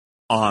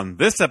On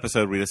this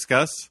episode, we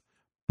discuss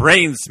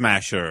Brain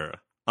Smasher,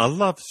 a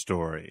love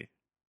story.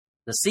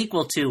 The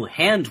sequel to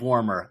Hand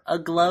Warmer, a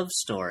glove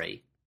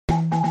story.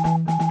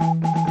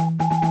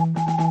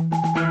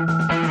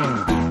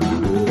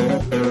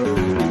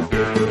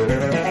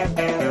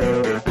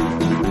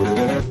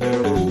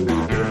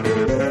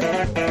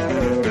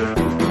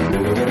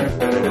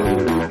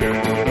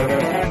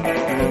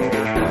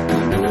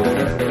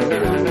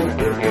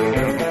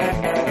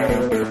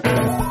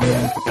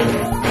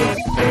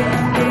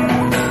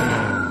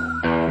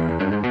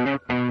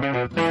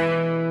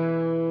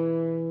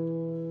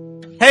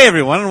 Hey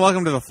everyone, and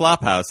welcome to the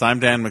Flophouse. I'm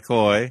Dan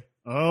McCoy.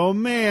 Oh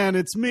man,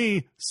 it's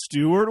me,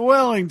 Stuart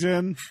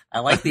Wellington. I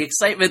like the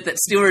excitement that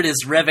Stuart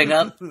is revving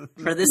up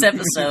for this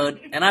episode,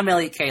 and I'm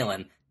Elliot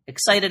Kalin.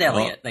 Excited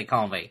Elliot, they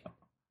call me.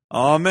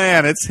 Oh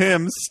man, it's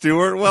him,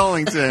 Stuart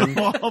Wellington.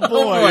 Oh Oh, boy.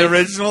 boy. The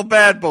original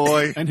bad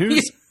boy. And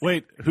who's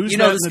You that know in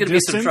there's the going to be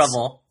some distance?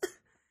 trouble.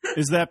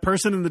 Is that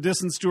person in the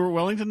distance Stuart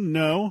Wellington?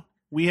 No.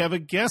 We have a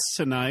guest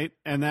tonight,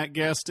 and that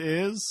guest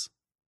is...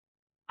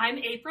 I'm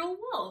April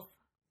Wolf.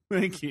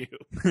 Thank you.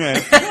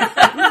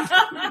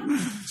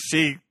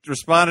 She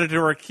responded to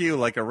her cue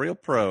like a real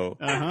pro.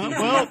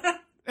 Well,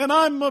 and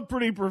I'm a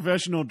pretty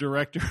professional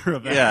director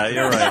of Yeah, acting.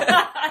 you're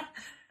right.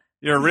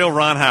 You're a real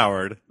Ron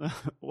Howard.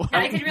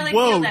 I could really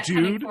Whoa, feel that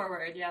coming dude.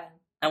 forward, yeah.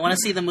 I want to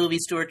see the movie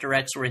Stuart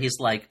directs where he's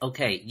like,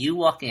 okay, you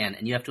walk in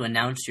and you have to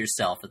announce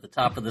yourself at the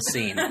top of the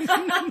scene.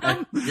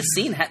 This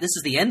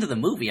is the end of the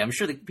movie. I'm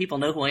sure that people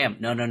know who I am.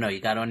 No,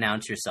 you got to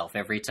announce yourself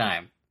every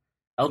time.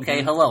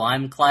 Okay, hello,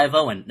 I'm Clive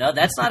Owen. No,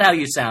 that's not how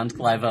you sound,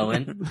 Clive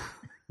Owen.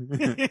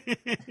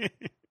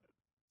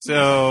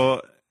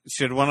 So,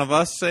 should one of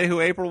us say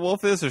who April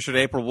Wolf is, or should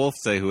April Wolf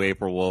say who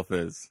April Wolf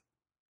is?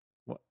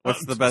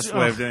 What's the best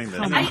way of doing this?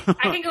 I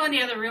can go in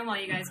the other room while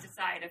you guys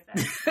decide if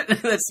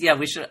that's...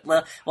 We should.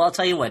 Well, I'll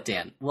tell you what,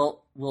 Dan.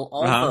 We'll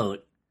all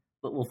vote,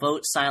 but we'll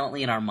vote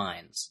silently in our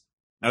minds.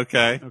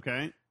 Okay.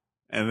 Okay.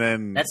 And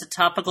then... That's a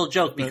topical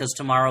joke because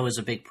tomorrow is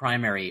a big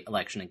primary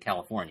election in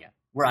California,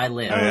 where I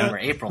live, Oh, yeah? where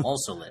April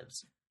also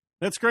lives.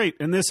 That's great.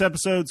 And this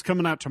episode's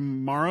coming out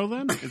tomorrow,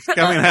 then? It's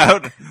coming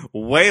out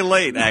way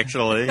late,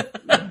 actually.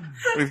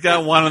 We've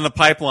got one in the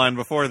pipeline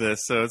before this,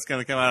 so it's going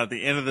to come out at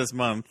the end of this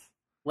month.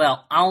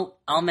 Well,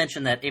 I'll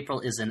mention that April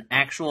is an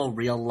actual,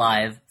 real,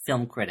 live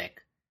film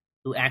critic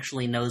who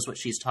actually knows what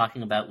she's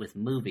talking about with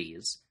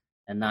movies,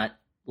 and not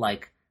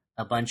like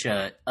a bunch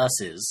of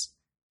usses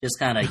just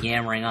kind of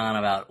yammering on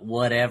about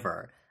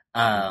whatever.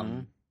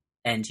 And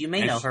you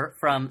may know her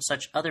from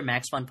such other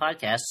Max Fun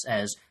podcasts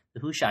as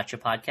the Who Shot Ya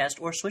podcast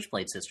or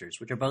Switchblade Sisters,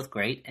 which are both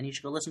great, and you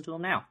should go listen to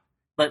them now.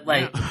 But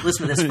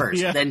listen to this first,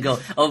 Yeah. then go,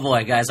 oh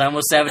boy, guys, I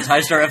almost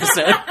sabotaged our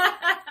episode.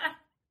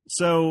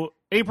 So,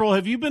 April,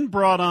 have you been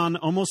brought on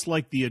almost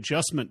like the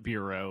Adjustment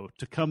Bureau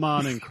to come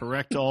on and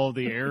correct all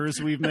the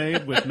errors we've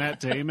made with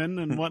Matt Damon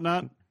and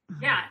whatnot?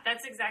 Yeah,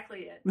 that's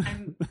exactly it.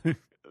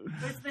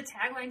 What's the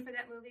tagline for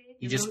that movie?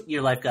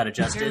 Your life got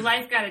adjusted. Your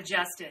life got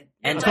adjusted.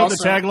 And I thought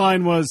also- the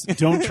tagline was,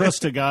 don't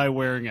trust a guy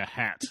wearing a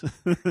hat.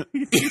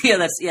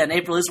 And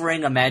April is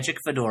wearing a magic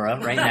fedora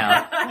right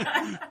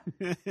now.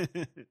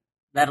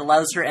 That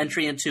allows her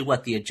entry into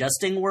the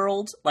adjusting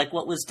world?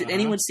 Did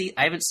anyone see?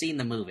 I haven't seen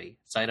the movie,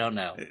 so I don't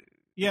know.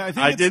 Yeah, I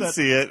think I did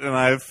see it, and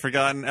I've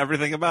forgotten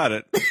everything about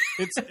it.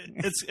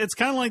 It's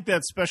kind of like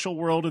that special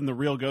world in the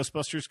Real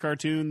Ghostbusters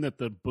cartoon that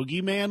the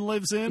boogeyman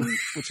lives in,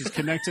 which is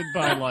connected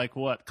by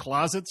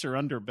closets or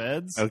under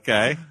beds.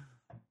 Okay.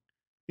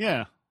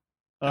 Yeah.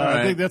 All right.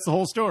 I think that's the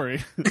whole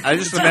story. I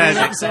just An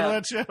imagine... episode of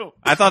that show.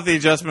 I thought the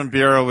Adjustment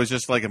Bureau was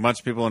just like a bunch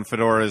of people in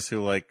fedoras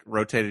who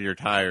rotated your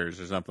tires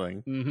or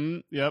something. Mm-hmm.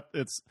 Yep.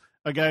 It's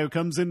a guy who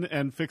comes in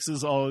and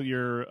fixes all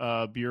your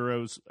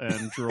bureaus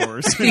and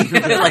drawers.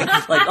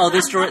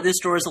 This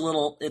drawer is a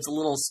little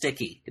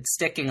sticky. It's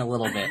sticking a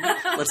little bit.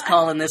 Let's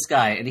call in this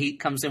guy, and he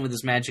comes in with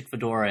his magic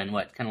fedora and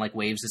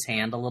waves his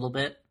hand a little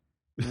bit,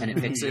 and it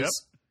fixes. Yep.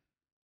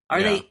 Are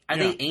Yeah.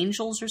 they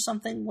angels or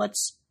something?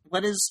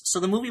 So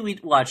the movie we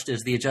watched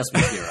is The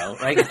Adjustment Bureau,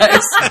 right,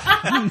 guys?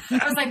 I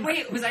was like,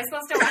 wait, was I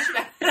supposed to watch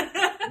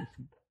that?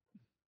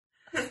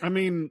 I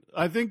mean,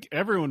 I think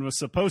everyone was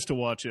supposed to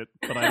watch it,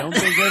 but I don't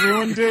think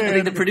everyone did. I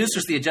think the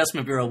producers of The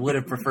Adjustment Bureau would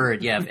have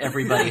preferred, if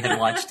everybody had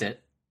watched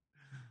it.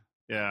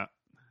 Yeah.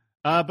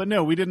 But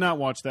no, we did not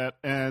watch that.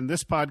 And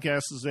this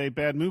podcast is a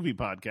bad movie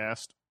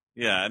podcast.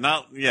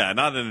 Not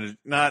the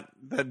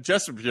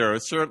Adjustment Bureau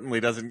certainly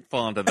doesn't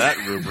fall into that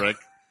rubric.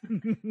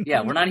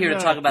 Yeah, we're not here to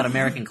talk about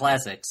American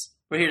classics.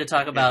 We're here to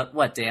talk about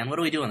what, Dan? What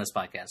do we do on this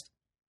podcast?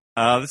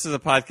 This is a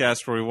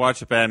podcast where we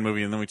watch a bad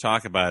movie and then we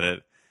talk about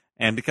it.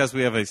 And because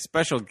we have a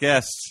special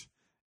guest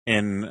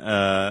in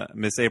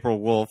Miss April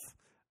Wolf,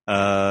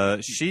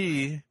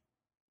 she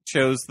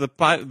chose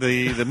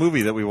the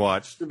movie that we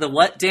watched. The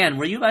what, Dan?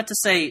 Were you about to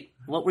say?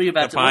 What were you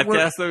about the to?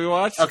 podcast that we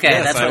watched? Okay,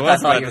 Yes, that's what I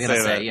was thought you about were going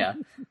to say. that. Yeah,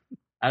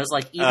 I was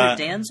like, either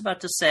Dan's about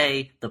to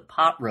say the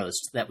pot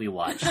roast that we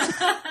watched,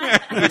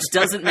 which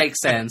doesn't make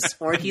sense,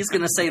 or he's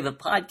going to say the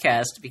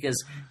podcast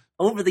because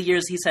over the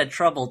years he's had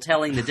trouble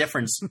telling the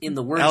difference in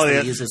the words that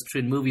Elliot. he uses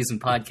between movies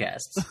and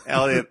podcasts.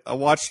 Elliot, a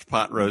watched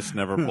pot roast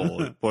never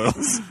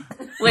boils.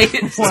 Wait,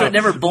 so it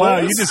never bowls? Wow,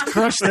 you just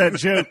crushed that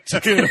joke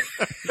too.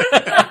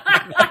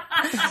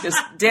 'Cause,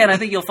 Dan, I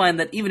think you'll find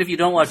that even if you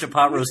don't watch a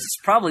pot roast, it's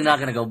probably not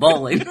going to go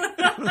bowling.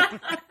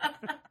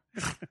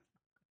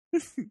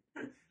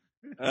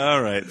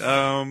 All right.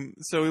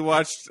 So we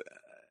watched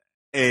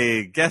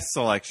a guest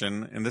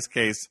selection, in this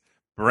case,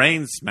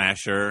 Brain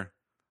Smasher,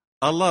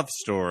 A Love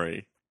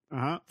Story.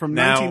 From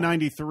Now-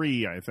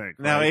 1993, I think.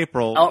 Now, right?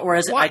 April. Or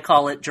as I what-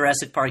 call it,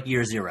 Jurassic Park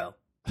Year Zero.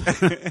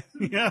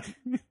 Yeah.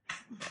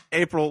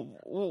 April,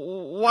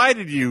 why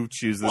did you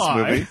choose this Why?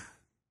 movie?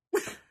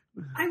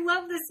 I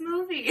love this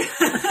movie.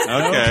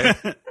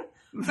 Okay.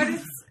 But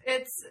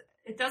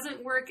it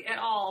doesn't work at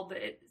all, but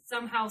it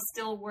somehow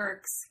still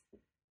works.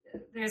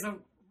 There's a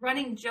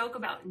running joke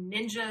about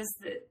ninjas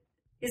that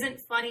isn't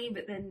funny,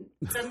 but then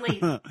suddenly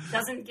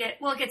doesn't get,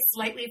 well, it gets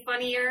slightly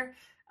funnier.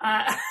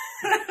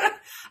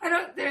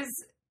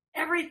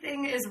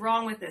 Everything is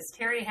wrong with this.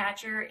 Terry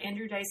Hatcher,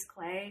 Andrew Dice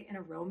Clay in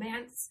a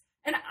romance.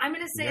 And I'm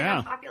going to say Yeah. an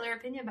unpopular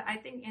opinion, but I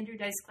think Andrew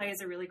Dice Clay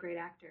is a really great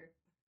actor.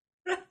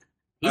 He's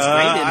great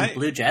in I-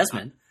 Blue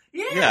Jasmine.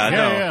 Yeah, Yeah, no.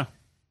 yeah.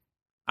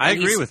 I And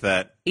agree he's- with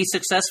that. He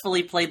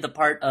successfully played the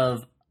part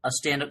of a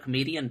stand-up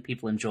comedian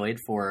people enjoyed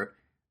for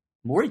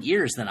more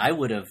years than I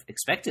would have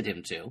expected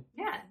him to.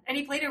 Yeah. And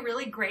he played a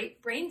really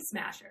great brain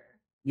smasher.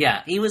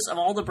 Yeah, he was of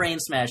all the brain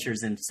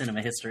smashers in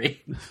cinema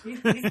history.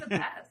 He's the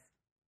best.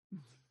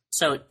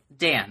 So,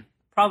 Dan,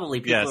 probably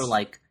people Yes. are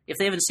like, if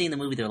they haven't seen the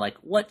movie, they're like,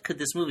 what could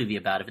this movie be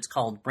about if it's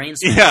called Brain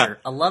Yeah. Smasher,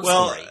 A Love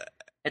Well, Story?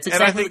 It's and I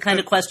exactly the think kind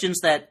that- of questions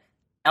that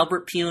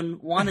Albert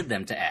Pune wanted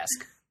them to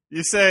ask You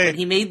when say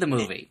he made the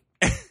movie.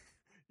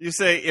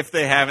 if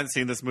they haven't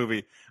seen this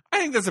movie. I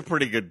think that's a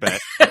pretty good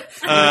bet.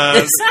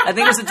 I think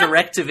it was a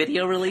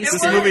direct-to-video release.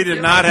 This movie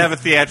did not have a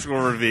theatrical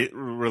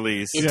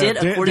release. It did,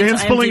 Dan- according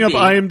Dan's to pulling up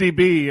IMDb.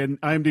 IMDb,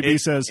 and IMDb It-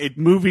 says it-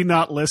 movie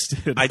not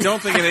listed. I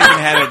don't think it even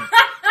had a.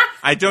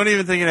 I don't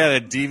even think it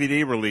had a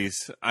DVD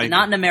release.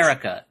 Not in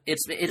America. It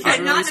was Yeah, not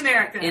in released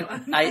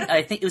America.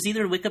 I think it was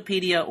either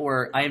Wikipedia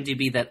or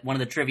IMDb that one of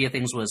the trivia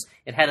things was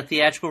it had a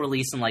theatrical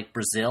release in like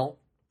Brazil.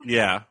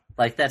 Yeah,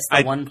 Like that's the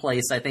I- one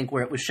place I think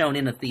where it was shown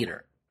in a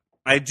theater.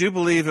 I do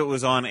believe it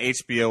was on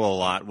HBO a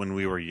lot when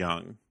we were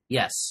young.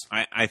 Yes.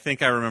 I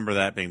think I remember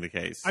that being the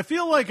case. I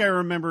feel like I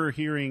remember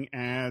hearing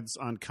ads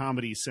on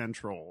Comedy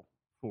Central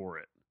for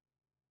it.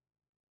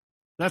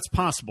 That's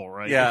possible,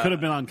 right? Yeah. It could have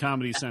been on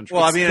Comedy Central.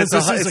 Well, I mean, 'Cause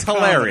this is it's a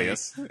comedy.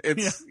 hilarious.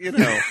 It's you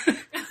know,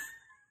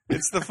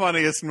 it's the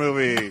funniest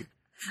movie.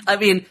 I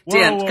mean, Whoa,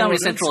 Dan, whoa, Comedy don't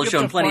Central has skip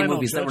shown the plenty of final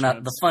movies that were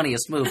not the judgments.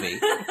 funniest movie.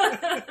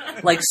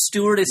 Like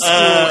Stuart is School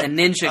and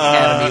Ninja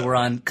Academy were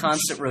on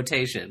constant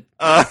rotation.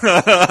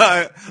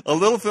 A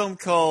little film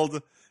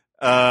called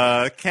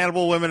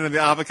 "Cannibal Women in the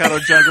Avocado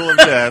Jungle of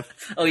Death."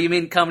 Oh, you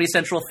mean Comedy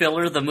Central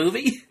filler, the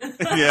movie?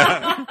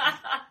 Yeah,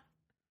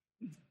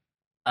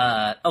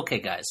 Okay,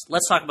 guys,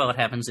 let's talk about what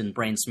happens in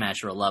Brain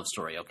Smasher: A Love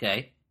Story.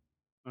 Okay.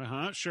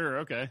 Sure,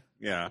 okay.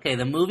 yeah. Okay,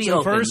 the movie So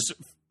opens.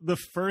 the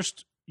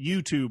first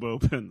YouTube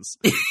opens,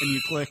 and you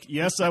click,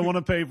 yes, I want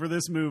to pay for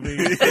this movie.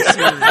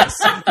 Serious.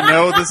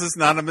 No, this is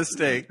not a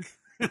mistake.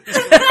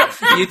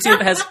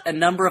 YouTube has a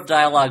number of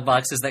dialogue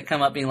boxes that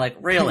come up being like,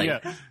 really? Yeah.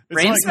 It's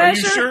Brain like,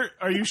 Smasher?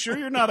 Are you sure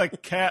you're not a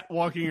cat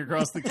walking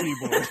across the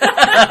keyboard?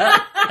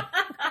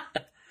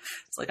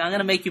 It's like, I'm going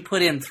to make you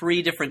put in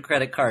 3 different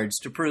credit cards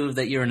to prove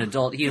that you're an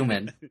adult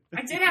human.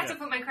 I did have to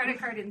put my credit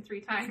card in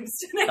 3 times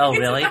today. Oh,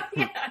 really?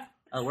 Yeah.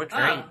 Oh, it worked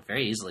very,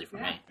 very easily for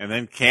me. And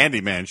then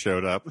Candyman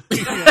showed up.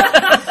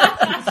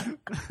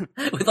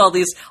 With all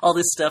this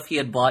stuff he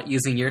had bought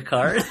using your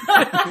card.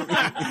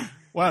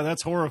 Wow,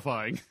 that's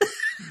horrifying.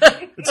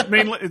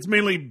 It's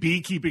mainly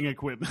beekeeping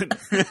equipment.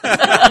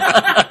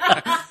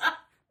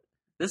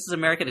 This is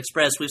American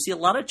Express. We see a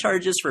lot of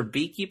charges for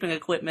beekeeping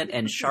equipment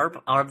and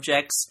sharp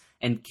objects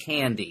and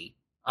candy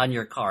on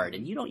your card,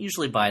 and you don't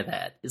usually buy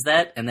that. Is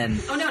that? And then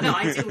Oh, no,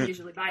 I do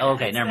usually buy Oh,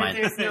 that. okay, never mind.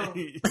 There's no...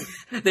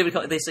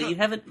 they say you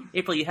haven't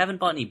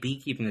bought any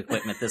beekeeping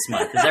equipment this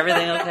month. Is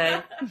everything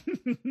okay?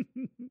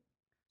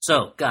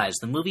 So, guys,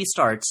 the movie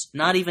starts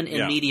not even in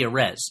Yeah. media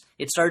res.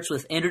 It starts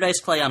with Andrew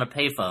Dice Clay on a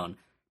payphone,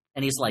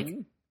 and he's like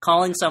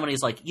calling someone.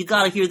 He's like, "You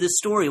got to hear this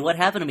story. What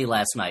happened to me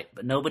last night?"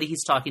 But nobody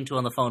he's talking to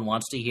on the phone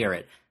wants to hear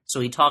it. So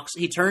he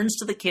turns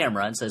to the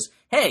camera and says,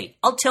 "Hey,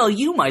 I'll tell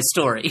you my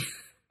story."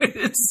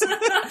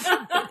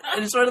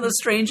 It's one of the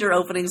stranger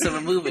openings of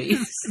a movie.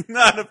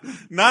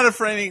 not a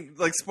framing,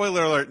 like,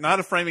 spoiler alert,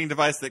 not a framing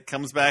device that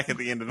comes back at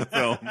the end of the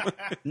film.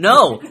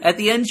 No, at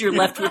the end you're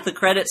left with the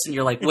credits, and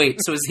you're like, "Wait,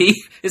 so is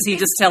he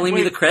just telling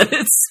me the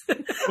credits?"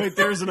 Wait,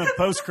 there's a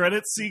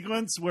post-credit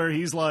sequence where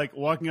he's like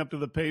walking up to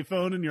the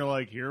payphone, and you're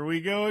like, "Here we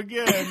go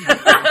again."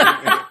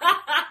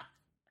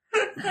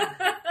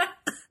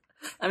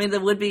 I mean,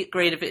 that would be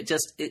great if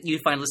you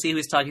finally see who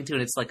he's talking to,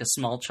 and it's like a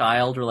small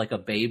child or like a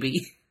baby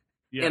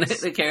in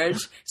Yes. the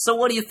carriage. So,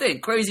 what do you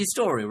think? Crazy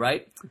story,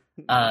 right?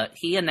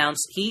 He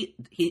announced the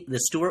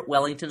Stuart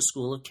Wellington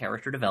School of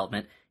Character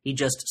Development He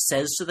just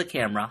says to the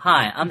camera,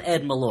 "Hi, I'm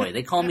Ed Malloy.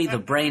 They call me the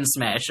Brain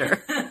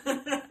Smasher."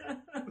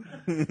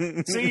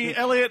 See,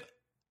 Elliot,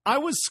 I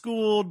was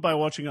schooled by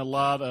watching a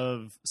lot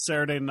of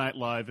Saturday Night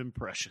Live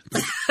impressions.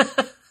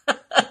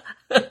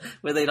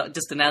 Where they don't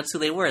just announce who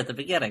they were at the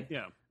beginning.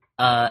 Yeah.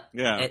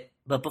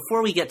 But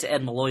before we get to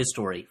Ed Malloy's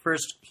story,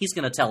 first he's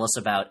going to tell us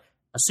about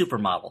a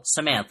supermodel,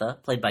 Samantha,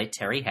 played by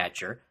Terry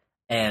Hatcher,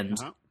 and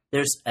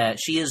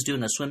she is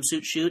doing a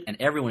swimsuit shoot, and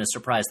everyone is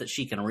surprised that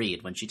she can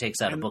read when she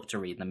takes out a book to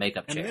read in the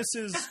makeup chair.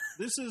 And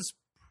this is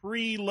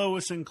pre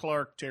Lois and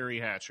Clark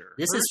Terry Hatcher.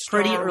 This Her is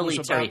pretty star early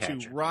was Terry about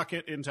Hatcher. to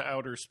rocket into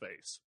outer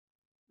space.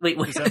 Wait.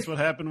 Because that's what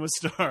happened with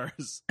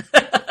stars.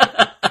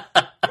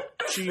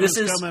 She This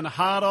was is- coming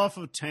hot off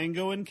of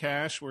Tango and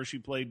Cash, where she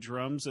played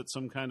drums at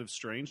some kind of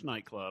strange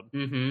nightclub.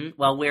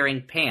 While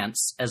wearing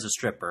pants as a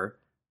stripper,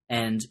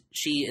 and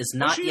she is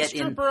not Was she yet a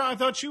stripper? I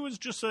thought she was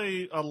just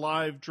a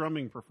live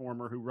drumming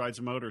performer who rides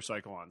a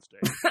motorcycle on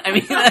stage. I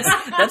mean,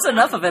 that's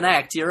enough of an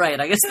act. You're right.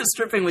 I guess the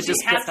stripping would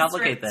just She has to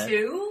complicate strip that.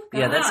 Too?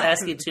 Yeah, that's God.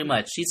 asking too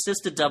much. She's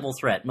just a double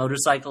threat: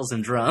 motorcycles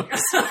and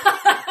drums.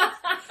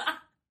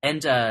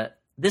 And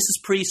this is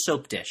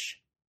pre-soap dish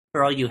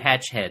for all you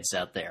hatch heads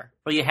out there,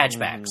 for you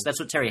hatchbacks. That's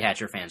what Terry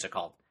Hatcher fans are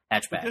called,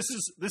 hatchbacks.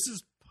 This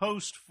is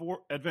post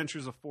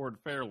Adventures of Ford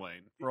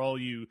Fairlane for all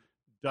you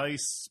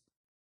dice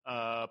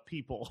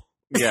people.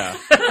 Yeah.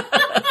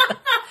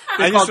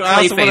 They're called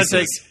I also clay want to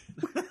faces.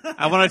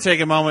 I want to take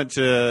a moment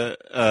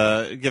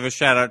to give a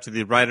shout out to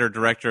the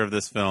writer-director of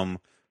this film,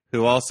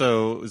 who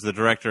also is the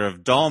director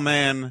of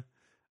Dollman,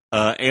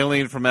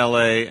 Alien from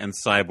L.A., and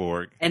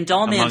Cyborg. And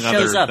Dollman among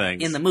shows other up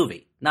things. in the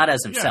movie, not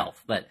as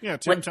himself, but Yeah,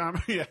 Tim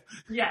Thomerson. Yeah.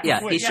 Yes. Yeah,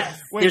 Wait, he should-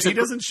 yes. Wait, There's he a-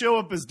 doesn't show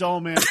up as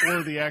Dollman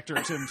or the actor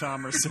Tim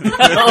Thomerson.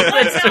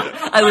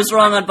 I was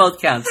wrong on both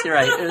counts. You're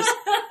right.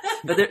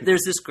 But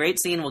there's this great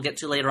scene we'll get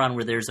to later on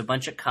where there's a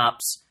bunch of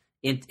cops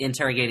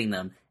interrogating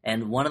them,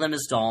 and one of them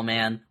is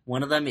Dollman,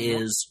 one of them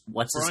is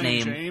what's his Brian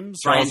name? James?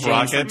 Brian Charles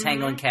James from Rocket.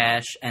 Tango and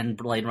Cash and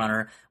Blade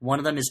Runner. One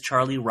of them is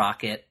Charlie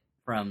Rocket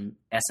from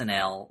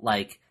SNL.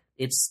 Like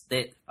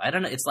I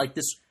don't know. It's like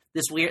this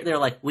weird. They're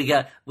like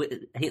the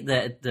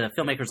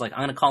filmmaker's like, I'm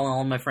gonna call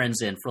all my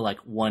friends in for like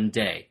one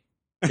day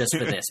just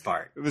for this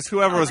part. It was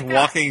whoever was my God.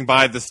 walking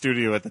by the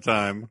studio at the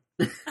time.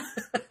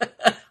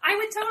 I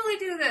would totally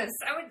do this.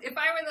 If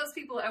I were those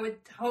people, I would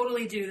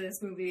totally do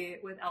this movie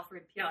with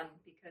Alfred Pyun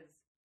because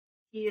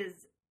he is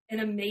an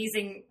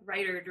amazing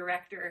writer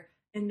director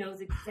and knows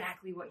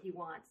exactly what he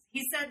wants.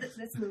 He said that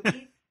this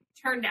movie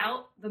turned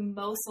out the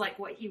most like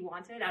what he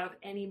wanted out of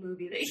any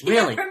movie that he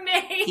Really? ever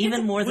made.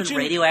 Even more than Which is-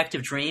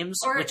 Radioactive Dreams,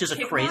 Or which is a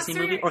Kickboxer. crazy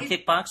movie, or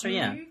Kickboxer,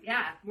 yeah. Mhm.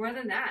 Yeah, more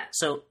than that.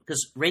 So,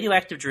 because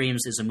Radioactive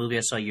Dreams is a movie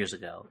I saw years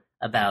ago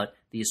about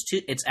these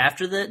two. It's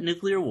after the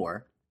nuclear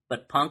war,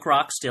 but punk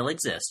rock still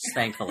exists,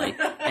 thankfully.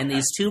 And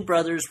these two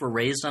brothers were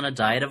raised on a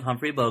diet of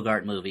Humphrey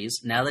Bogart movies.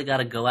 Now they got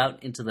to go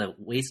out into the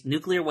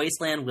nuclear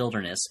wasteland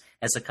wilderness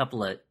as a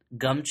couple of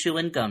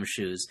gum-chewing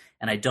gumshoes.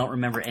 And I don't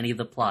remember any of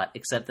the plot,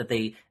 except that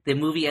the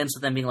movie ends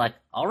with them being like,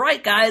 all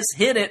right, guys,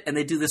 hit it. And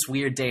they do this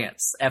weird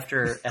dance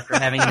after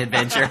having an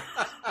adventure.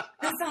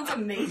 That sounds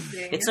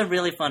amazing. It's a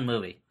really fun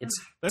movie. It's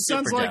That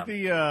super sounds like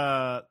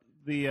dumb.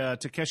 the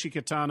Takeshi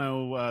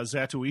Kitano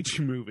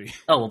Zatoichi movie.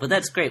 Oh, well, but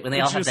that's great when they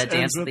It all have just that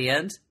dance ends at with- the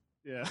end.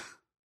 Yeah.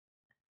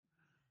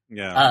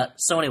 Yeah.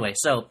 So anyway,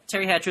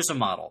 Terry Hatcher's a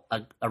model.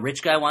 A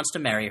rich guy wants to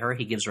marry her.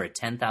 He gives her a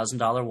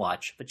 $10,000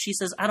 watch, but she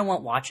says, I don't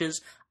want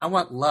watches. I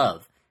want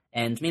love.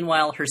 And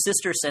meanwhile, her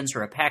sister sends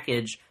her a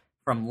package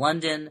from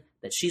London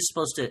that she's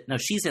supposed to... No,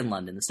 she's in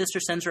London. The sister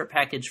sends her a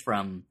package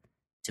from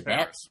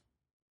Tibet?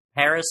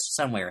 Paris,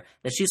 somewhere,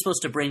 that she's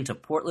supposed to bring to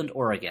Portland,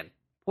 Oregon.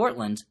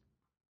 Portland?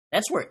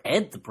 That's where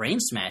Ed the Brain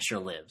Smasher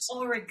lives.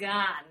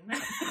 Oregon.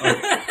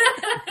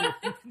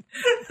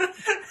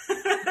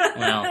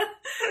 Well,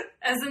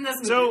 as in this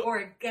movie, So-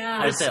 Oregon.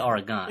 I'd say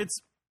Oregon.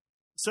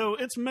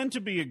 It's meant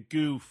to be a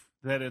goof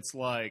that it's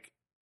like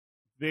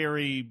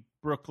very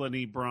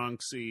Brooklyn-y,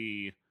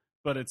 Bronx-y,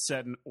 but it's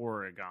set in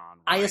Oregon.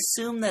 I right?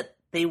 assume that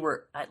they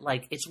were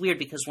like. It's weird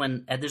because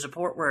when there's a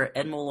part where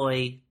Ed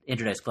Malloy,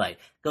 Interdice Clay,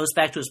 goes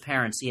back to his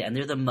parents, yeah, and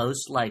they're the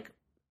most like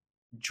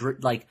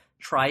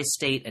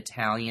tri-state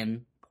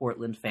Italian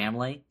Portland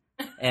family,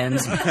 and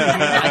and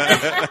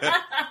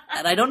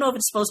I don't know if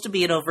it's supposed to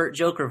be an overt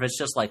joke or if it's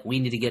just like we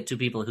need to get two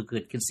people who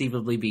could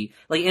conceivably be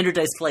like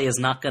Interdice Clay is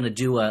not going to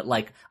do a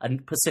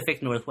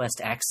Pacific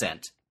Northwest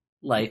accent.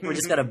 Like we're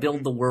just going to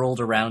build the world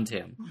around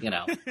him, you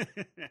know.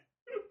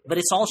 But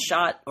it's all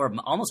shot, or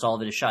almost all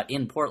of it is shot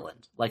in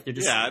Portland. Like they're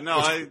just yeah, no,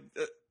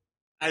 it's-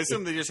 I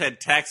assume they just had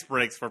tax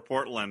breaks for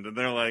Portland, and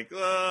they're like,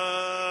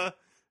 yeah,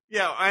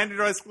 Andy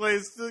Dice Clay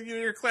is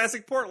your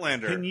classic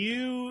Portlander. Can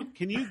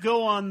you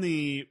go on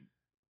the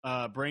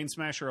Brain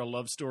Smasher A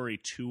Love Story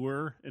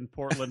tour in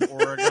Portland,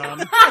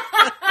 Oregon?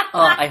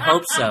 I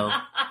hope so.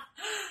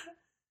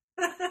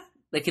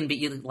 They can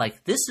be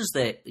like, this is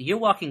you're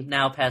walking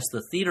now past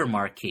the theater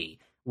marquee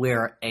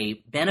where a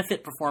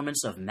benefit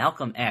performance of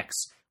Malcolm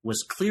X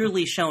was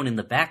clearly shown in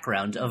the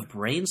background of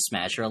Brain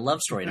Smasher, a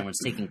love story. No one's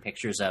taking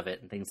pictures of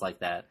it and things like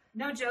that.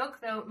 No joke,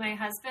 though, my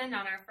husband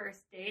on our first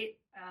date,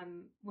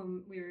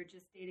 when we were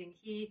just dating,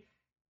 he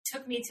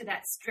took me to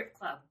that strip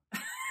club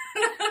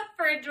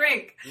for a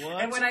drink.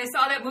 What? And when I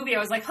saw that movie, I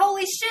was like,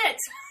 holy shit,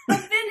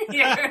 I've been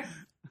here.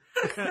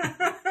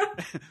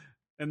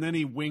 And then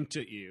he winked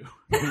at you.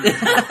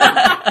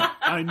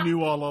 I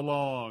knew all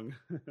along.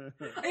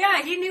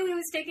 Yeah, he knew he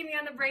was taking me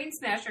on the Brain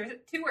Smasher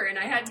tour, and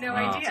I had no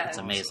idea. That's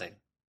amazing.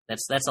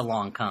 That's a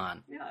long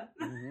con. Yeah.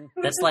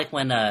 That's like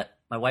when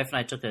my wife and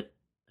I took a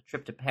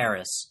trip to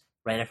Paris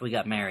right after we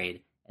got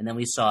married, and then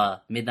we saw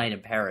Midnight in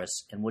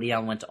Paris, and Woody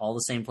Allen went to all the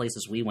same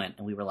places we went,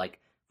 and we were like,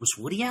 was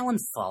Woody Allen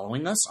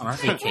following us on our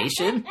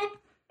vacation?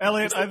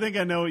 Elliot, I think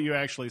I know what you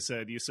actually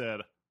said. You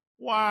said,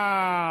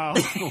 wow.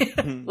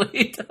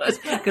 He does.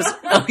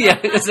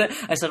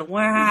 I said,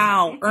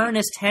 wow,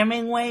 Ernest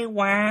Hemingway,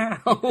 wow.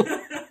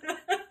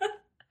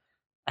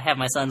 I have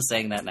my son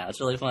saying that now. It's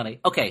really funny.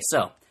 Okay,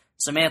 so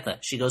Samantha,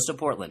 she goes to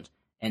Portland,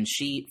 and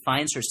she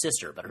finds her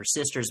sister, but her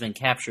sister's been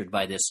captured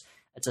by this.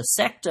 It's a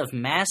sect of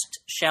masked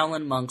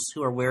Shaolin monks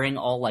who are wearing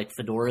all like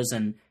fedoras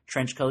and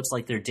trench coats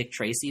like they're Dick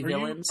Tracy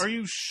villains. Are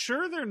you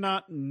sure they're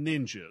not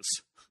ninjas?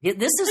 Yeah,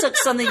 this is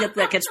something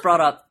that gets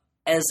brought up,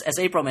 as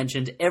April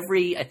mentioned,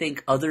 every, I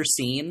think, other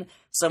scene.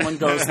 Someone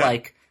goes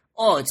like,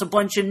 oh, it's a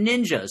bunch of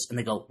ninjas. And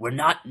they go, we're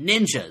not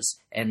ninjas.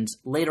 And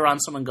later on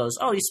someone goes,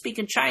 oh, he's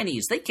speaking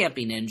Chinese. They can't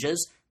be ninjas.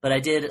 But I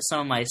did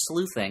some of my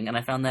sleuthing, and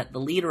I found that the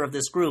leader of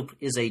this group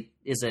is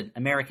an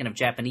American of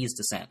Japanese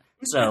descent.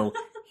 So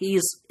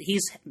he's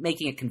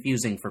making it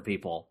confusing for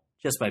people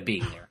just by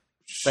being there.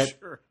 But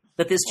Sure.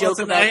 but this joke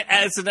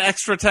it's an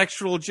extra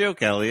textual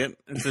joke, Elliot.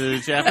 It's a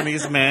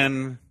Japanese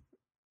man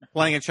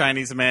playing a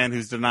Chinese man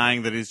who's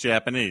denying that he's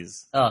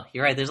Japanese. Oh,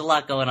 you're right. There's a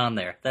lot going on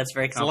there. That's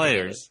very It's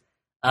complicated.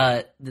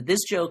 layers. This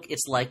joke,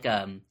 it's like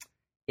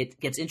it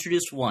gets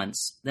introduced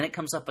once, then it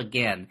comes up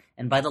again,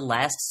 and by the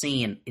last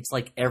scene, it's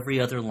like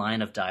every other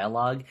line of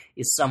dialogue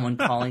is someone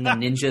calling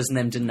them ninjas and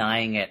them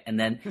denying it, and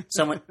then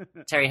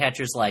Terry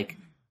Hatcher's like,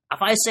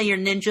 if I say you're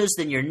ninjas,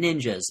 then you're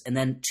ninjas, and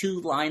then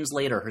 2 lines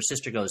later, her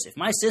sister goes, if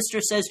my sister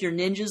says you're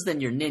ninjas,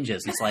 then you're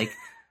ninjas. It's like,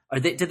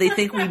 did they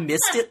think we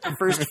missed it the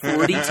first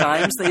 40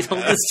 times they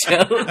told this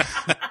joke?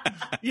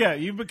 Yeah,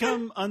 you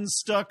become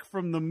unstuck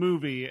from the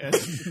movie, and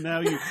now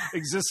you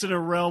exist in a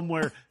realm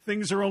where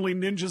things are only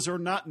ninjas or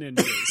not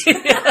ninjas.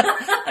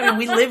 I mean,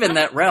 we live in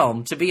that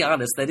realm, to be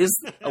honest. That is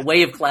a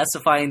way of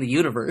classifying the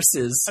universe.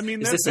 I mean,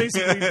 that's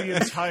basically the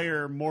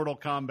entire Mortal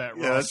Kombat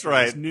roster. Yeah, that's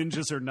right. is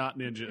ninjas or not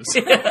ninjas.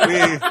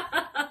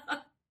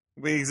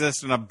 We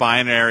exist in a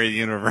binary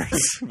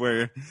universe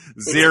where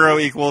 0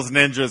 equals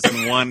ninjas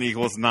and 1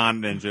 equals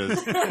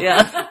non-ninjas.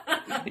 Yeah.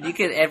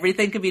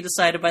 Everything can be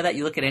decided by that.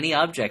 You look at any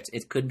object,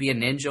 it could be a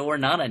ninja or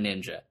not a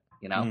ninja,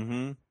 you know?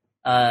 Mm-hmm.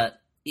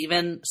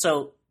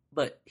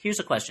 But here's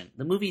a question.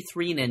 The movie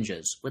Three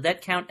Ninjas, would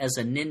that count as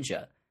a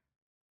ninja?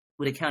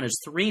 Would it count as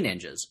 3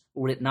 ninjas?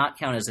 Or would it not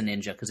count as a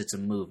ninja because it's a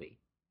movie?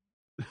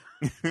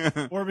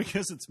 Or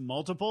because it's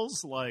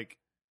multiples? Like,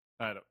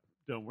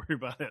 don't worry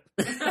about it.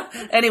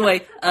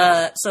 Anyway,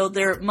 so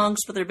they're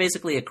monks, but they're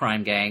basically a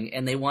crime gang,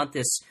 and they want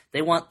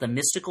the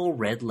mystical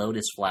red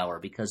lotus flower,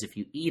 because if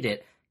you eat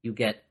it, you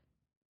get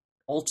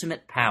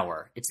ultimate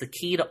power. It's the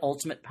key to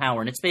ultimate power,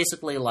 and it's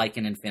basically like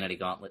an Infinity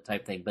Gauntlet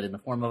type thing, but in the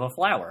form of a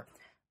flower.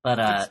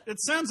 But it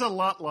sounds a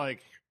lot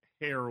like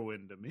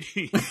heroin to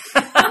me.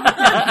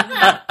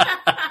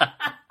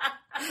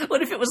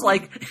 What if it was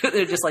like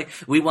they're just like,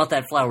 we want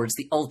that flower? It's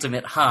the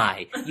ultimate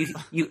high.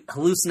 You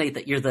hallucinate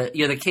that you're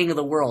the king of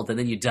the world, and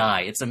then you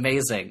die. It's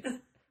amazing.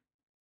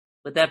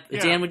 But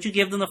Dan, would you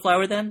give them the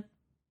flower then?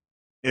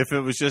 If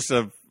it was just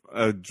a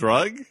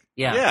drug?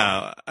 Yeah.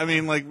 Yeah. I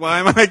mean, like, why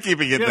am I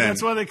keeping it Yeah, then?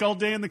 that's why they call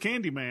Dan the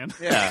Candyman.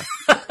 Yeah.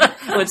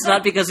 Well, it's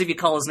not because if you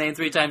call his name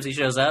 3 times, he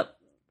shows up.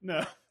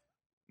 No.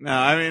 No,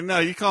 I mean, no,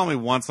 you call me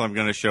once, I'm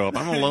going to show up.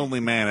 I'm a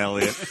lonely man,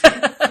 Elliot.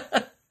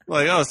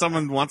 Like, oh,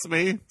 someone wants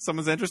me?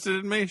 Someone's interested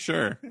in me?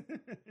 Sure.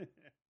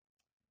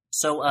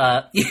 So,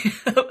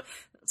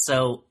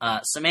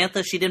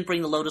 Samantha, she didn't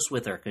bring the lotus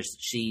with her because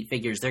she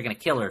figures they're going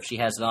to kill her if she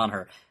has it on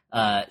her.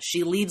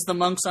 She leads the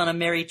monks on a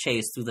merry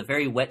chase through the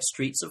very wet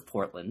streets of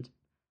Portland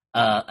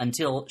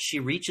until she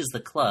reaches the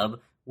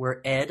club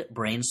where Ed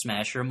Brain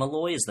Smasher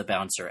Malloy is the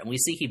bouncer. And we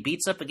see he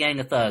beats up a gang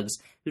of thugs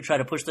who try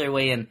to push their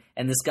way in.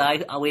 And this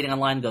guy waiting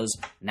online goes,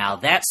 now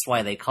that's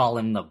why they call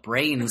him the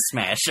Brain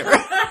Smasher.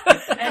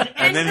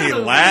 And then he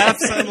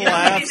laughs and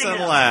laughs and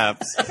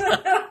laughs.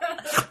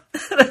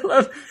 I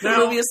love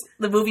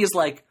the movie is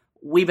like,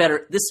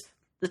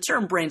 the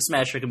term brain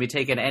smasher can be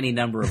taken any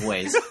number of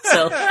ways.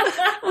 So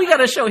we got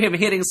to show him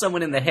hitting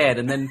someone in the head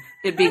and then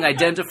it being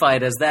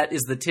identified as that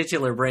is the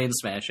titular brain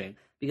smashing.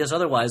 Because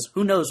otherwise,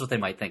 who knows what they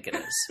might think it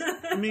is.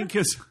 I mean,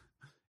 because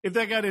if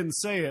that guy didn't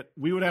say it,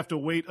 we would have to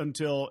wait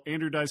until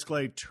Andrew Dice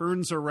Clay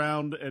turns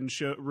around and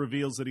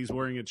reveals that he's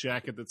wearing a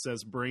jacket that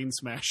says Brain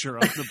Smasher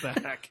on the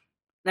back.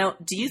 Now,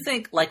 do you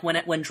think, like,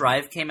 when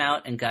Drive came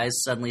out and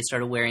guys suddenly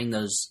started wearing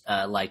those,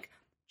 like,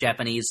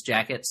 Japanese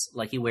jackets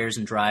like he wears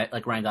in Drive,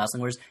 like Ryan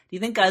Gosling wears. Do you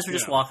think guys were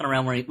just walking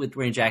around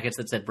wearing jackets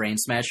that said Brain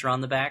Smasher on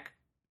the back?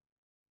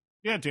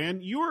 Yeah, Dan,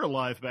 you were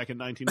alive back in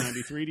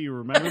 1993. Do you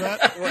remember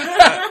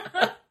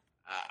that?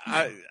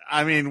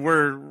 I mean,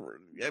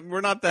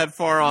 we're not that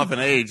far off in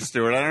age,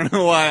 Stuart. I don't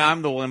know why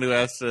I'm the one who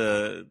has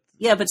to.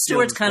 Yeah, but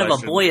Stuart's kind of a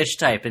question. boyish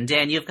type, and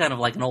Dan, you have kind of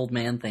like an old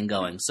man thing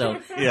going. So,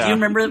 do you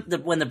remember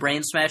when the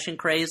Brain Smashing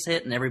craze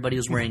hit and everybody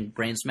was wearing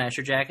Brain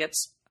Smasher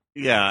jackets?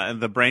 Yeah,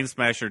 and the Brain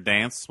Smasher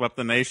dance swept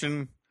the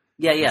nation.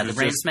 Yeah, the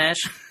Brain Smash.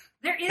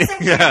 There is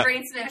actually a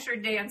Brain Smasher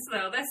dance,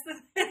 though. That's the.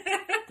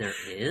 There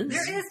is.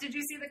 There is. Did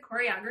you see the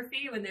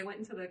choreography when they went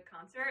into the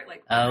concert?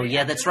 Like, oh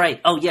yeah, that's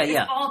right. Oh yeah,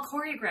 it's all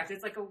choreographed.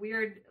 It's like a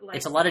weird, like,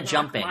 it's a lot of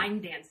jumping,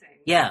 line dancing.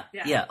 Yeah.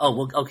 Oh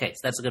well, okay, so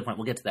that's a good point.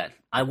 We'll get to that.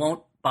 I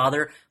won't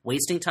bother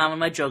wasting time on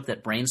my joke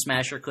that Brain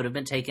Smasher could have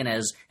been taken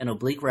as an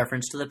oblique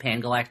reference to the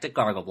Pan-Galactic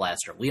Gargle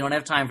Blaster. We don't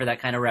have time for that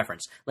kind of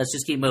reference. Let's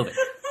just keep moving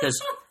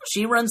because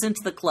she runs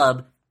into the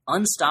club.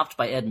 Unstopped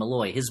by Ed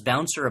Malloy, his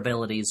bouncer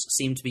abilities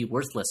seem to be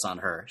worthless on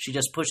her. She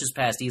just pushes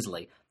past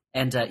easily.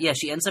 And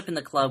she ends up in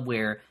the club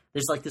where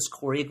there's like this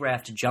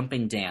choreographed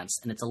jumping dance,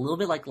 and it's a little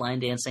bit like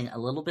line dancing, a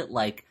little bit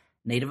like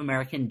Native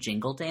American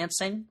jingle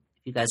dancing.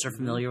 If you guys are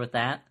familiar with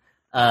that.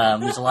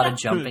 There's a lot of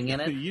jumping in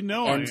it. You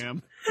know I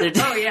am.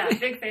 Oh yeah,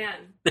 big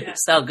fan. Yeah.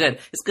 So good.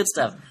 It's good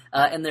stuff.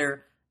 And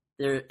they're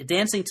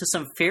dancing to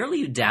some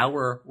fairly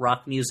dour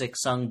rock music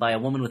sung by a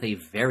woman with a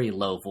very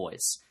low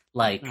voice.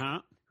 Like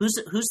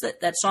Who's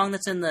that song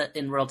that's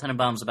in Royal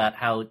Tenenbaums about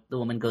how the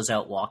woman goes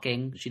out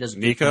walking? She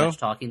doesn't do too much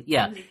talking.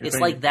 Yeah, Nico. It's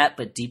like that,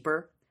 but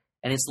deeper.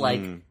 And it's like,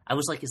 I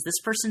was like, is this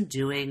person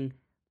doing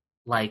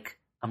like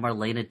a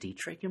Marlene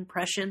Dietrich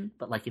impression,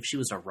 but like if she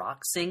was a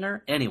rock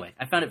singer? Anyway,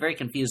 I found it very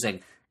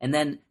confusing. And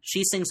then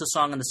she sings a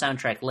song on the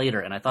soundtrack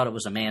later, and I thought it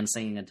was a man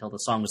singing until the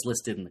song was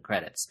listed in the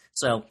credits.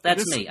 So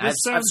that's me. I've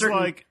certain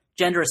like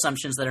gender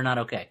assumptions that are not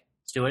okay.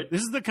 Stuart?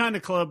 This is the kind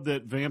of club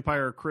that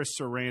vampire Chris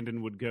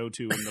Sarandon would go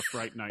to in the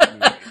Fright Night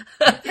movie.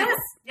 Yes.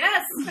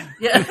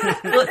 Yeah.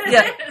 Well,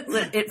 yeah.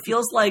 It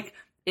feels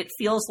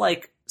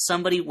like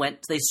somebody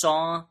went to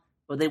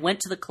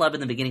the club in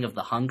the beginning of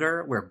The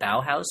Hunger where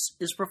Bauhaus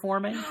is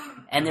performing,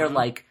 and they're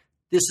like,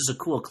 this is a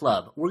cool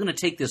club. We're going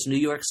to take this New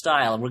York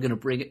style and we're going to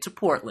bring it to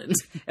Portland.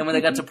 And when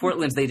they got to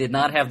Portland, they did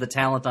not have the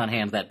talent on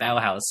hand that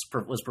Bauhaus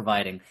was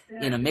providing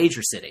in a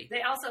major city.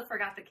 They also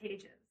forgot the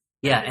cages.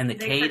 Yeah, and the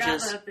they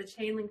cages. Forgot the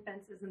chain link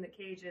fences and the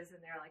cages, and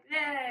they're like,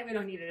 we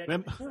don't need it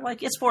anymore.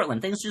 Like, it's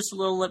Portland. Things are just a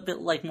little bit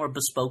like more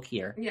bespoke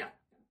here. Yeah.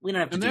 We don't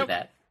have to do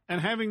that.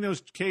 And having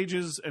those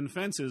cages and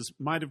fences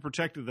might have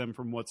protected them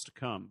from what's to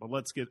come. But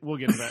we'll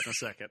get to that in a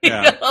second.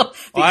 Yeah.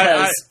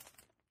 I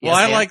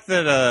Dan? like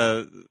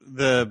that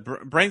the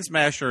Brain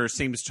Smasher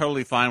seems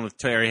totally fine with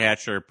Terry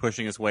Hatcher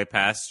pushing his way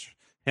past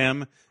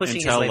him.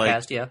 Pushing his way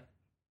past, yeah.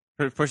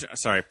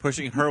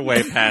 Pushing her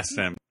way past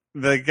him.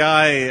 The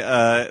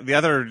guy, the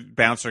other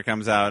bouncer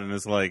comes out and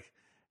is like,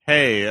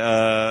 hey,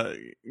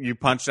 you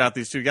punched out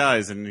these two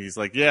guys. And he's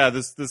like, yeah,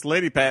 this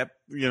lady,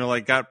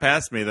 got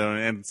past me, though.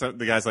 And so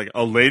the guy's like,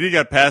 a lady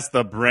got past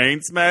the Brain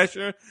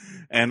Smasher?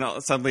 And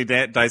suddenly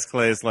Dice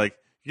Clay is like,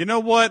 you know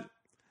what?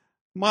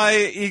 My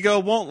ego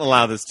won't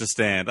allow this to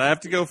stand. I have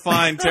to go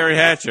find Terry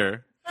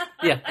Hatcher.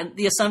 Yeah, and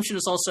the assumption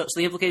is also, so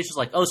the implication is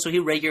like, oh, so he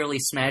regularly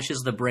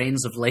smashes the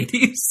brains of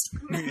ladies?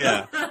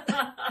 Yeah.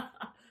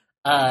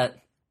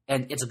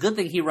 And it's a good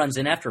thing he runs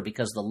in after her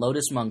because the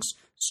Lotus Monks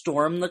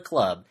storm the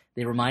club.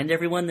 They remind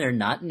everyone they're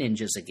not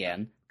ninjas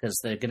again because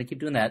they're going to keep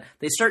doing that.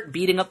 They start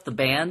beating up the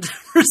band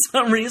for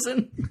some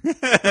reason.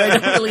 I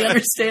don't really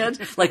understand.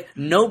 Like,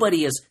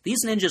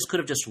 these ninjas could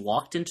have just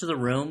walked into the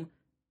room,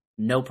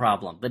 no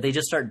problem. But they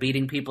just start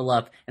beating people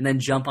up and then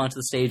jump onto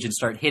the stage and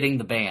start hitting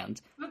the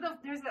band. Well,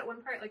 there's that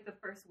one part, like the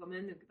first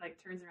woman who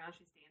like turns around,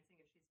 she's dancing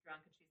and she's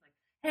drunk and she's like,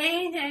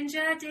 hey,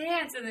 ninja,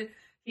 dance. And then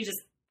he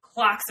just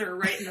clocks her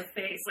right in the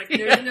face. Like,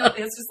 there's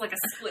it's just like a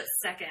split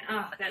second.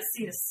 Oh, that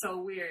scene is so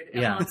weird.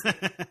 Yeah.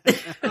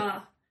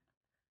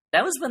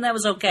 That was when that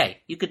was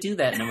okay. You could do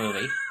that in a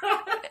movie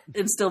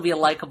and still be a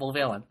likable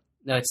villain.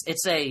 No,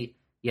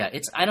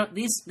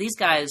 these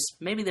guys,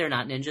 maybe they're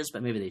not ninjas,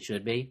 but maybe they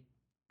should be.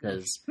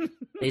 Because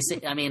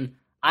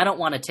I don't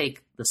want to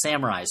take the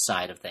samurai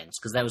side of things,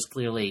 because that was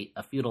clearly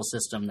a feudal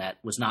system that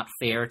was not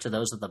fair to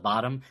those at the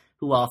bottom,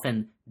 who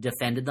often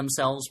defended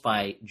themselves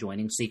by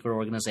joining secret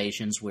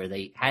organizations where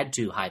they had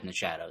to hide in the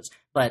shadows.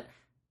 But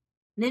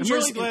ninjas, I'm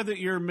really glad that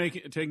you're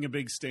taking a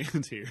big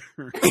stand here.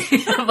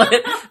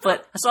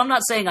 but so I'm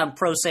not saying I'm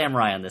pro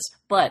samurai on this,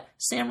 but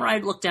samurai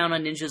looked down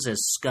on ninjas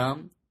as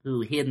scum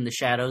who hid in the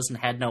shadows and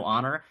had no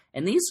honor.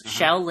 And these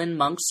Shaolin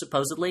monks,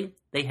 supposedly,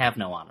 they have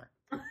no honor.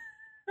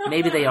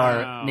 Maybe they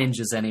are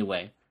ninjas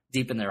anyway,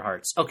 deep in their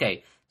hearts.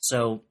 Okay,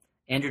 so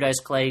Andrew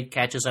Dice Clay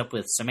catches up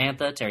with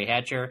Samantha, Terry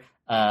Hatcher,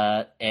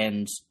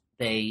 and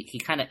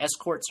he kind of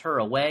escorts her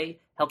away,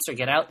 helps her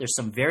get out. There's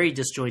some very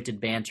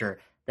disjointed banter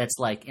that's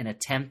like an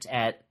attempt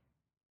at,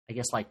 I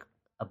guess, like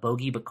a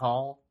Bogey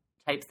Bacall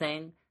type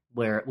thing,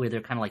 where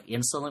they're kind of like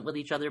insolent with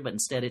each other, but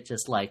instead it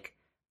just like,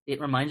 it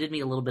reminded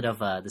me a little bit of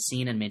the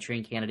scene in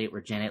Manchurian Candidate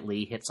where Janet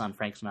Leigh hits on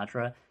Frank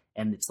Sinatra.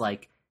 and it's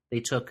like they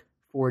took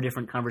 4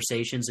 different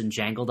conversations and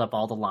jangled up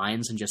all the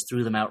lines and just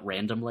threw them out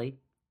randomly.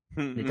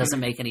 It doesn't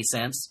make any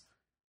sense.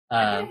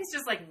 I think he's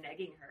just like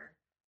negging her.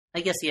 I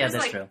guess yeah, It's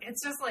that's like, true.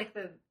 It's just like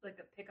the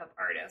pickup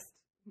artist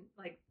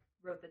like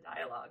wrote the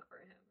dialogue for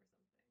him.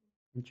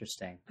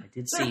 Interesting. I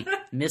did see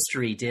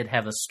Mystery did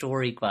have a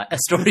story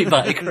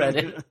by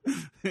credit.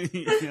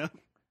 Yeah.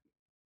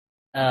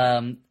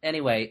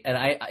 Anyway, and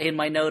I in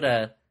my note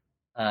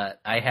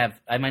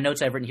my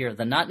notes I've written here.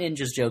 The not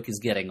ninjas joke is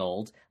getting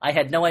old. I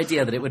had no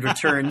idea that it would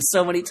return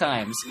so many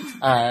times.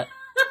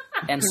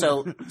 And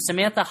so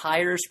Samantha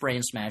hires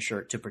Brain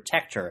Smasher to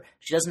protect her.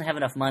 She doesn't have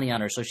enough money on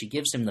her, so she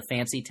gives him the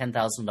fancy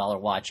 $10,000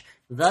 watch,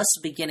 thus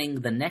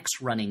beginning the next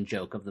running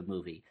joke of the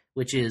movie,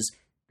 which is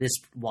this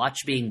watch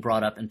being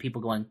brought up and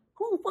people going,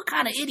 "Ooh, what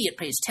kind of idiot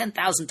pays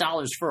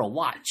 $10,000 for a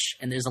watch?"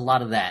 And there's a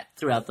lot of that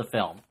throughout the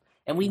film.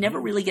 And we never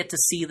really get to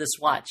see this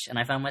watch. And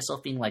I found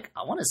myself being like,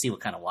 I want to see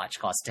what kind of watch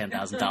costs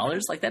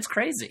 $10,000. Like, that's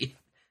crazy.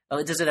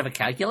 Oh, does it have a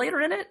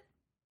calculator in it?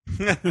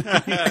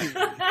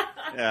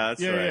 Yeah,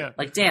 that's right. Yeah.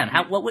 Like, Dan,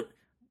 what would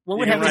You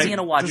have can to be in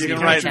a watch does if You you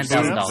can paid write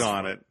 $10,000? boobs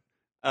on it.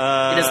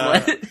 It is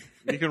what?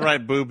 You can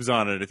write boobs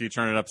on it if you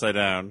turn it upside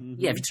down.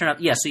 Yeah, if you turn up,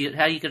 yeah. So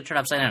how you can turn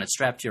upside down? It's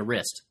strapped to your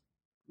wrist.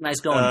 Nice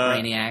going,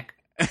 Brainiac.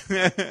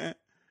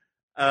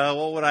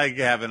 What would I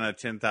have in a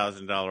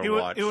 $10,000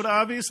 watch? It would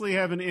obviously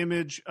have an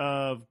image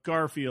of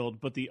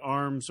Garfield, but the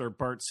arms are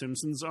Bart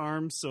Simpson's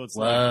arms, so it's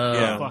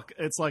Whoa. like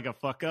Yeah. it's like a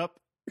fuck up.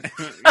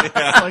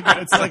 Yeah.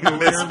 It's like a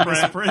rare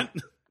misprint.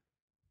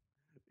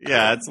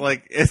 Yeah, it's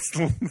like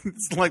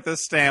the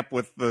stamp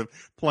with the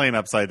plane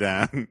upside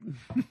down.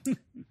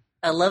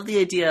 I love the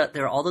idea.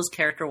 There are all those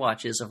character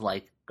watches of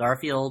like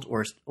Garfield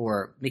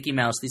or Mickey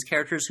Mouse. These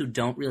characters who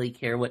don't really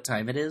care what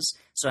time it is.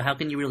 So how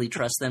can you really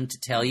trust them to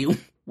tell you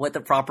what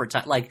the proper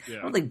time? Like, I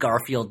don't think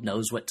Garfield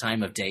knows what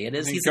time of day it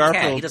is. I mean, He's a cat.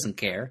 Garfield- He doesn't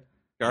care.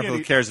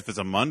 Garfield cares if it's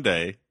a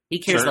Monday. He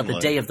cares about the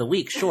Certainly. day of the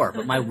week, sure,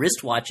 but my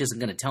wristwatch isn't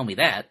going to tell me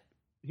that.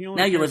 He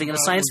only Now you're cares living in a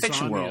about science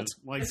fiction lasagna, world.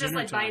 Like It's just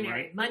dinner like time,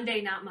 binary. right?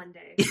 Monday, not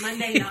Monday.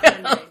 Monday, not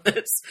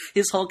Monday.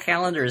 His whole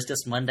calendar is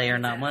just Monday or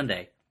not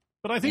Monday.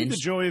 But I think the Ninja-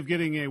 joy of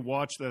getting a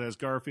watch that has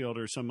Garfield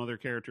or some other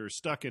character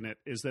stuck in it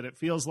is that it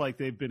feels like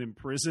they've been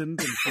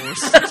imprisoned and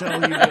forced to tell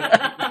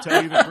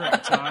you the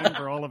correct time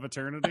for all of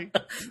eternity.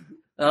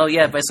 Oh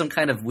yeah, by some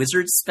kind of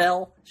wizard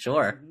spell?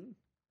 Sure.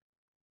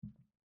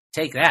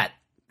 Take that.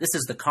 This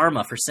is the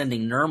karma for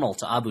sending Nermal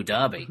to Abu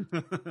Dhabi,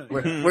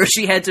 where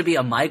she had to be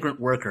a migrant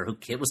worker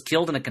who was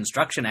killed in a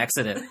construction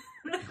accident.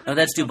 Oh,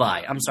 that's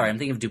Dubai. I'm sorry. I'm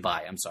thinking of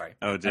Dubai. I'm sorry.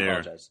 Oh, I dear.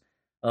 apologize.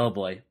 Oh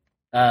boy.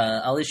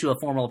 I'll issue a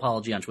formal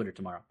apology on Twitter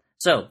tomorrow.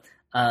 So,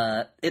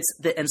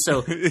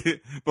 so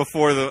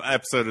Before the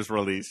episode is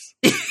released.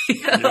 You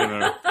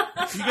know.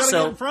 You gotta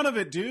So- get in front of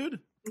it, dude.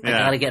 I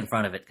gotta get in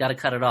front of it. Gotta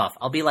cut it off.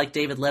 I'll be like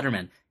David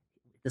Letterman.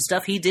 The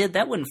stuff he did,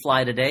 that wouldn't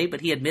fly today, but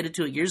he admitted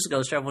to it years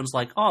ago, so everyone's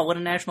like, oh, what a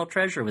national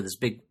treasure with his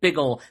big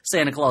old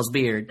Santa Claus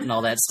beard and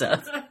all that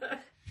stuff.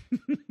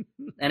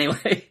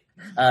 Anyway,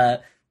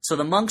 so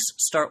the monks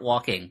start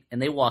walking,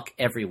 and they walk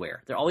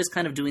everywhere. They're always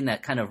kind of doing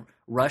that kind of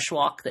rush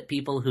walk that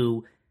people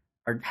who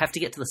have to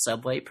get to the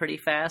subway pretty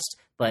fast,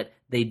 but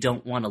they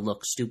don't want to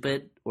look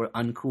stupid or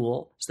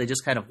uncool, so they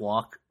just kind of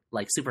walk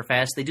like super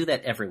fast. They do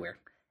that everywhere.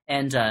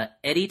 And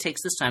Eddie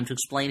takes this time to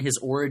explain his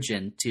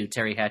origin to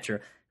Terry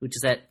Hatcher, which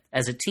is that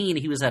as a teen,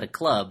 he was at a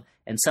club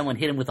and someone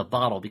hit him with a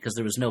bottle because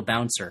there was no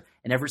bouncer.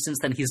 And ever since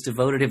then, he's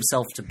devoted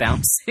himself to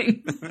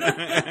bouncing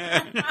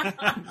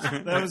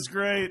That was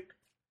great.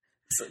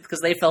 because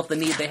they felt the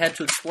need. They had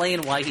to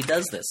explain why he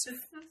does this.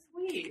 It's so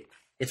sweet.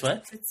 It's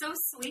what? It's so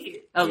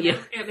sweet. Oh, You yeah.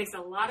 know, it makes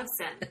a lot of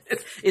sense.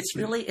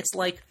 It's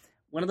like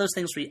one of those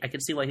things where I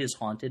could see why he was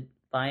haunted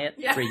by it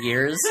Yeah. for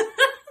years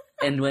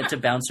and went to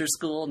bouncer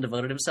school and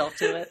devoted himself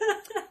to it.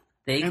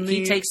 And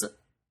He the- takes...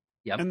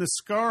 Yep. And the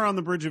scar on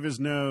the bridge of his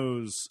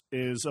nose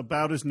is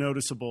about as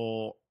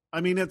noticeable. I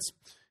mean, it's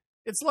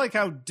like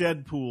how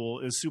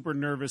Deadpool is super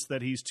nervous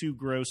that he's too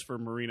gross for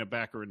Marina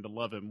Baccarin to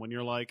love him when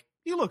you're like,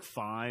 you look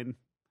fine.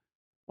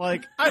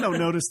 Like, I don't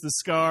notice the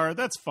scar.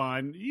 That's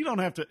fine. You don't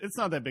have to. It's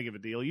not that big of a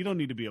deal. You don't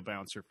need to be a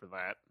bouncer for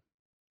that.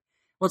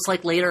 Well, it's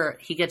like later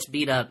he gets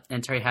beat up,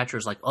 and Terry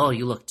Hatcher's like, "Oh,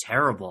 you look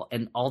terrible,"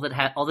 and all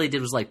they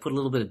did was like put a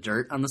little bit of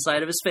dirt on the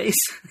side of his face.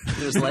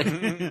 It was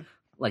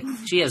like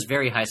she has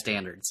very high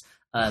standards.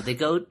 They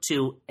go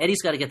to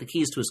Eddie's got to get the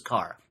keys to his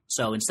car,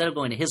 so instead of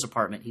going to his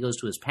apartment, he goes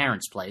to his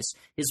parents' place.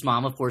 His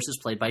mom, of course, is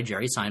played by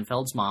Jerry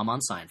Seinfeld's mom on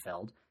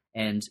Seinfeld,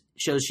 and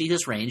shows she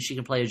has range. She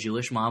can play a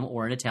Jewish mom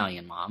or an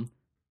Italian mom.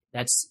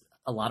 That's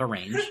a lot of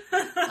range.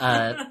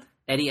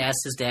 Eddie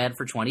asks his dad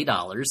for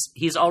 $20.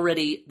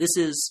 This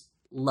is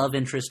love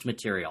interest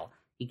material.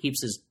 He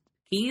keeps his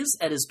keys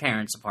at his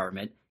parents'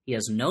 apartment. He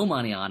has no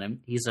money on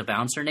him. He's a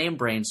bouncer named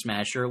Brain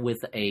Smasher with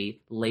a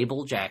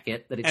label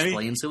jacket that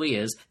explains who he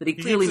is, that he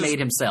clearly keeps his- made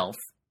himself.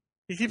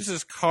 He keeps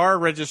his car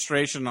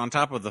registration on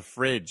top of the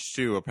fridge,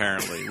 too,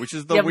 apparently, which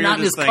is the Yeah, but not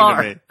in weirdest his thing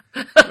car. to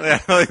me. Yeah,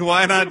 like,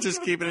 why not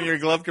just keep it in your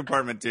glove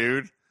compartment,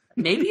 dude?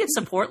 Maybe it's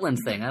a Portland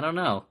thing. I don't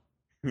know.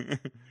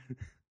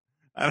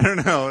 I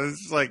don't know.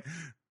 It's just like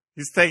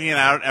He's taking it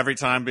out every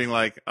time, being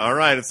like, "All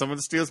right, if someone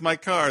steals my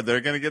car,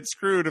 they're gonna get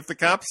screwed if the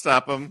cops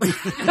stop them."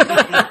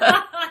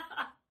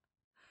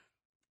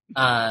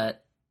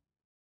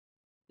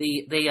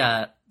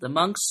 The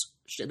monks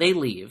they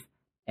leave,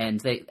 and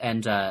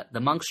the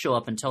monks show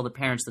up and tell the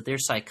parents that they're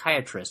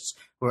psychiatrists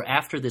who are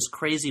after this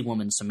crazy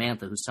woman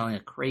Samantha who's telling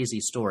a crazy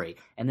story,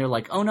 and they're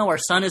like, "Oh no, our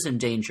son is in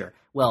danger.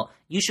 Well,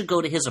 you should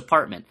go to his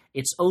apartment.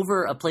 It's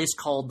over a place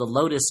called the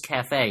Lotus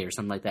Cafe or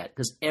something like that,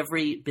 because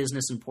every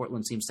business in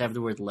Portland seems to have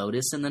the word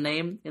Lotus in the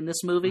name in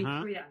this movie.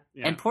 Uh-huh. Oh, yeah.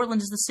 Yeah. And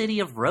Portland is the city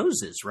of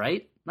roses,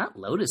 right? Not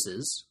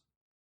lotuses.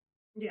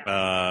 Yeah.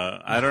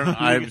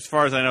 As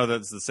far as I know,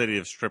 that's the city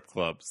of strip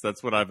clubs.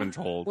 That's what I've been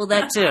told. Well,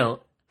 that too.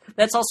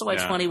 That's also why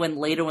it's Yeah. funny when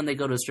later when they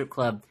go to a strip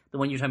club, the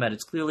one you're talking about,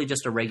 it's clearly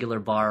just a regular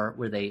bar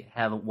where they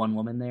have one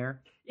woman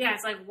there. Yeah,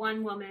 it's like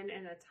one woman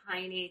in a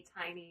tiny,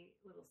 tiny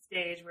little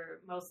stage where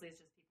mostly it's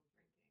just people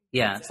drinking.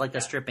 Yeah, it's like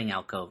a stripping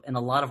alcove and a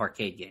lot of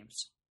arcade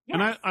games.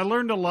 And I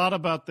learned a lot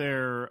about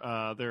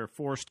their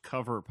forced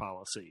cover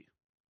policy.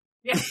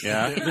 Yeah.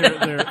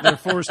 Yeah. their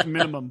forced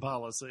minimum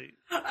policy.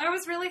 I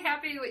was really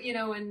happy,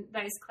 when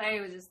Dice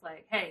Clay was just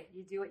like, "Hey,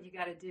 you do what you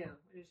got to do."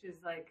 It was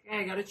just like, "Hey,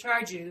 I got to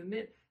charge you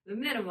the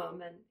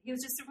minimum," and he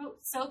was just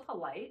so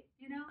polite,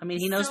 I mean,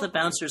 he knows So the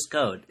bouncer's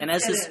code, and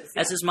as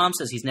his mom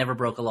says, he's never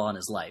broke a law in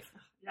his life.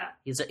 Yeah.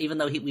 Even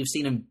though we've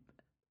seen him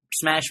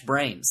smash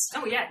brains.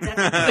 Oh yeah,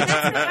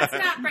 that's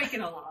not breaking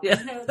a law.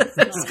 Yeah. No, that's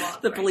not a law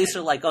The right police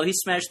there. are like, "Oh, he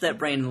smashed that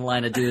brain in the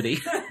line of duty.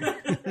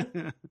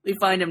 We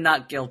find him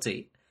not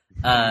guilty."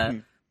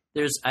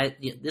 This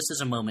is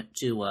a moment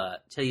to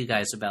tell you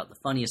guys about the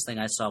funniest thing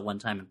I saw one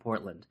time in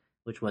Portland,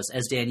 which was,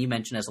 as Dan, you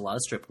mentioned, there's a lot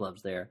of strip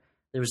clubs there.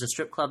 There was a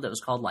strip club that was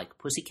called like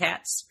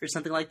Pussycats or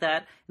something like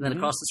that, and then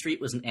across the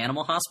street was an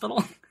animal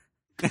hospital.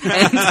 And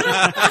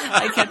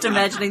I kept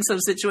imagining some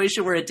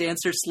situation where a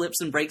dancer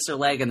slips and breaks her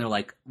leg, and they're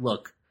like,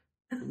 "Look,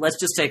 let's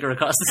just take her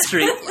across the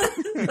street."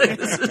 Like,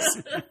 this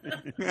is...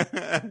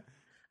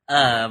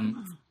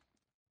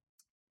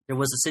 There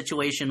was a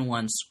situation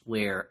once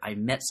where I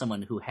met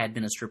someone who had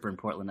been a stripper in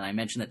Portland, and I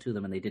mentioned that to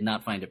them, and they did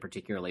not find it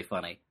particularly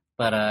funny.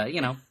 But,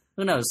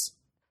 who knows?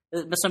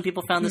 But some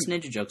people found this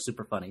ninja joke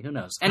super funny. Who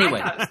knows?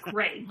 Anyway. I thought it was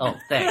great. Oh,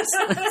 thanks.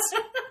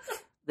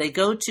 They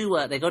go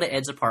to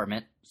Ed's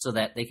apartment so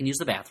that they can use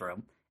the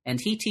bathroom, and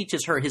he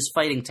teaches her his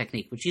fighting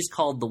technique, which he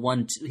calls the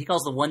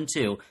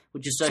 1-2,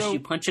 which is just you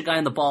punch a guy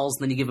in the balls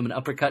and then you give him an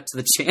uppercut to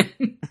the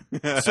chin.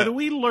 So do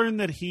we learn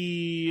that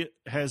he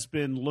has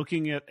been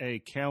looking at a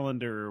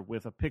calendar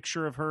with a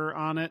picture of her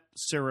on it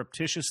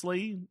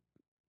surreptitiously?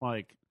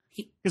 Like,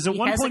 because at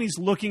one point he's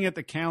looking at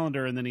the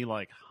calendar and then he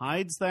like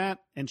hides that,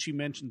 and she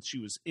mentions she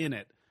was in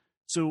it.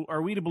 So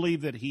are we to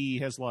believe that he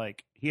has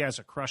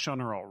a crush on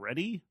her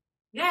already?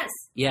 Yes.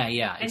 Yeah,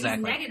 And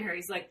exactly. he's nagging her.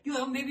 He's like,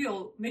 maybe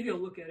I'll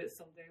look at it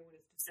someday when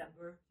it's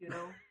December, maybe.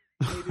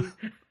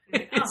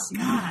 Like, oh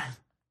God.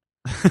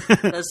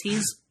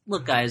 Because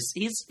look, guys,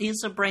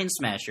 he's a brain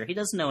smasher. He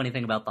doesn't know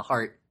anything about the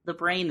heart. The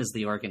brain is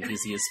the organ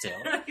he's used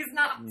to. He's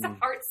not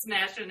heart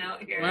smashing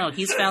out here. No,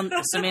 he's found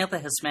Samantha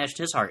has smashed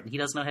his heart, and he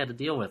doesn't know how to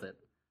deal with it.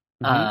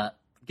 Mm-hmm.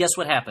 Guess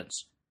what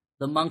happens?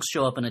 The monks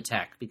show up and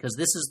attack, because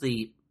this is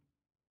the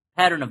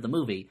pattern of the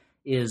movie,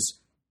 is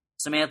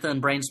Samantha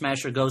and Brain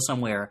Smasher go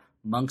somewhere,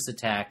 monks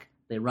attack,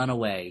 they run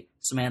away.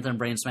 Samantha and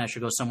Brain Smasher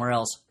go somewhere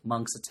else,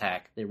 monks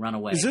attack, they run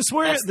away. Is this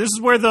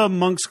where the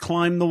monks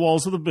climb the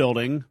walls of the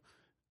building?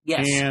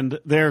 Yes. And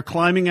they're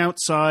climbing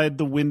outside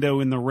the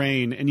window in the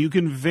rain, and you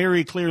can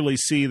very clearly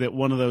see that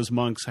one of those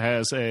monks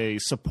has a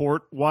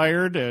support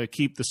wire to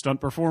keep the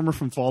stunt performer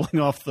from falling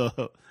off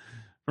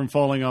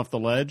the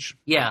ledge.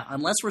 Yeah,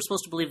 unless we're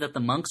supposed to believe that the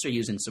monks are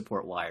using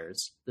support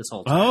wires this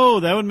whole time. Oh,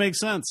 that would make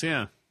sense,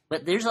 yeah.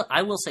 But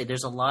I will say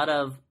there's a lot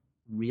of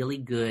really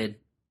good,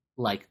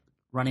 like,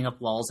 running up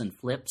walls and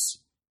flips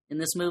in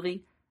this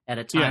movie at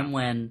a time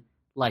when,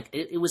 like,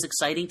 it was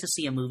exciting to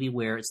see a movie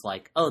where it's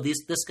like, oh,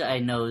 this guy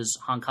knows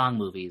Hong Kong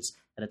movies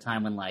at a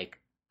time when, like,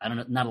 I don't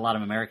know, not a lot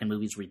of American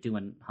movies were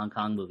doing Hong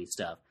Kong movie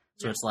stuff.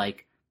 So it's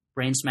like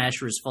Brain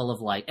Smasher is full of,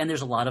 like, and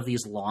there's a lot of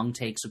these long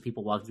takes of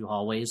people walking through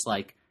hallways,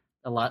 like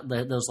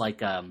those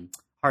like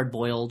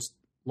hard-boiled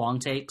long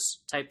takes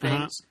type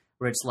things,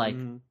 where it's like,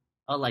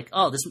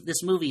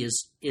 this movie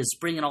is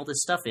bringing all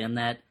this stuff in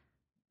that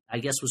I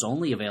guess was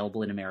only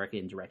available in America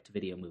in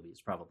direct-to-video movies,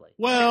 probably.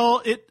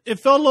 Well, it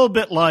felt a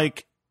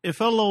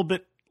little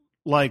bit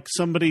like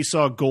somebody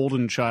saw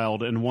Golden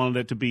Child and wanted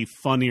it to be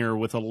funnier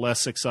with a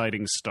less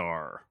exciting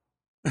star.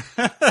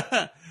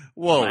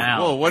 Whoa, Wow.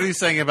 whoa! What are you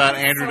saying about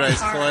Andrew so Dice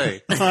hard.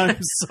 Clay? I'm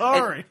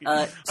sorry.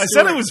 I I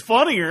said it was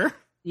funnier.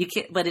 You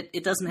can't, but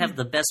it doesn't have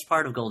the best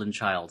part of Golden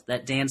Child,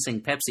 that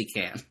dancing Pepsi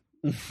can.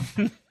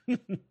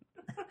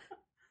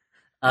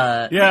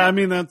 Yeah, I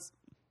mean that's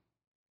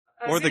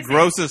Or the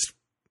grossest.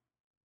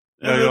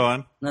 Go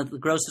on. The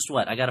grossest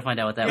what? I got to find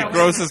out what that The was.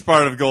 grossest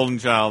part of Golden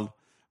Child,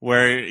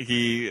 where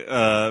he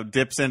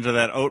dips into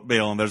that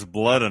oatmeal and there's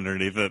blood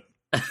underneath it.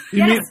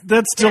 You mean Yes.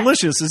 that's Yeah.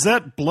 delicious? Is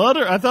that blood,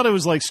 or I thought it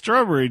was like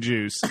strawberry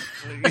juice?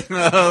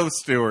 Oh,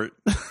 Stuart,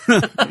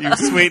 you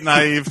sweet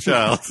naive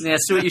child. Yeah,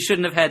 Stuart, you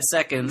shouldn't have had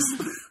seconds.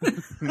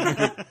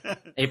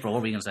 April,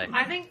 what were you going to say?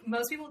 I think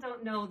most people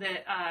don't know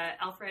that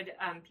Alfred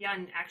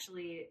Pian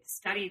actually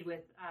studied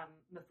with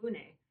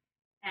Mifune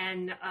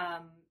and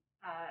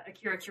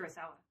Akira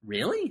Kurosawa.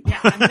 Really? Yeah,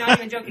 I'm not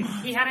even joking.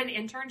 He had an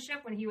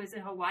internship when he was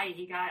in Hawaii.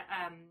 He got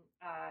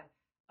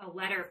a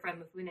letter from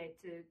Mifune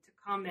to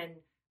come and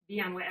be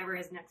on whatever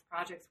his next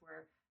projects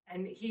were,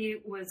 and he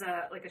was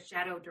like a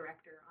shadow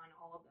director on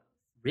all of those.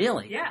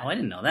 Really? Yeah. Oh, I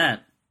didn't know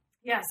that.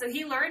 Yeah, so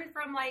he learned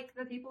from like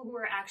the people who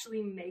were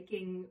actually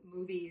making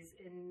movies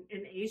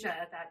in Asia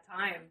at that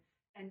time,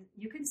 and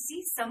you can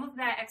see some of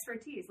that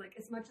expertise. Like,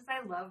 as much as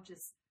I love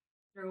just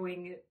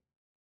throwing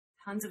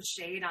tons of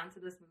shade onto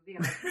this movie,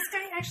 I'm like, this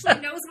guy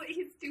actually knows what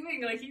he's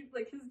doing. Like, his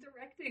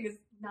directing is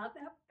not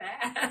that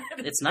bad.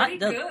 It's not- pretty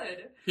no.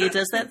 good. He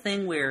does that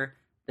thing where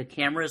the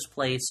camera is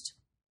placed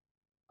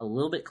a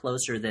little bit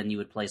closer than you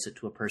would place it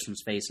to a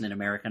person's face in an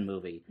American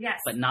movie, Yes,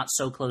 but not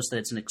so close that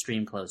it's an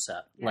extreme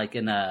close-up. Yeah. Like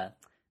in the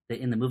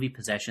movie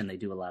Possession, they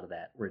do a lot of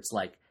that, where it's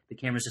like the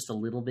camera's just a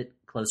little bit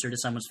closer to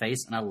someone's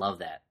face, and I love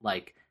that.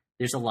 Like,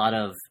 there's a lot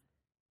of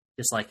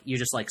just like you're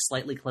just like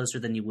slightly closer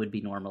than you would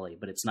be normally,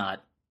 but it's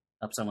not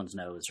up someone's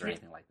nose or Yeah.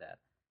 anything like that.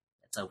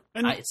 So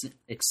And- it's an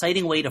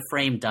exciting way to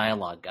frame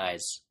dialogue,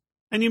 guys.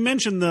 And you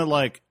mentioned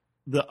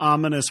the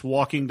ominous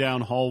walking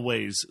down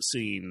hallways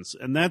scenes,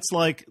 and that's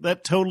like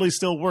that totally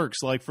still works.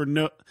 Like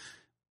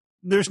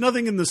there's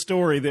nothing in the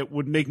story that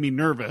would make me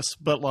nervous,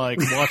 but like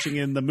watching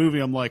in the movie,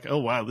 I'm like, oh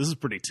wow, this is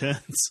pretty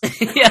tense.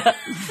 Yeah,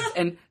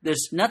 and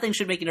there's nothing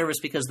should make you nervous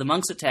because the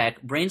monks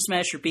attack. Brain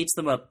Smasher beats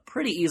them up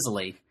pretty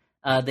easily.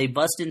 They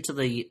bust into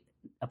the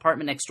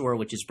apartment next door,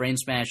 which is Brain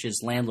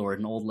Smash's landlord,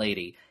 an old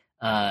lady.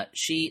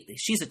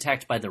 She's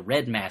attacked by the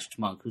red masked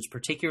monk, who's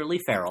particularly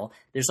feral.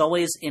 There's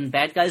always in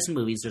bad guys in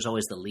movies. There's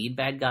always the lead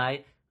bad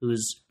guy,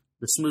 who's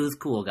the smooth,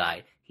 cool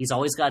guy. He's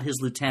always got his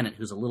lieutenant,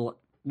 who's a little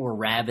more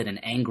rabid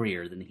and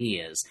angrier than he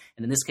is.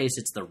 And in this case,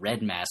 it's the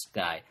red masked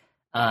guy.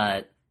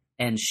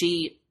 And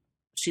she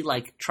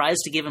like tries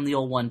to give him the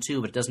old one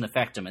too, but it doesn't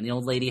affect him. And the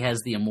old lady has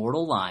the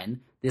immortal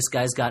line, "This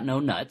guy's got no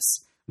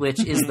nuts,"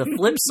 which is the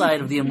flip side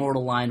of the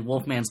immortal line,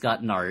 "Wolfman's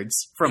got nards"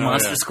 from Oh,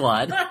 Monster yeah.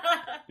 Squad.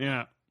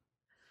 Yeah.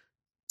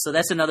 So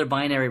that's another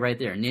binary right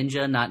there.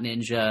 Ninja, not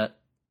ninja.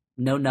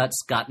 No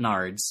nuts, got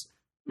nards.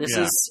 This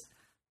Yeah. is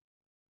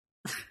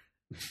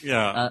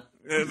Yeah,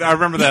 I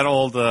remember that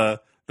old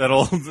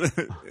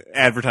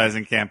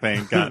advertising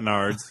campaign, got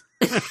nards.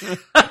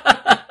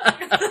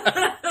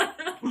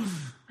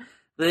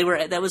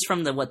 that was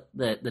from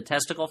the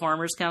Testicle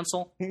Farmers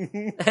Council.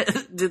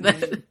 Did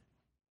that?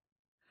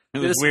 It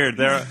was weird.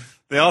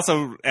 They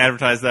also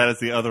advertised that as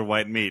the other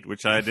white meat,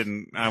 which I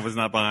was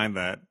not behind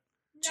that.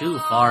 Too No.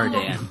 far,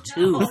 Dan.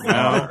 Too No.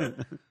 far.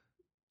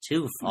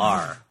 Too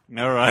far.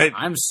 All right.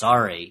 I'm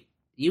sorry.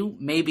 You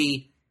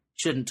maybe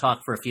shouldn't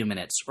talk for a few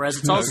minutes, or as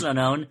it's also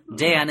known,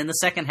 Dan in the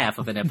second half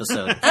of an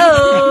episode.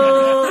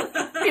 Oh!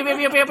 Pew, pew,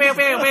 pew, pew, pew, pew,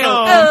 pew.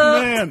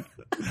 Oh man,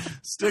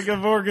 stick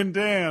of Oregon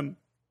Dan.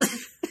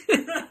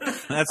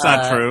 That's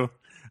not true.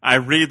 I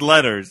read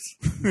letters.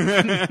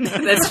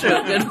 That's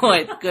true. Good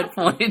point. Good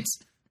point.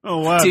 Oh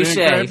wow, Touche.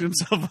 Dan cracked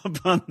himself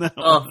up on that.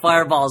 Oh,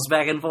 fireballs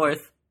back and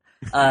forth.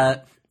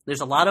 There's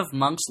a lot of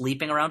monks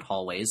leaping around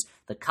hallways.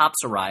 The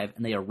cops arrive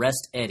and they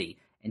arrest Eddie,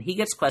 and he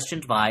gets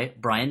questioned by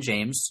Brian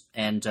James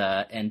and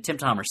Tim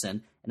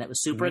Thomerson, and it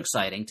was super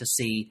exciting to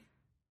see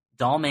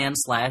Dollman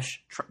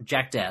 /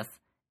 Jack Death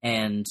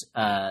and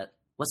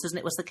what's his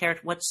name? What's the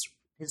character? What's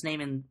his name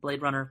in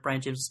Blade Runner?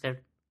 Brian James'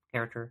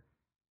 character.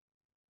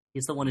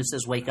 He's the one who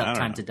says, "Wake I up, don't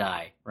time know. to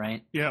die."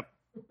 Right? Yep.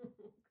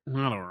 I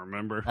don't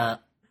remember. I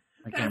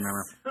can't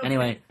remember.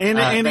 Anyway, and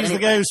but he's the anyway-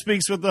 guy who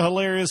speaks with the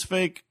hilarious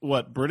fake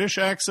British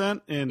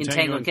accent in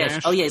Tango and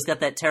Cash. Oh yeah, he's got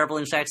that terrible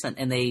English accent,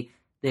 and they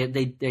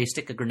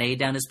stick a grenade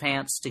down his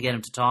pants to get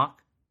him to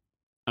talk.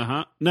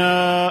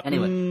 No.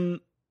 Anyway.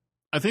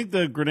 I think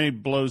the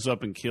grenade blows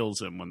up and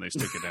kills him when they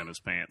stick it down his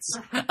pants.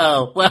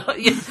 Oh well,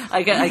 yeah,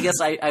 I guess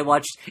I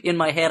watched in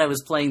my head. I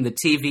was playing the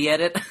TV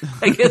edit.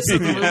 I guess of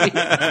the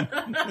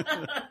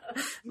movie.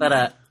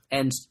 But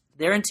and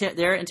they're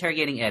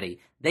interrogating Eddie.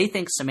 They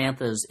think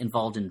Samantha's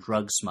involved in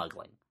drug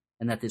smuggling,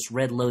 and that this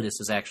Red Lotus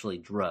is actually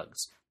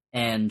drugs,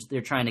 and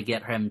they're trying to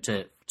get him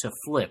to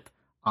flip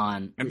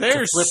on And to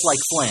they're flip like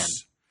Flynn.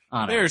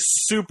 On her. They're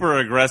super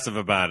aggressive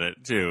about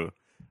it too.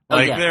 Oh,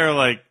 Like yeah.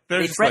 they're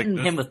They just threatened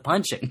like, him with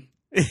punching.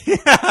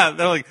 Yeah,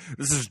 they're like,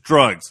 this is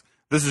drugs.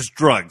 This is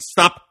drugs.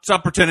 Stop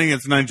pretending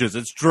it's ninjas.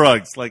 It's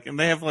drugs. Like, and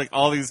they have like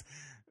all these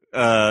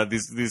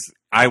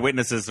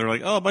eyewitnesses. They're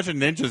like, oh, a bunch of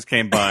ninjas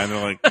came by, and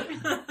they're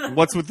like,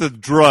 what's with the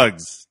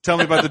drugs? Tell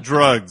me about the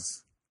drugs.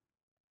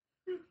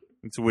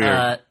 It's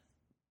weird.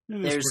 It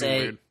is There's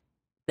pretty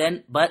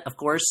weird. but of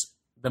course,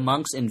 the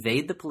monks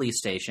invade the police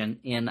station.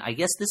 In I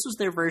guess this was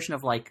their version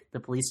of like the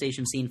police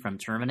station scene from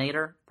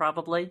Terminator,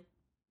 probably.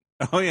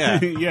 Oh yeah.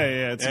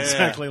 yeah, it's Yeah,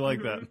 exactly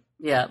like that.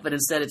 Yeah, but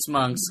instead it's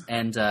monks,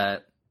 and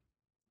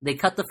they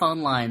cut the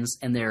phone lines,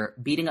 and they're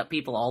beating up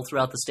people all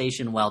throughout the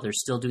station while they're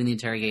still doing the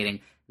interrogating.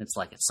 And it's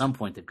like, at some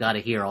point, they've got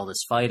to hear all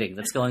this fighting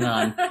that's going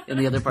on in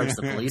the other parts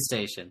of the police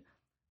station.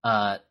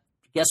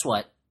 Guess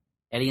what?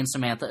 Eddie and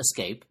Samantha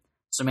escape.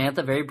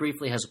 Samantha very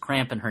briefly has a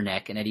cramp in her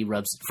neck, and Eddie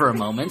rubs it for a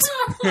moment.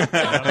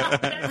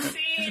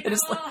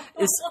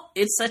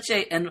 It's such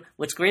a... And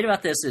what's great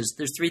about this is...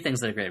 There's three things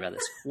that are great about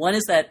this. One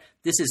is that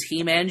this is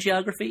He-Man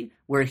geography,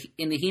 where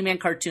in the He-Man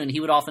cartoon, he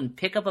would often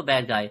pick up a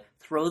bad guy,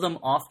 throw them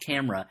off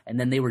camera, and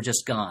then they were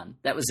just gone.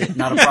 That was it.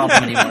 Not a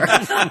problem anymore.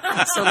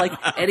 So, like,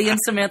 Eddie and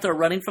Samantha are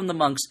running from the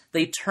monks.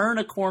 They turn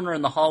a corner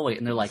in the hallway,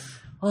 and they're like,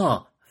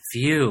 oh,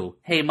 phew.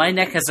 Hey, my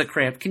neck has a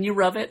cramp. Can you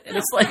rub it? And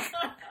it's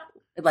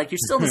like you're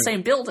still in the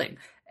same building.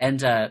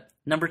 And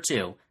number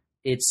two,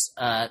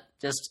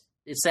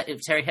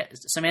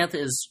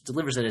 Samantha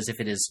delivers it as if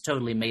it is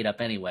totally made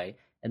up anyway.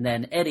 And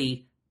then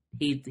Eddie,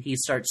 he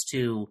starts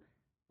to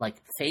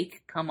like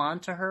fake come on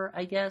to her,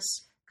 I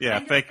guess. Yeah,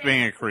 fake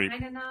being a creep.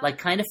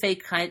 Kind of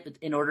fake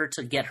in order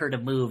to get her to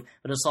move.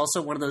 But it's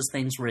also one of those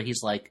things where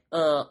he's like,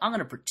 I'm going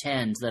to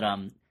pretend that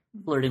I'm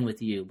flirting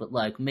with you, but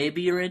like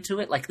maybe you're into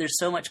it. Like there's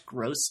so much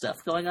gross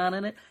stuff going on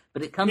in it,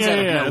 but it comes out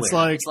of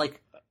nowhere. It's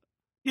like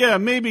yeah,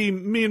 maybe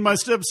me and my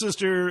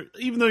stepsister,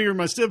 even though you're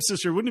my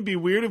stepsister, wouldn't it be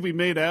weird if we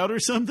made out or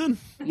something?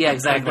 Yeah,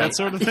 exactly. Like that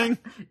sort of thing.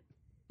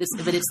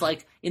 But it's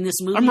like in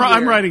this movie.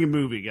 I'm writing a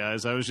movie,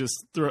 guys. I was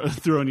just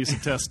throwing you some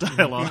test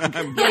dialogue.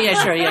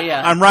 Yeah, sure,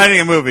 yeah. I'm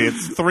writing a movie.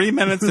 It's 3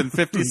 minutes and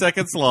 50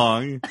 seconds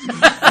long. You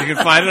can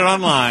find it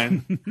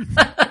online.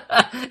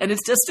 And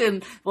it's just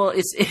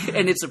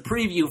it's a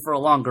preview for a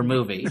longer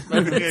movie.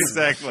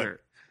 Exactly.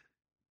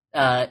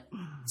 But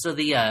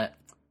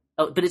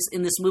it's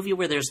in this movie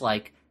where there's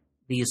like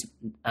these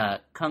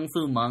kung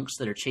fu monks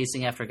that are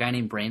chasing after a guy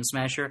named Brain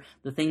Smasher.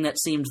 The thing that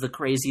seemed the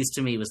craziest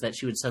to me was that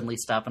she would suddenly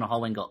stop in a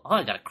hallway and go, "Oh,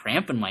 I got a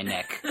cramp in my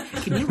neck.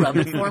 Can you rub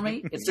it for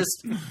me?"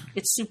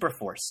 It's super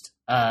forced.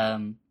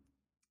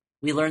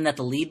 We learn that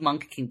the lead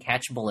monk can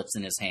catch bullets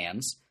in his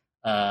hands,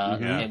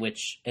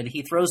 and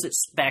he throws it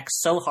back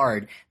so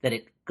hard that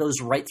it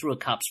goes right through a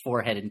cop's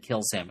forehead and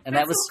kills him. And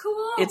That's that was so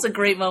cool. It's a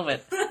great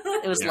moment.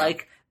 It was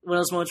like one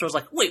of those moments where I was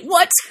like, "Wait,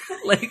 what?"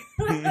 Like.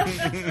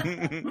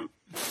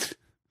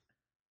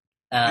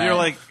 You're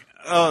like,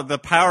 oh, the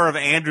power of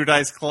Andrew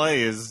Dice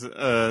Clay is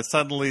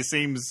suddenly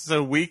seems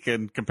so weak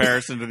in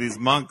comparison to these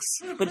monks.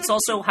 But it's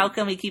also, how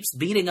come he keeps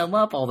beating them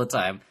up all the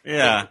time?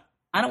 Yeah.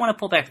 I don't want to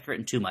pull back the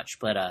curtain too much,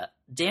 but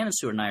Dan and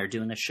Stuart and I are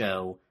doing a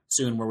show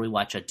soon where we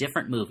watch a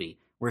different movie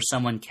where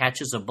someone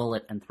catches a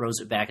bullet and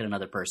throws it back at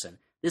another person.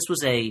 This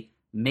was a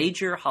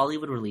major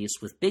Hollywood release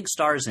with big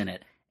stars in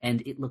it,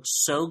 and it looks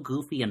so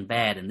goofy and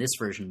bad in this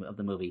version of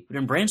the movie. But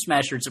in Brain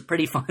Smasher, it's a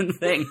pretty fun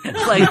thing.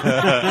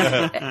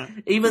 Like,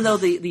 even though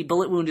the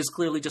bullet wound is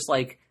clearly just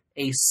like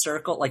a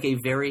circle, like a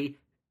very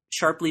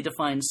sharply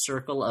defined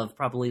circle of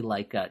probably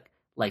like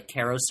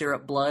Caro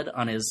syrup blood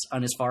on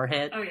his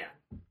forehead. Oh yeah.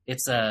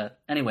 It's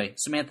anyway,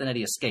 Samantha and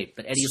Eddie escape,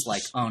 but Eddie's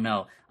like, "Oh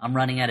no, I'm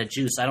running out of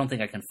juice. I don't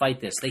think I can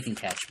fight this. They can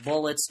catch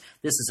bullets.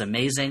 This is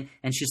amazing."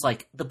 And she's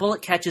like, "The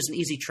bullet catch is an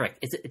easy trick.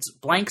 It's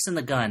blanks in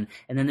the gun,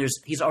 and then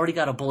he's already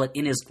got a bullet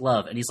in his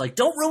glove." And he's like,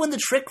 "Don't ruin the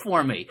trick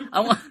for me.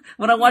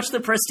 When I watch The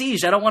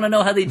Prestige, I don't want to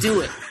know how they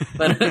do it."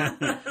 But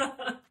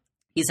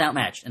he's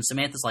outmatched, and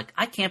Samantha's like,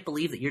 "I can't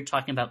believe that you're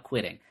talking about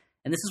quitting."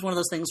 And this is one of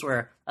those things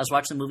where I was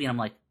watching the movie, and I'm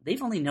like,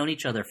 they've only known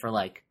each other for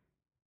like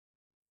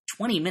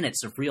 20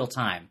 minutes of real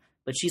time.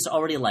 But she's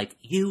already like,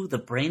 "You, the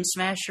Brain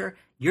Smasher,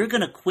 you're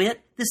going to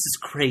quit? This is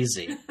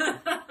crazy."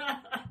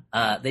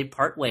 They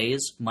part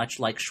ways,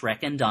 much like Shrek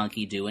and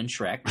Donkey do in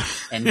Shrek.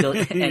 And go,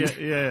 and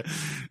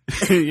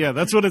yeah,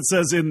 that's what it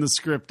says in the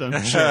script, I'm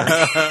sure.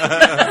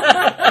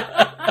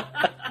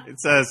 It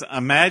says,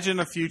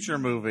 "Imagine a future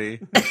movie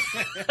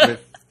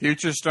with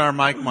future star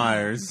Mike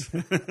Myers."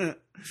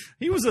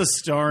 He was a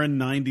star in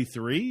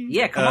 93?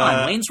 Yeah, come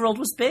on. Wayne's World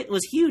was big. It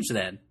was huge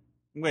then.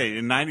 Wait,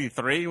 in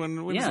 93? When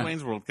does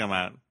Wayne's World come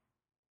out?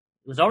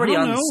 It was already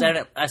on the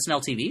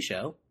SNL TV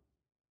show.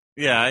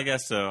 Yeah, I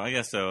guess so.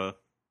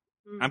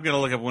 I'm going to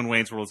look up when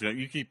Wayne's World's going.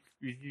 You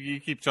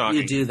keep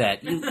talking. You do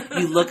that.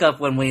 You look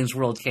up when Wayne's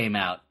World came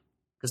out.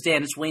 Because,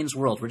 Dan, it's Wayne's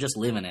World. We're just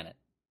living in it.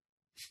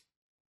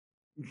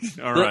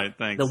 All right,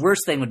 thanks. The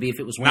worst thing would be if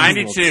it was Wayne's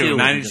 92, World 2.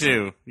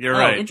 92. You're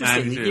right.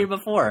 Interesting. 92. The year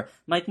before.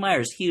 Mike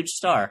Myers, huge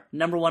star.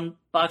 #1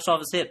 box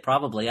office hit,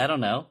 probably. I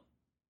don't know.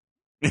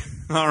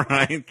 All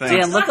right, thanks.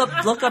 Dan,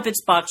 look up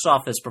its box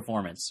office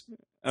performance.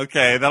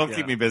 Okay, that'll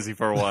keep me busy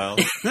for a while.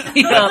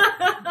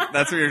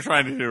 That's what you're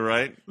trying to do,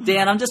 right?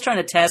 Dan, I'm just trying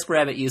to task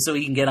rabbit you so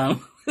we can get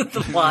on with the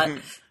plot.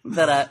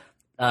 That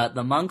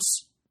the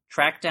monks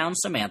track down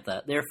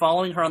Samantha. They're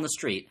following her on the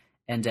street,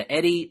 and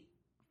Eddie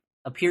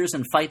appears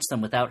and fights them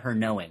without her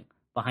knowing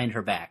behind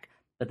her back.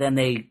 But then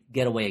they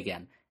get away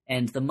again.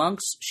 And the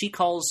monks, she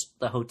calls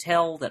the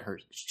hotel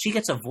she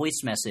gets a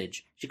voice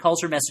message. She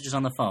calls her messages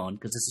on the phone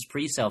because this is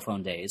pre-cell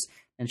phone days,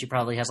 and she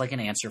probably has like an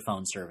answer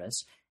phone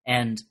service.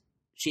 And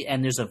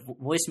there's a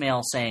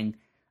voicemail saying,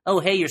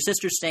 "Oh, hey, your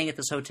sister's staying at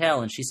this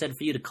hotel, and she said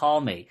for you to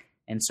call me."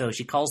 And so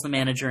she calls the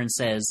manager and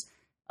says,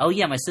 oh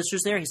yeah, my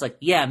sister's there? He's like,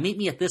 yeah, meet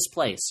me at this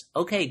place.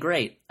 Okay,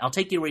 great. I'll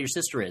take you where your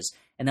sister is.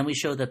 And then we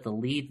show that the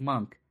lead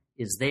monk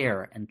is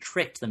there and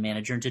tricked the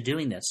manager into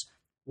doing this.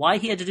 Why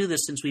he had to do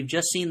this, since we've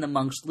just seen the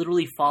monks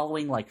literally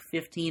following like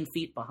 15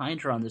 feet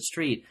behind her on the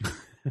street,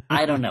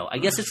 I don't know. I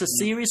guess it's a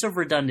series of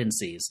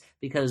redundancies,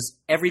 because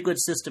every good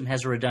system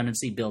has a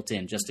redundancy built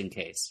in just in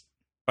case.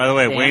 By the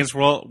way, Dan? Wayne's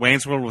World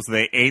was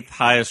the 8th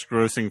highest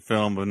grossing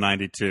film of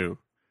 92.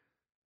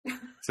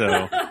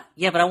 So,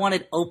 Yeah, but I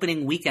wanted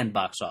opening weekend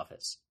box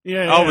office.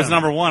 Yeah, it was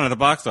number 1 at the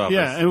box office.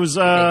 Yeah, it was.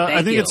 Okay, I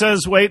thank think you.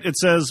 it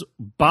says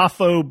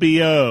Bafo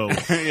B.O.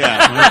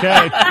 yeah,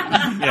 Okay.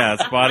 yeah.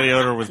 Its body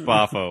odor was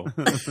Bafo.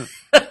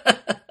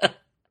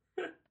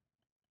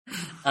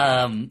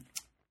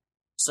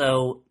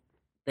 So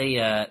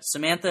they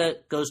Samantha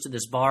goes to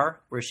this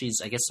bar where she's,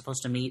 I guess,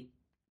 supposed to meet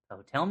a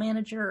hotel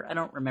manager. I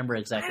don't remember I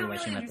exactly don't why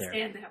really she met there.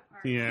 understand that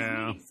part.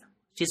 Yeah.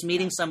 She's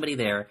meeting somebody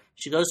there.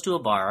 She goes to a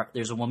bar.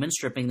 There's a woman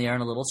stripping there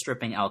in a little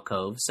stripping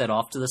alcove set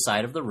off to the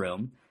side of the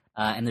room.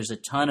 And there's a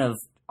ton of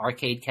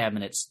arcade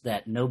cabinets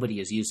that nobody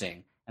is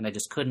using. And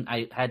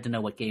I had to know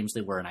what games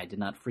they were, and I did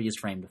not freeze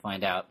frame to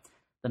find out.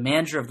 The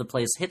manager of the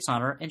place hits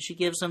on her, and she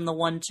gives him the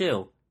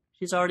 1-2.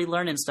 She's already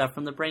learning stuff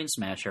from the Brain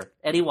Smasher.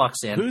 Eddie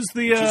walks in. Who's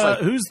the She's like-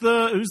 who's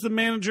the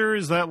manager?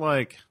 Is that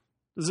like?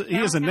 He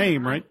has a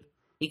name, right?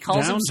 He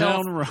calls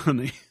himself Downtown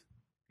Ronnie.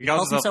 He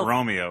calls himself himself-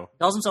 Romeo.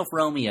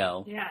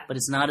 Romeo, Yeah. but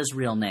it's not his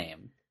real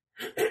name.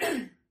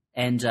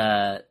 And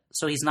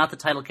so he's not the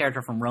title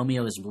character from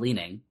Romeo is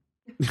Bleeding.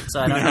 So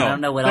I don't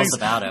know what else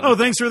about him. Oh,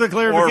 thanks for the Or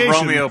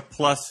clarification. Romeo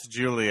plus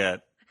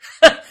Juliet.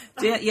 Dan,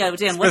 what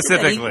did that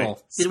Specifically.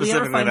 equal? Did we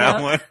ever Specifically find that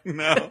out? one.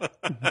 No.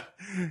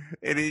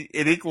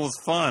 It equals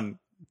fun.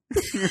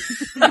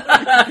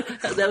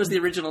 That was the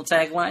original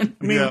tagline.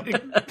 I mean, Yeah.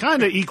 it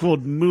kind of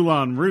equaled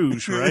Moulin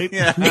Rouge, right?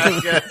 Yeah, I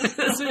guess.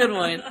 That's a good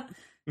one.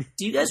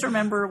 Do you guys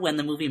remember when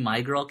the movie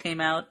My Girl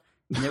came out?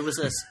 And there was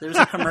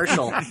a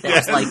commercial that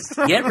was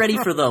like, get ready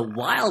for the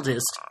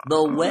wildest,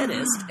 the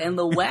wettest, and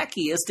the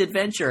wackiest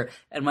adventure.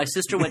 And my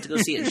sister went to go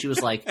see it, and she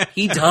was like,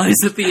 he dies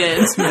at the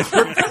end.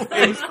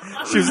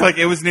 She was like,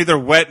 it was neither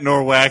wet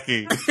nor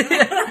wacky.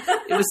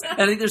 It was.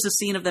 I think there's a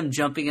scene of them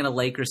jumping in a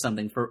lake or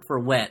something for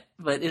wet,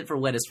 but for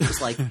wettest, it was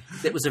like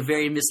it was a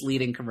very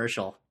misleading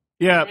commercial.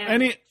 Yeah.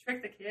 And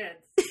trick the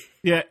kids.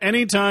 Yeah.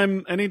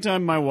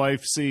 Anytime my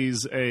wife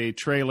sees a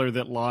trailer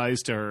that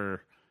lies to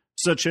her,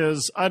 such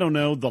as, I don't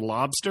know, The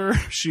Lobster,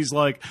 she's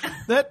like,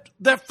 that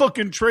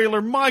fucking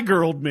trailer my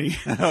girled me.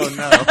 Oh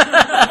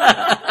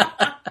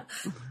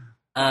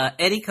no.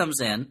 Eddie comes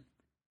in,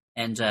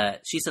 and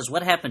she says,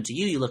 "What happened to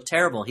you? You look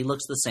terrible." He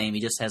looks the same. He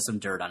just has some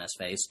dirt on his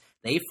face.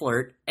 They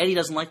flirt. Eddie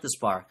doesn't like this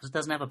bar because it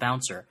doesn't have a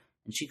bouncer,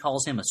 and she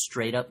calls him a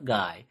straight-up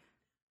guy.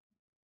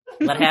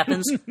 What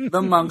happens?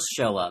 The monks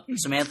show up.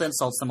 Samantha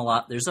insults them a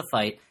lot. There's a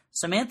fight.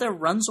 Samantha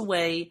runs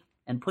away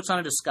and puts on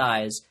a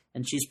disguise,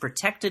 and she's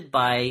protected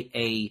by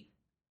a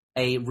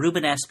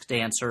Rubenesque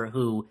dancer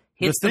who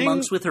hits the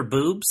monks with her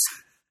boobs.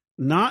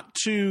 Not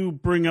to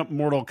bring up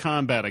Mortal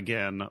Kombat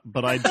again,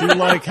 but I do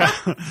like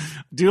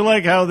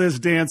how this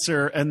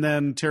dancer and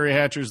then Terry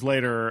Hatcher's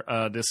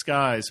later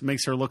disguise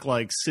makes her look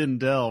like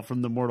Sindel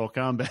from the Mortal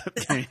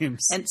Kombat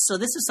games. And so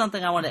this is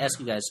something I want to ask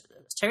you guys.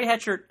 Terry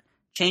Hatcher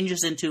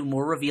changes into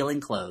more revealing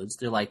clothes.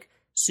 They're like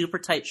super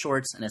tight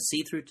shorts and a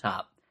see-through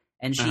top.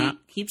 And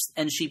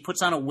she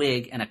puts on a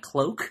wig and a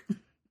cloak.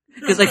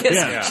 Because I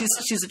guess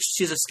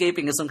she's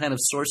escaping as some kind of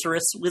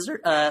sorceress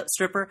wizard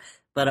stripper.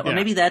 But or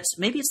maybe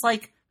it's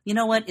like, you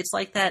know what? It's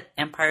like that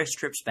Empire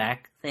Strips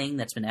Back thing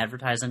that's been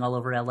advertising all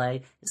over LA.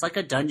 It's like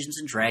a Dungeons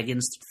and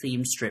Dragons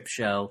themed strip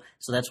show.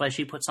 So that's why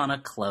she puts on a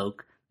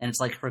cloak, and it's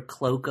like her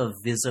cloak of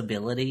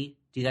visibility.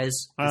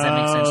 Does that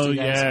make sense to you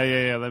guys?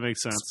 Yeah, that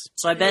makes sense.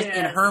 So I bet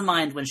in her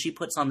mind, when she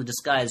puts on the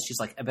disguise, she's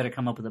like, I better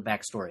come up with a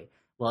backstory.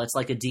 Well, it's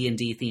like a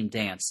D&D themed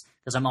dance,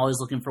 because I'm always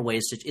looking for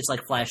ways to, it's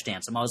like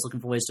Flashdance. I'm always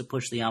looking for ways to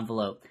push the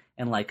envelope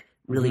and like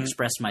really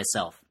express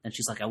myself. And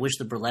she's like, I wish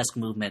the burlesque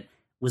movement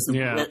was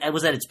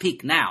at its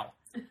peak now,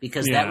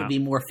 because that would be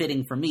more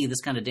fitting for me, this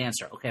kind of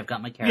dancer. Okay, I've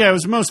got my character. Yeah, it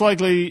was most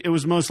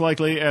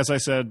likely, as I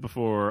said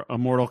before, a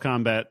Mortal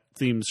Kombat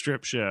themed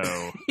strip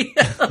show.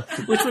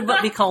 Which would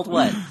be called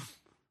what?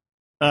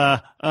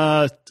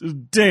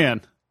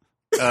 Dan.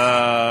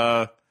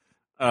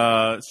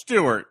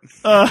 Stewart.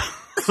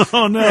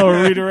 Oh no,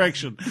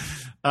 redirection.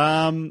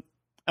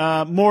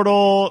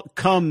 Mortal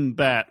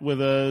Kombat with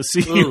a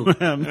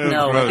C-U-M.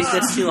 No, I think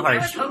that's too I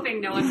was harsh.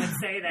 hoping no one would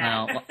say that.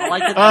 No, I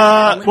like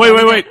it.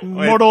 Wait.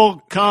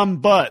 Mortal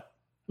Kombat.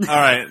 All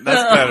right,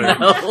 that's better.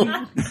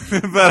 No.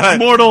 But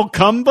Mortal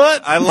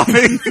Kombat? I like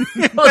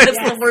Oh,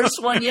 that's the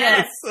worst one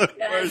yet.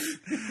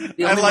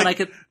 The only one I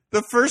could.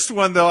 the first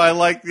one though. I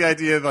like the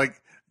idea of like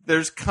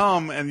there's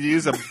cum and you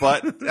use a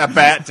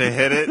bat to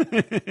hit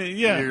it.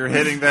 Yeah. You're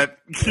hitting that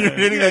cum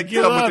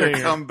with your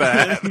cum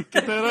bat. Get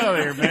that out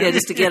of here, man. Yeah,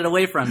 just to get it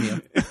away from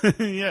you.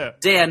 Yeah.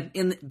 Dan,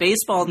 in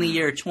baseball in the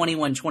year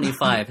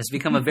 2125 has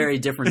become a very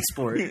different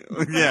sport.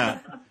 Yeah.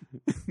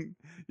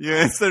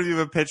 Yeah, instead of you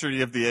have a pitcher, you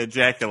have the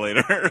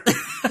ejaculator.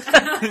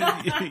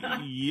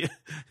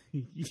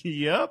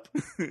 Yep.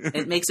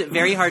 It makes it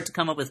very hard to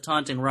come up with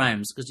taunting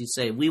rhymes because you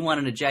say, we want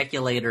an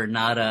ejaculator,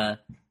 not a...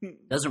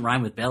 Doesn't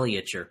rhyme with belly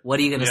itcher. What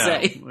are you going to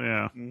say?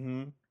 Yeah.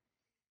 Mm-hmm.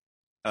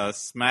 A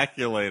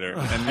smackulator.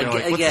 And you're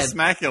like, what's Again, a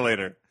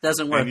smackulator?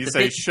 Doesn't work. And you The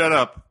say, big- shut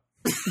up.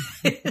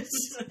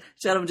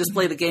 Shut up and just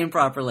play the game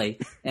properly.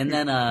 And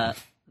then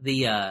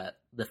the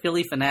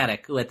Philly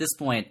fanatic, who at this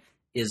point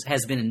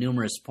has been in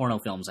numerous porno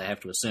films, I have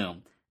to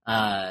assume,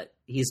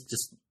 he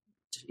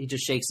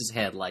just shakes his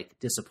head like,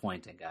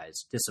 disappointing,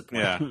 guys,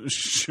 disappointing. Yeah.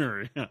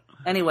 Sure. Yeah.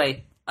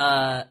 Anyway,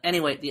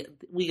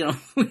 we don't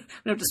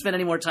have to spend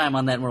any more time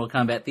on that Mortal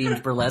Kombat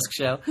themed burlesque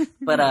show.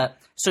 But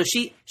so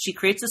she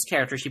creates this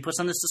character, she puts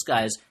on this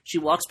disguise, she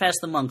walks past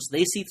the monks,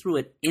 they see through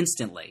it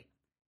instantly,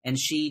 and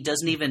she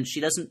doesn't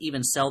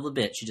even sell the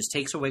bit. She just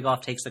takes her wig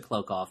off, takes the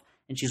cloak off,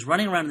 and she's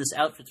running around in this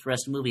outfit for the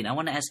rest of the movie. And I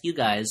want to ask you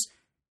guys,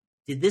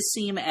 did this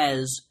seem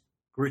as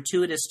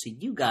gratuitous to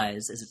you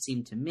guys as it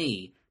seemed to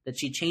me? That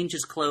she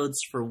changes clothes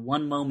for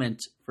one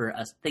moment for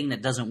a thing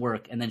that doesn't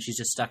work, and then she's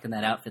just stuck in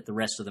that outfit the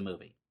rest of the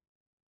movie.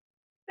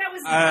 That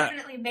was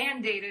definitely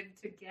mandated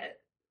to get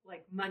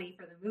like money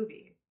for the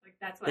movie. Like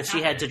that's what That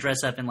she had to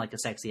dress up in like a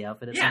sexy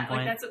outfit at some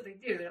point. like that's what they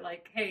do. They're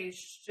like, hey,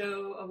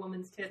 show a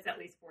woman's tits at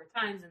least 4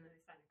 times, and then they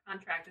sign a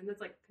contract, and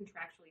that's like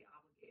contractually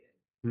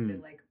obligated.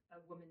 That, like a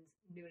woman's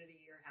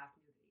nudity or half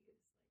nudity is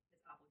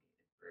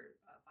obligated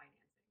for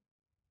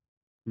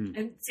financing.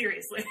 And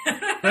seriously,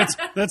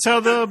 That's how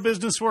the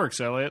business works,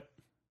 Elliot.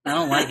 I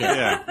don't like it.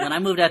 Yeah. When I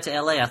moved out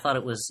to LA, I thought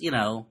it was,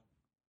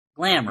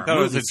 glamour. I thought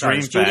it was movie a stars,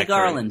 dream Judy factory.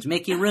 Garland,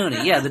 Mickey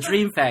Rooney. Yeah, the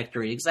Dream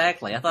Factory,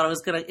 exactly. I thought it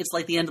was it's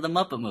like the end of the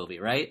Muppet movie,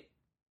 right?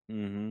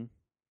 Mm-hmm.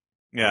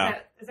 Yeah.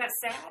 is that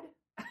sad?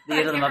 The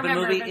end of the I can't Muppet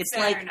remember movie? if It's sad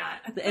like, or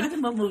not. the end of the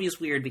Muppet movie is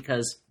weird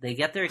because they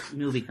get their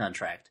movie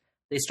contract.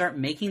 They start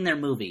making their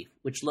movie,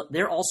 which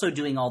they're also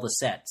doing all the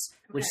sets,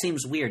 which Okay.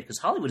 seems weird because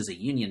Hollywood is a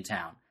union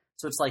town.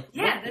 So it's like,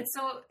 Yeah, that's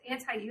so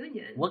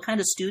anti-union. what kind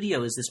of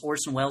studio is this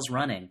Orson Welles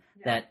running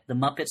Yeah. that the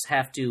Muppets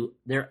have to...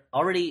 They're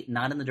already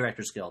not in the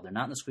Directors Guild. They're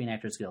not in the Screen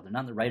Actors Guild. They're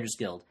not in the Writers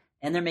Guild.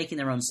 And they're making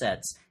their own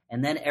sets.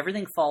 And then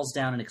everything falls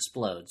down and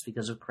explodes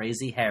because of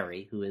Crazy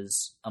Harry, who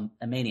is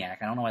a maniac.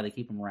 I don't know why they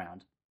keep him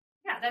around.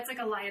 Yeah, that's like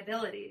a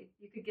liability.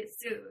 You could get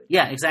sued.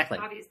 Yeah, exactly.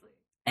 Obviously.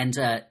 And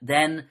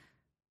then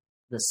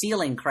the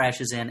ceiling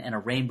crashes in and a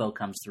rainbow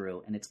comes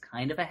through. And it's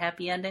kind of a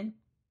happy ending.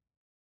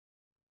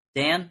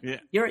 Dan, Yeah.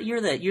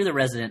 you're the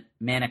resident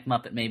manic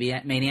Muppet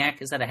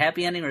maniac. Is that a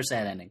happy ending or a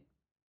sad ending?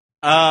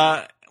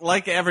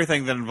 Like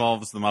everything that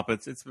involves the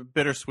Muppets, it's a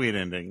bittersweet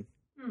ending.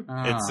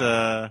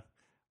 It's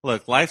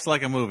look, life's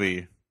like a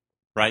movie.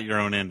 Write your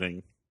own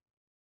ending.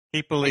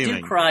 Keep I believing.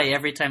 do cry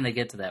every time they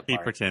get to that Keep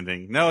part.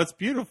 pretending. No, it's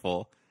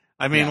beautiful.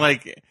 I mean,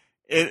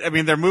 Yeah.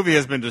 their movie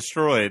has been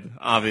destroyed,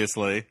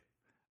 obviously,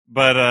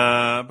 but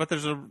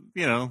there's all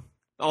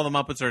the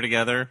Muppets are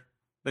together.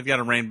 They've got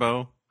a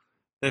rainbow.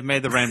 They've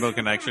made the rainbow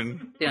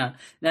connection. Yeah.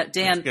 Now,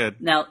 Dan, It's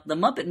good. now, the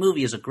Muppet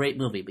movie is a great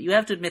movie, but you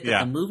have to admit that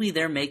Yeah. the movie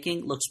they're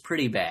making looks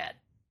pretty bad.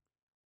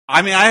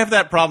 I mean, I have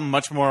that problem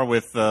much more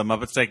with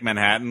Muppets Take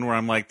Manhattan, where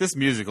I'm like, this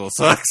musical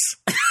sucks.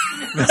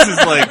 This is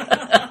like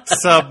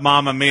sub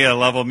Mamma Mia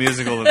level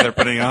musical that they're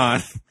putting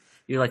on.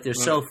 You're like,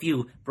 there's so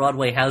few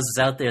Broadway houses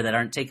out there that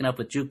aren't taken up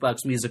with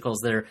jukebox musicals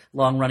that are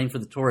long-running for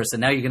the tourists, and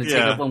now you're going to take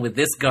Yeah. up one with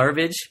this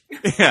garbage?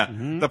 Yeah, the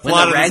When plot the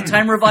of this,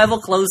 Ragtime Revival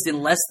closed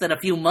in less than a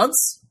few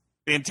months?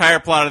 the entire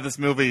plot of this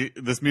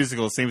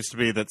musical seems to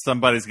be that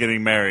somebody's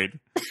getting married,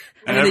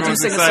 And then they do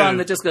everyone's sing a excited. song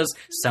that just goes,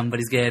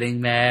 somebody's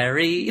getting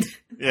married.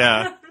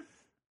 Yeah,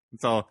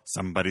 it's all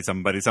somebody. It's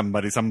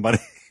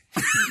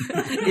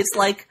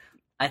like,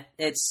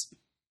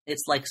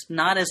 it's like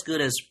not as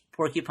good as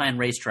Porcupine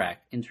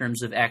Racetrack in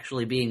terms of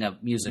actually being a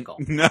musical,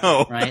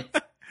 No, right?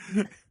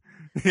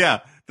 Yeah,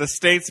 the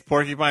state's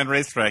Porcupine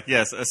Racetrack.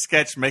 Yes, a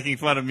sketch making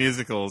fun of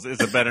musicals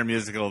is a better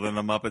musical than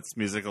the Muppets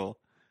musical.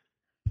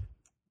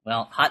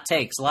 Well, hot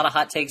takes. A lot of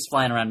hot takes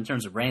flying around in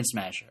terms of Brain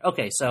Smasher.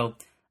 Okay, so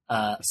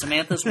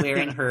Samantha's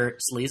wearing her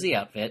sleazy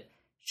outfit.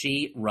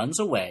 She runs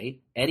away.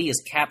 Eddie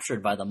is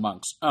captured by the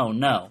monks. Oh,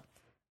 no.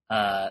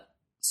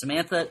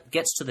 Samantha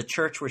gets to the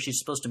church where she's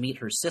supposed to meet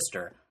her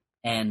sister,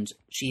 and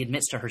she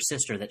admits to her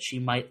sister that she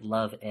might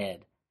love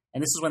Ed.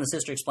 And this is when the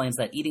sister explains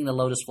that eating the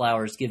lotus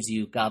flowers gives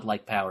you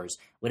godlike powers.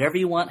 Whatever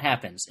you want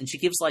happens. And she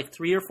gives like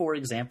 3 or 4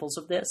 examples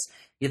of this.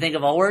 You think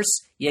of a horse,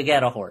 you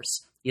get a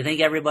horse. You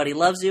think everybody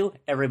loves you,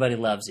 everybody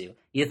loves you.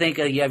 You think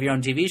you have your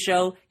own TV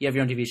show, you have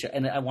your own TV show.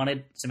 And I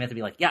wanted Samantha to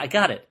be like, yeah, I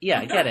got it. Yeah,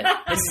 I get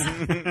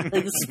it.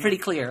 This is pretty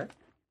clear.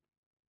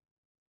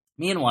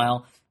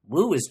 Meanwhile,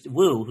 Wu, who's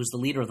the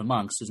leader of the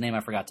monks, whose name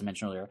I forgot to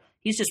mention earlier,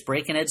 he's just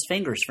breaking Ed's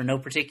fingers for no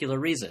particular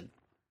reason.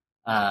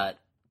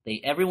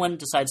 Everyone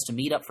decides to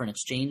meet up for an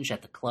exchange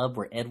at the club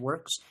where Ed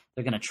works.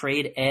 They're going to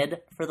trade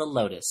Ed for the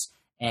Lotus.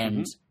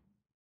 And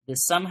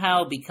this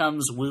somehow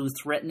becomes Wu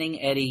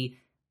threatening Eddie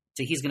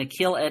he's going to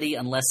kill Eddie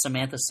unless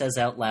Samantha says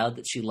out loud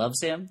that she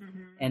loves him.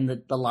 Mhm. And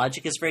the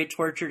logic is very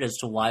tortured as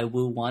to why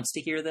Wu wants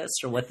to hear this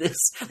or what this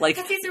like.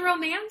 Because he's a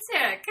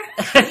romantic.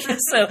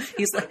 So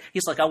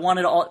he's like, I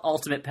wanted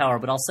ultimate power,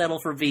 but I'll settle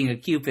for being a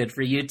Cupid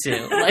for you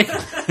two.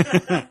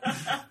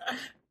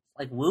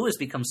 Like Wu has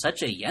become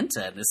such a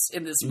yenta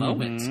in this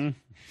moment.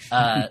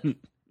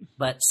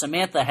 But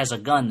Samantha has a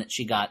gun that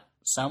she got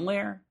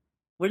somewhere.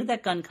 Where did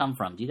that gun come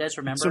from? Do you guys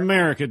remember? It's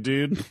America,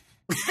 dude.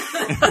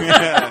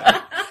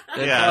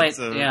 Good yeah, point.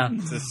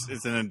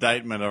 it's an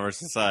indictment of our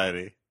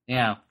society.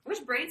 Yeah. Which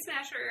Brain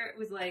Smasher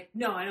was like,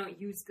 no, I don't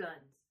use guns.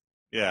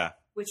 Yeah.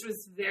 Which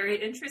was very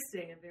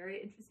interesting, a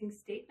very interesting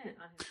statement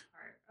on his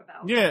part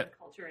about Yeah. gun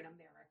culture in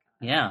America.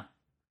 Yeah.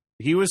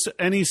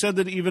 He said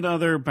that even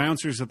other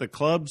bouncers at the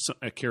clubs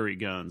carry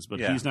guns, but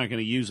Yeah. he's not going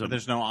to use But them.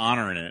 there's no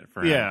honor in it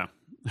for him. Yeah.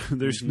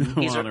 There's no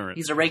honor in it.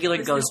 He's a regular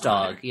There's ghost no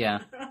dog. honor. Yeah.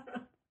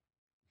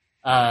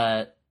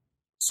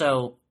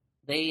 So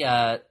they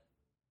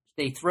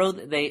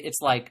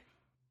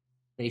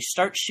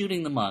start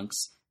shooting the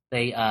monks.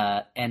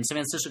 And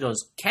Samantha's sister goes,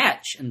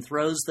 catch, and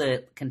throws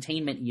the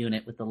containment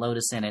unit with the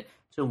Lotus in it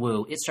to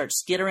Wu. It starts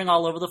skittering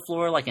all over the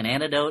floor like an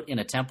antidote in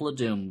a Temple of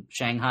Doom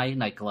Shanghai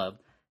nightclub.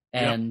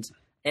 And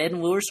Ed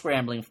and Wu are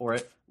scrambling for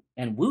it.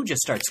 And Wu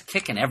just starts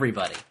kicking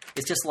everybody.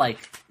 It's just like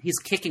he's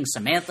kicking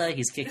Samantha,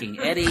 he's kicking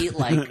Eddie,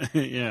 like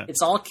Yeah.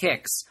 it's all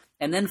kicks.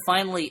 And then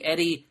finally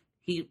Eddie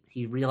he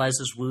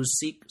realizes Wu's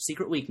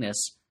secret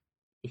weakness.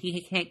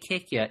 He can't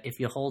kick you if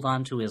you hold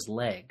on to his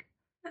leg.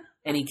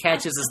 And he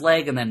catches his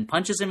leg and then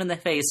punches him in the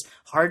face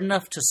hard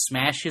enough to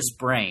smash his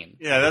brain.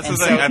 Yeah, that's the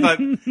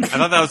And thing. I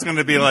thought that was going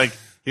to be like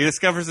he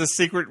discovers a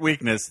secret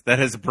weakness that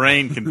his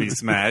brain can be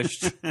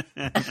smashed.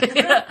 And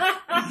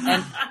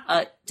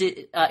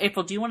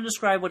April, do you want to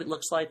describe what it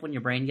looks like when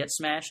your brain gets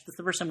smashed? That's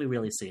the first time we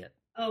really see it.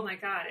 Oh my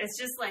god, it's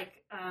just like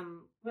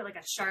like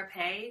a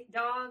Shar-Pei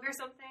dog or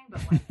something,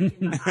 but like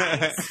in the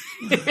eyes.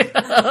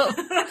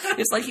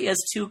 It's like he has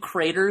two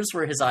craters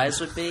where his eyes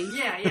would be.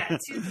 Yeah,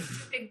 two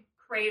big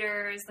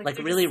craters, Like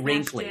they're really just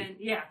smashed wrinkly. in.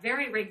 Yeah,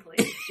 very wrinkly.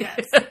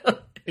 Yes,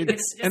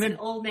 It's, just an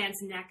old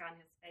man's neck on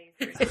his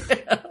face. Or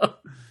something.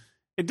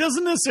 it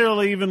doesn't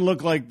necessarily even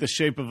look like the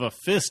shape of a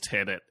fist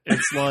hit it.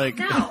 It's like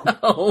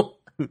No,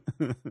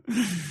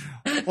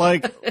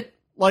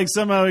 like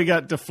somehow he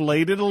got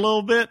deflated a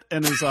little bit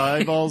and his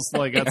eyeballs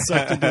like got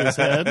sucked into his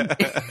head.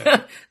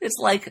 It's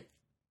like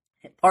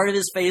part of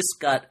his face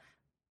got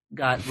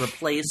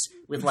replaced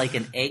with like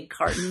an egg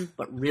carton,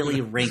 but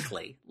really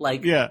wrinkly.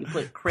 Like Yeah. you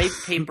put crepe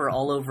paper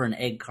all over an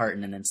egg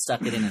carton and then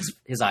stuck it in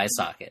his eye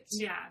sockets.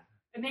 yeah,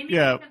 it made me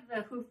Yeah. think of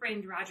the Who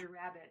Framed Roger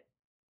Rabbit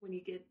when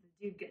the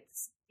dude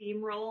gets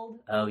steamrolled.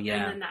 Oh, yeah.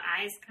 and then the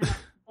eyes kind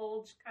of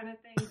bulge, kind of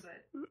thing.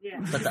 But yeah,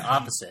 But the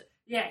opposite.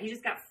 Yeah, he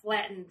just got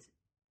flattened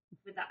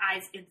with the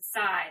eyes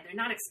inside. They're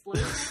not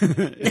exploding.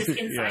 They're just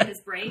inside Yeah.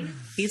 his brain.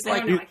 He's I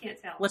like, don't know, I can't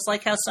tell. what's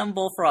like how some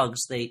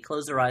bullfrogs, they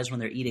close their eyes when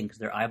they're eating because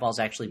their eyeballs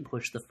actually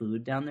push the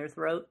food down their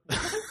throat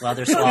while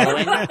they're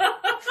swallowing.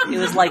 It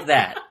was like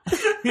that.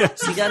 Yeah.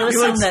 So you got to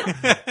assume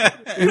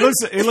that.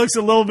 It looks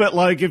a little bit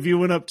like if you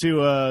went up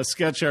to a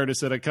sketch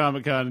artist at a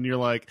Comic-Con and you're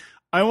like,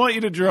 I want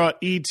you to draw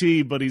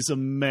E.T., but he's a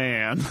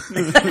man.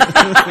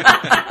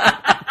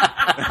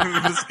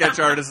 The sketch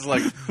artist is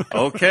like,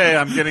 okay,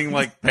 I'm getting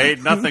like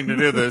paid nothing to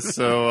do this,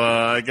 so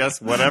I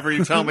guess whatever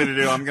you tell me to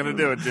do, I'm going to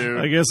do it, dude.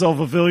 I guess I'll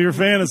fulfill your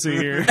fantasy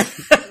here.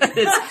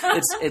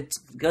 It's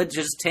good.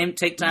 Just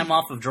take time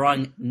off of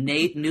drawing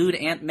nude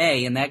Aunt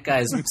May in that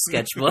guy's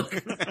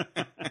sketchbook.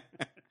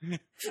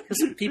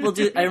 Because people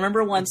do. I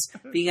remember once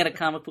being at a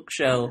comic book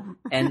show,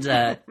 and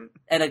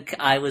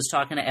I was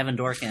talking to Evan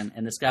Dorkin,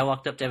 and this guy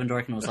walked up to Evan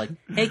Dorkin and was like,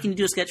 "Hey, can you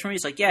do a sketch for me?"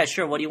 He's like, "Yeah,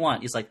 sure. What do you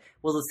want?" He's like,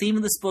 "Well, the theme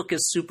of this book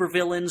is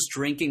supervillains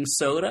drinking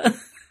soda."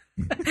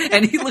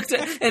 And he looked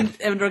at, and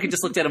Evan Dorkin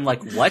just looked at him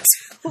like, "What?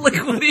 Like,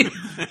 what do you?"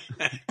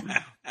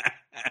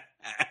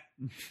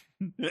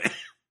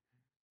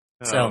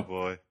 So- oh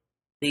boy.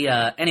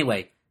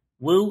 Anyway,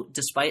 Wu,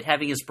 despite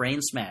having his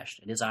brain smashed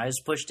and his eyes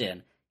pushed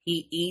in,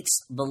 he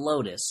eats the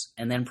lotus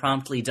and then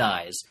promptly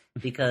dies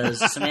because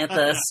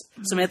Samantha's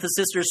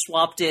sister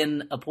swapped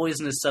in a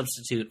poisonous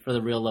substitute for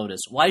the real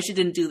lotus. Why she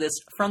didn't do this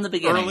from the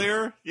beginning?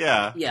 Earlier?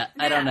 Yeah. Yeah,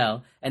 I don't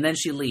know. And then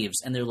she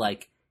leaves, and they're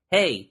like,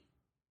 "Hey,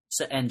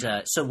 so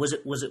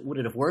would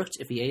it have worked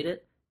if he ate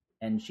it?"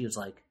 And she was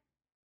like,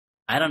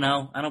 "I don't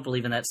know. I don't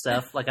believe in that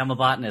stuff. Like, I'm a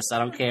botanist. I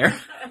don't care."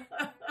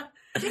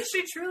 Did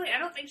she truly? I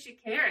don't think she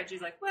cared.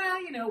 She's like,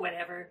 well,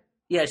 whatever.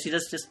 Yeah, she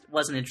just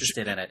wasn't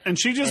interested in it. And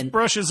she just And-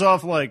 brushes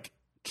off like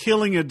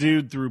killing a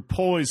dude through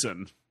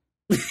poison.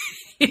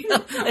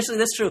 Actually,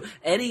 that's true.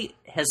 Eddie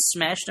has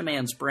smashed a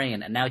man's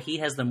brain, and now he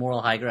has the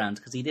moral high ground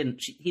because he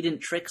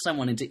didn't trick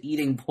someone into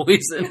eating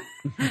poison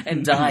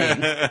and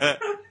dying.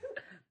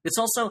 It's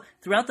also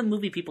throughout the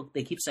movie,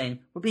 they keep saying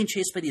we're being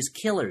chased by these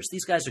killers.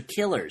 These guys are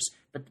killers,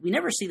 but we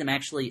never see them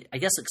actually. I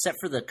guess except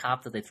for the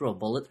cop that they throw a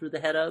bullet through the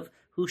head of,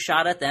 who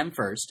shot at them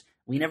first.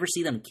 We never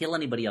see them kill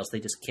anybody else. They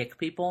just kick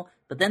people.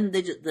 But then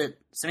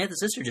Samantha's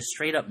sister just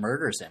straight up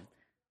murders him.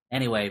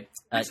 Anyway,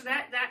 Which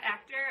that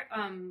actor,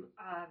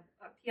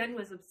 Pien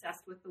was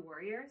obsessed with the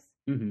Warriors,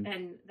 Mhm.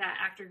 and that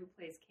actor who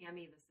plays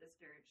Cammy, the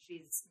sister,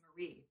 she's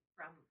Marie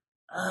from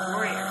the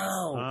Warriors.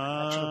 Oh,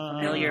 that looked Oh.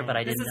 familiar, but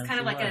I This didn't is know kind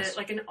of who like it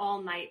was. an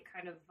all night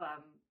kind of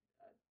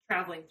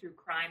traveling through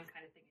crime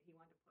kind of thing. He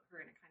wanted to put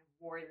her in a kind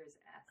of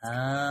Warriors-esque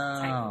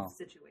type Oh, of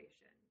situation.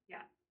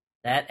 Yeah,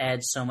 that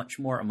adds so much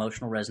more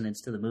emotional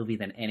resonance to the movie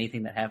than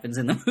anything that happens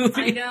in the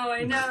movie. I know.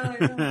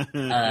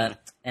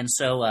 And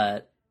so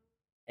Ed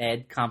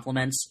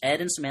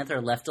and Samantha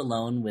are left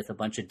alone with a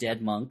bunch of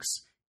dead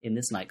monks in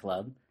this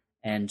nightclub,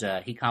 and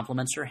he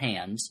compliments her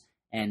hands,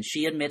 and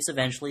she admits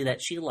eventually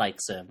that she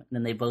likes him, and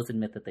then they both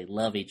admit that they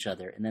love each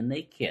other, and then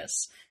they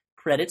kiss.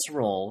 Credits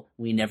roll.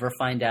 We never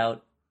find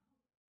out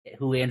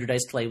who Andrew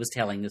Dice Clay was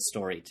telling this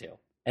story to.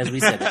 As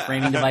we said, the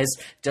framing device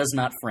does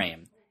not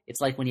frame.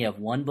 It's like when you have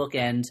one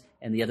bookend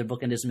and the other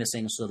bookend is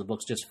missing, so the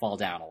books just fall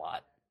down a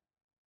lot.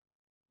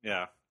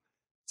 Yeah.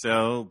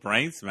 So,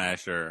 Brain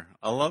Smasher,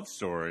 a love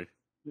story.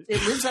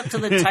 It lives up to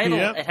the title.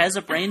 Yep. It has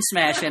a brain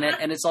smash in it,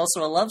 and it's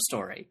also a love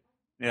story.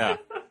 Yeah.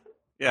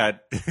 Yeah.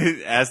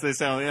 As they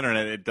say on the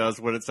internet, it does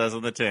what it says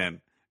on the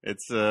tin.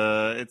 It's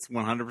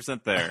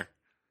 100% there.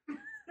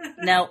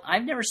 Now,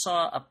 I've never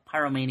saw a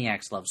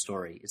Pyromaniac's love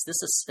story. Is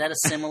that a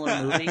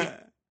similar movie?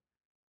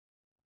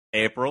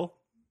 April.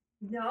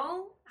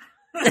 No.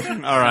 All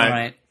right. All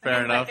right. Fair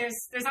Like, enough.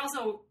 There's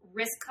also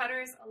Wrist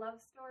Cutters, a love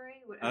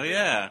story. Oh,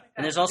 yeah. Like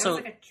And there's that also-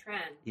 was like a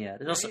trend. Yeah,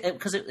 there's also right?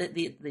 because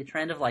the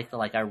trend of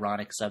the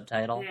ironic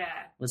subtitle Yeah,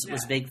 was yeah.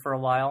 big for a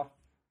while.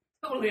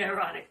 Totally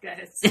ironic,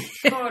 guys.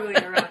 Totally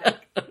ironic.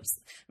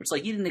 It's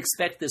like you didn't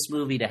expect this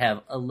movie to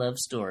have a love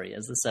story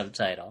as the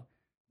subtitle.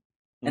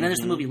 And then there's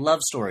the Mhm. movie Love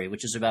Story,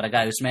 which is about a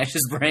guy who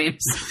smashes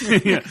brains.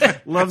 Yeah.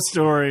 Love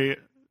story,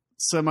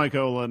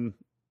 semicolon,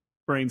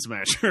 brain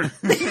smasher.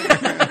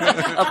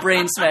 A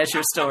brain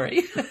smasher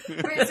story.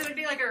 Right, so it would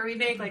be like a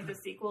remake, like the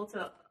sequel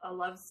to A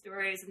Love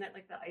Story. Isn't that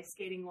like the ice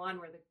skating one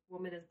where the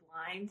woman is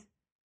blind?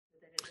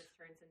 And then it just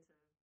turns into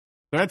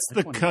That's the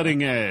Which one is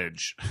cutting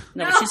edge.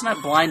 No, but she's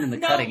not blind in the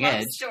no, cutting Love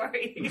edge.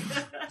 Story.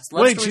 Love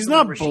Wait, Story's she's the one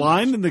not where she-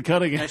 blind in the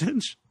cutting No,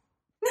 edge?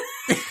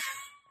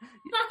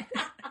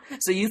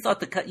 So you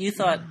thought a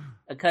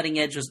cutting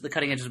edge was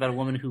about a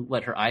woman who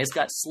her eyes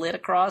got slit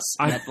across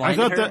and that I blinded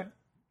thought her? that.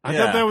 I Yeah.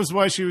 thought that was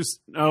why she was.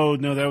 Oh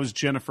no, that was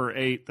Jennifer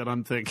 8 that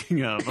I'm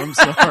thinking of. I'm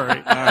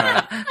sorry. All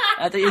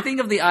right. You think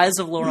of the eyes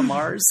of Laura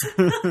Mars?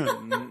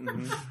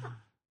 Mhm.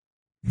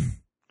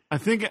 I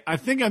think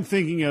I'm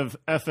thinking of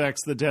FX: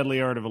 The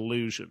Deadly Art of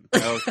Illusion,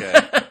 Okay.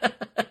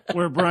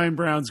 where Brian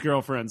Brown's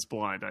girlfriend's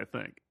blind. I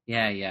think.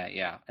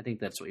 Yeah. I think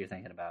that's what you're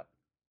thinking about.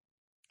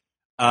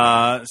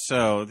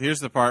 So here's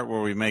the part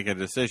where we make a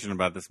decision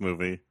about this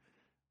movie,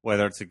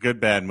 whether it's a good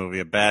bad movie,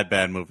 a bad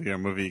movie, or a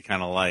movie you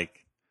kind of like.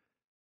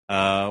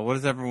 What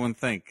does everyone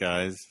think,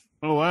 guys?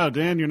 Oh wow,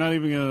 Dan, you're not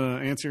even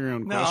gonna answer your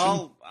own No,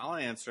 question. I'll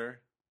answer.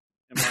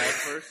 Am I up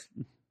first?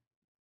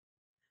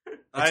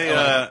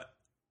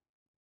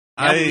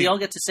 Now we all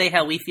get to say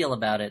how we feel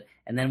about it,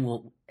 and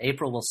then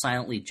April will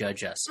silently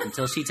judge us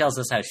until she tells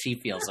us how she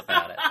feels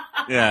about it.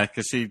 Yeah,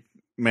 because she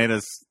made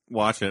us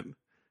watch it.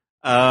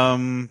 I have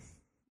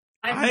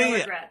no I-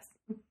 regrets.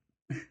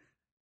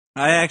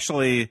 I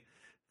actually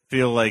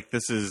feel like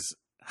this is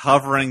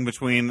hovering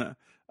between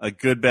a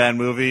good bad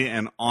movie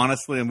and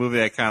honestly a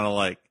movie I kind of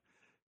like.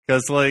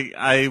 Because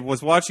I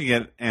was watching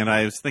it and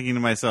I was thinking to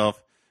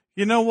myself,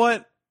 you know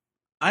what?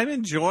 I'm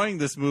enjoying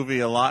this movie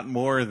a lot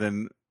more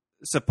than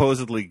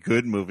supposedly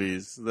good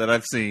movies that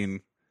I've seen.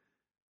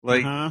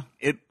 Uh-huh.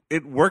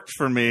 It worked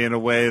for me in a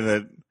way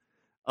that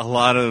a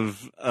lot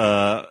of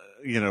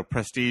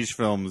prestige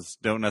films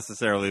don't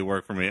necessarily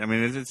work for me. I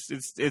mean,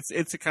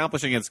 it's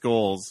accomplishing its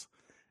goals,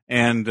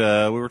 and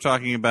we were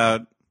talking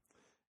about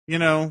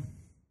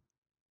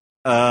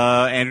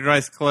Andrew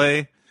Dice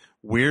Clay,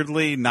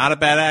 weirdly not a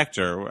bad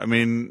actor. I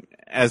mean,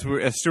 as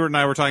Stuart and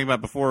I were talking about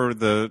before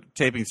the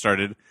taping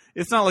started,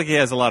 it's not like he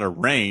has a lot of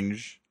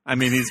range. I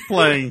mean, he's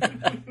playing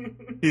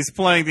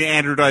the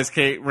Andrew Dice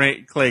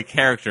Clay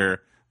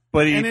character,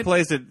 but he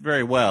plays it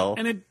very well.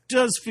 And it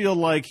does feel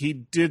like he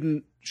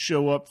didn't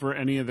show up for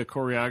any of the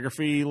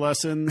choreography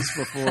lessons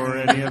before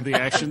any of the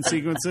action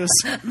sequences.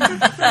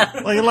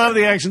 Like a lot of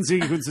the action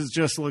sequences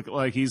just look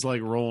like he's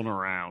rolling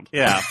around.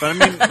 Yeah, but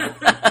I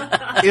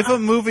mean, if a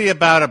movie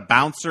about a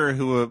bouncer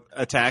who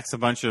attacks a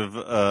bunch of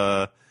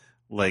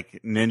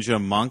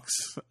ninja monks,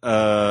 They're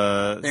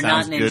not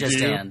sounds good ninjas, to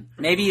you. Dan.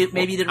 Maybe you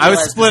didn't I was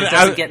realize split- it I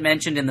doesn't was- get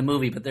mentioned in the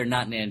movie, but they're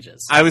not ninjas.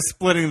 I was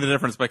splitting the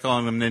difference by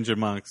calling them ninja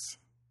monks.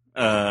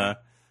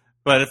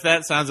 But if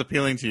that sounds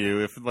appealing to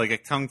you, if a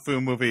kung fu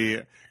movie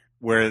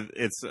where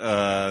it's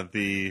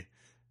the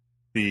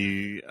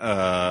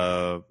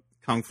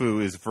kung fu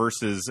is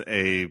versus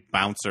a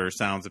bouncer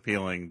sounds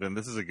appealing, then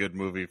this is a good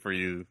movie for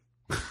you.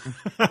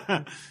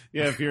 Yeah,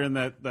 if you're in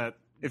that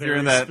If you're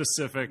in that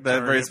specific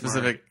very target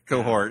specific market.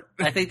 cohort,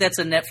 I think that's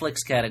a Netflix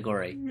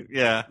category.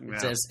 yeah. Yeah.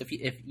 It says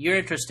if you're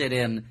interested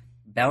in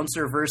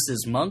bouncer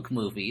versus monk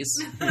movies,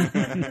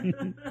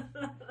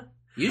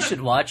 you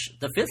should watch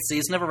the 5th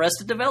season of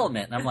Arrested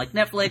Development. And I'm like,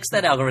 Netflix,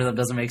 that algorithm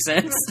doesn't make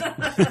sense.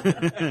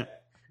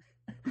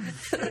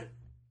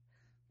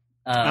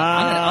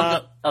 I'll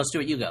go. Oh,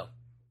 Stuart, you go.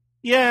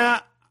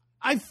 Yeah,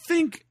 I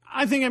think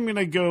I'm going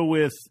to go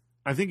with.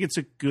 I think it's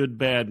a good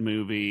bad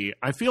movie.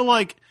 I feel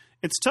like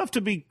it's tough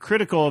to be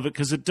critical of it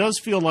because it does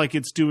feel like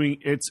it's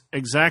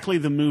exactly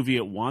the movie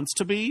it wants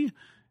to be.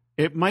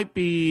 It might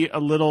be a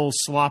little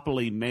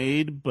sloppily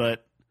made,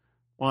 but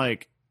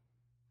like,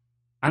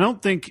 I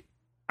think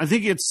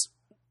it's,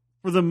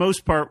 for the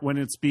most part, when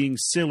it's being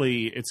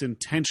silly, it's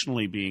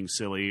intentionally being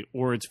silly,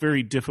 or it's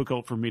very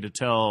difficult for me to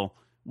tell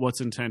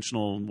what's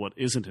intentional and what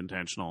isn't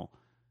intentional.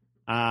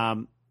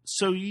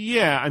 So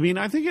yeah, I mean,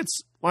 I think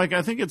it's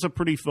a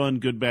pretty fun,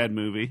 good, bad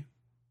movie.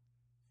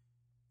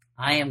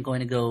 I am going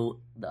to go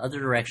the other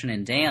direction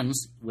in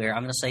Dan's, where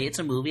I'm going to say it's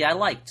a movie I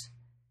liked.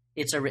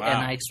 And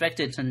I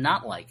expected to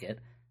not like it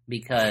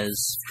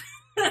because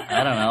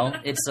I don't know.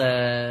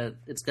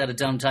 It's got a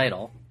dumb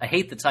title. I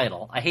hate the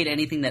title. I hate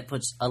anything that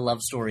puts a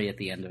love story at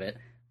the end of it.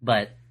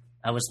 But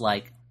I was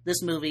like,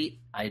 this movie,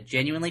 I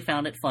genuinely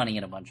found it funny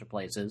in a bunch of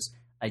places.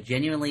 I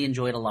genuinely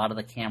enjoyed a lot of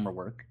the camera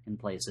work in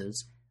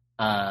places.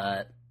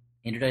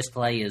 Introduced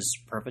Clay is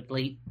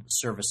perfectly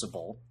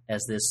serviceable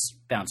as this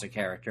bouncer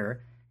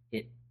character.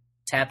 It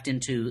tapped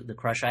into the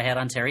crush I had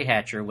on Terry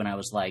Hatcher when I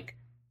was like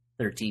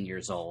 13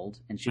 years old,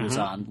 and she was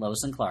on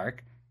Lois and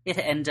Clark. Like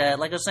I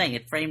was saying,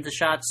 it framed the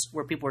shots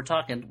where people were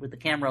talking with the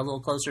camera a little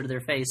closer to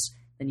their face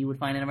than you would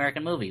find in an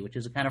American movie, which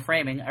is a kind of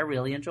framing I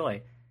really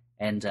enjoy.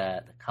 And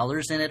the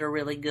colors in it are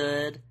really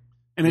good.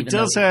 And it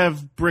does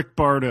have Brick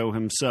Bardo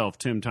himself,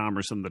 Tim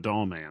Thomerson, the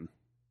Doll Man.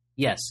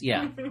 Yes,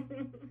 yeah.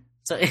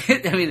 So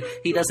I mean,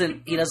 he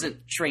doesn't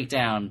shrink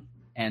down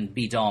and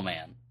be Doll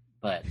Man,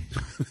 but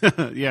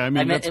yeah, I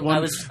mean that's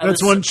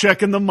one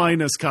check in the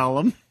minus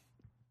column.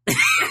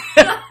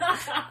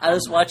 I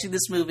was watching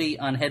this movie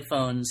on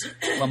headphones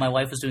while my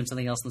wife was doing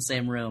something else in the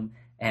same room,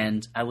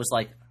 and I was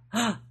like,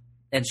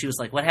 and she was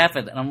like, "What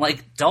happened?" And I'm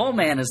like, "Doll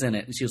Man is in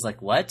it." And she was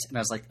like, "What?" And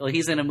I was like, "Oh,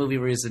 he's in a movie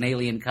where he's an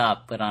alien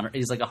cop, but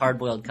he's like a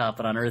hard-boiled cop,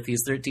 but on Earth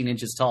he's 13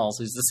 inches tall,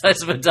 so he's the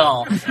size of a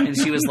doll." And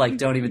she was like,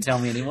 "Don't even tell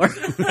me anymore."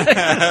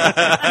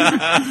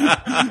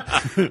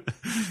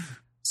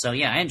 So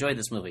yeah, I enjoyed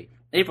this movie.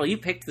 April, you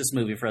picked this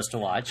movie for us to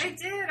watch. I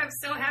did. I'm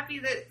so happy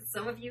that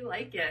some of you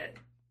like it.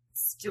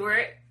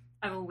 Stuart,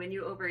 I will win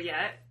you over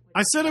yet.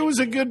 I said it was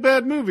a good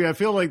bad movie. I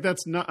feel like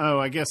that's not. Oh,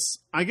 I guess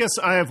I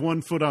have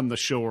one foot on the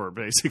shore,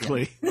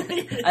 basically.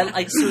 I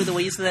like the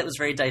way you said that was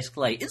very Dice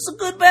Clay. It's a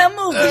good bad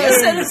movie. I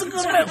said it's a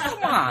good bad.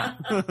 Come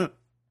on.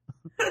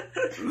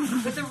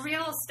 But the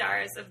real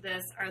stars of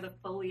this are the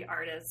Foley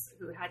artists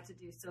who had to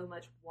do so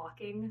much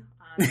walking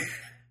on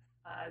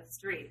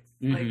streets.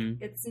 Mm-hmm.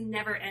 Like, it's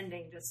never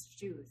ending, just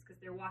shoes, because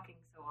they're walking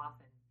so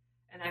often.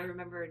 And I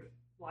remembered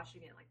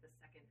watching it like the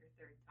second or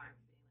third time,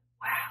 being like,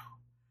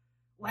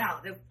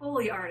 wow, the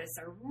Foley artists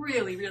are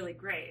really, really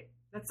great.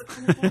 That's the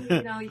kind of thing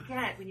you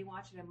get when you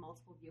watch it in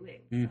multiple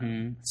viewings.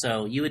 Mm-hmm.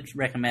 So you would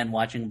recommend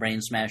watching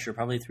Brain Smasher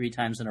probably 3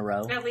 times in a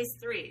row? At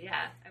least 3,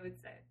 yeah, I would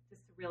say,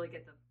 just to really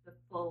get the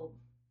full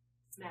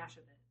smash of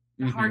it,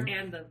 the heart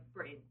and the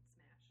brain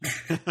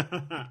smash.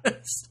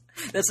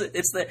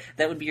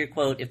 That would be your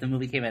quote if the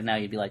movie came out now.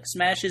 You'd be like,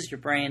 smashes your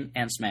brain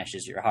and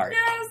smashes your heart.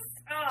 Yes.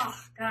 Oh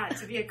God,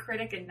 to be a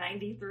critic in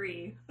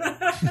 '93. Oh,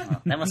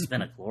 that must have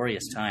been a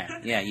glorious time.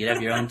 Yeah, you'd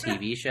have your own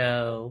TV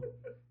show.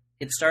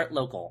 It'd start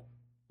local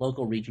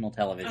regional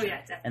television. Oh yeah,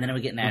 definitely. And then it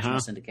would get national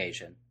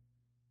syndication.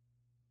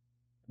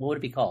 What would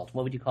it be called?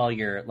 What would you call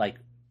your like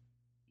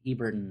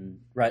Ebert and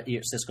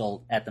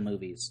Siskel at the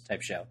movies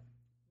type show?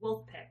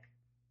 Wolfpick.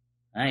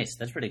 Nice,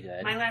 that's pretty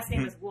good. My last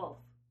name is Wolf.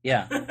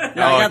 Yeah, no,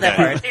 I got that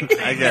part.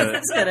 I get it.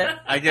 That's good.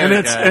 I get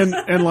it. Guys.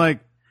 And like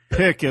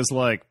pick is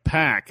like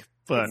pack,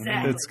 but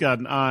Exactly. it's got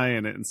an I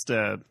in it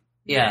instead.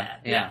 Yeah,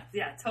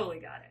 totally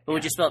got it. But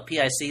would you spell it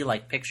PIC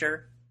like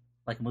picture,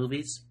 like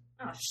movies?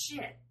 Oh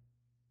shit.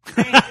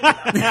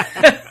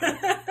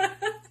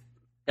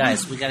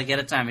 Guys, we got to get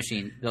a time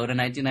machine. Go to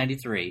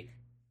 1993.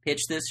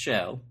 Pitch this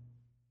show.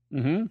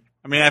 Mm-hmm.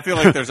 I mean, I feel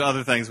like there's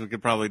other things we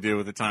could probably do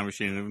with a time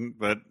machine,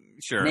 but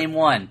sure. Name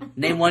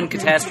one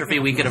catastrophe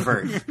we could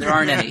avert. There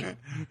aren't any.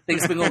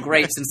 Things have been going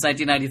great since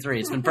 1993.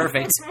 It's been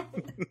perfect.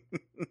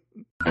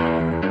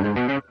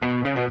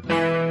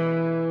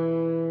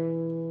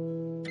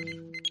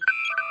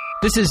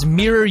 This is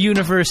Mirror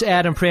Universe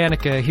Adam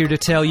Pranica here to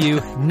tell you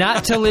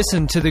not to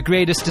listen to The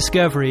Greatest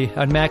Discovery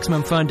on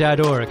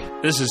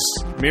MaximumFun.org. This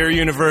is Mirror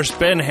Universe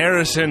Ben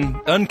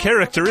Harrison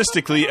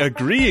uncharacteristically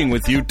agreeing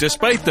with you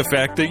despite the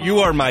fact that you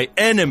are my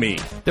enemy.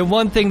 The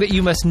one thing that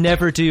you must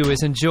never do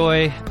is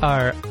enjoy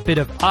our bit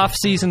of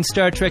off-season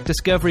Star Trek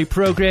Discovery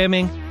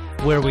programming,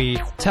 where we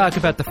talk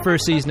about the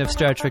first season of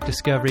Star Trek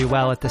Discovery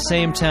while at the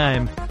same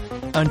time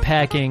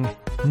unpacking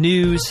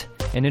news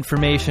and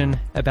information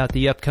about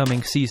the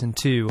upcoming Season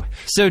 2.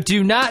 So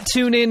do not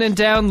tune in and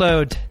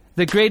download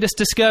The Greatest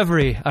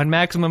Discovery on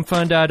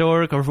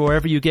MaximumFun.org or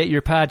wherever you get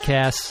your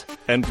podcasts.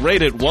 And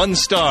rate it 1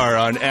 star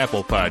on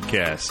Apple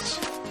Podcasts.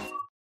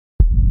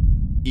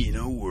 In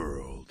a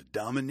world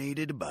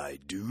dominated by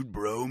Dude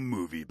Bro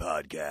movie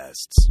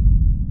podcasts.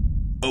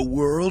 A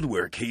world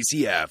where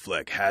Casey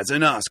Affleck has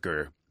an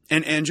Oscar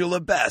and Angela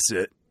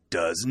Bassett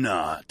does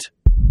not.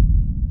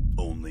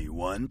 Only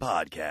one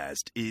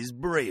podcast is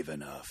brave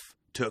enough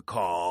to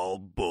call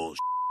bullshit.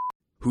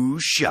 Who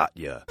Shot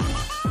Ya?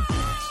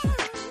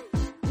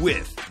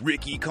 With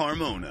Ricky A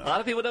Carmona, lot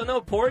of people don't know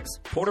Porg's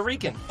Puerto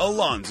Rican.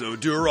 Alonzo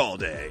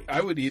Duralde,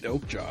 I would eat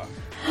Oakjaw.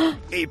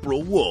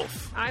 April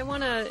Wolf, I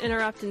want to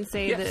interrupt and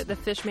say that the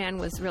fish man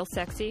was real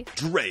sexy.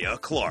 Drea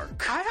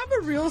Clark, I have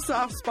a real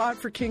soft spot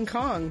for King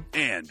Kong.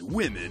 and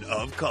Women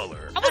of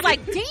Color. I was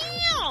like,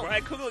 damn!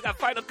 Brian Coogler got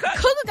final cut.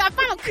 Cougar got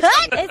final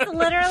cut! It's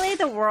literally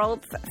the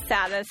world's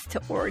saddest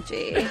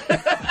orgy.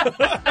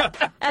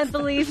 And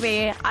believe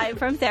me, I'm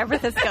from San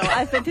Francisco.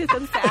 I've been to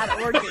some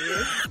sad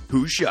orgies.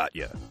 Who Shot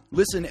Ya?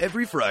 Listen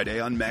every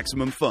Friday on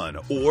Maximum Fun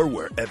or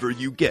wherever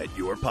you get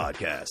your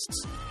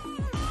podcasts.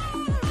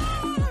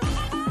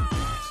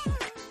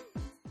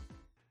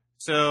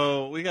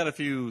 So we got a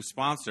few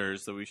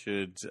sponsors that we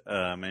should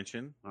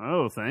mention.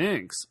 Oh,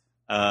 thanks.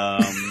 What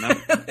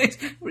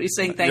are you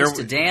saying? Thanks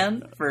to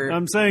Dan for.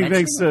 I'm saying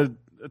mentioning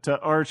thanks to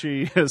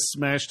Archie has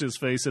smashed his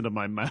face into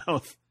my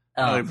mouth.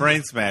 Oh, he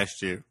brain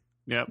smashed you.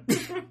 Yep.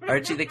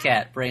 Archie the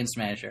Cat, Brain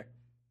Smasher.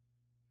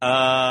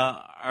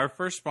 Our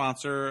first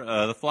sponsor,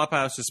 the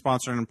Flophouse, is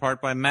sponsored in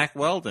part by Mack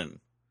Weldon.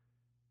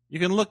 You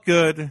can look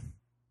good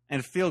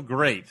and feel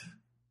great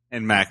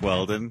in Mack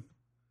Weldon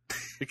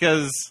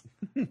because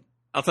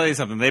I'll tell you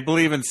something. They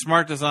believe in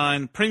smart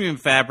design, premium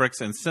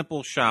fabrics, and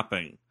simple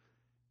shopping.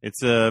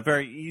 It's a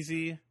very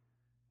easy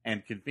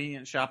and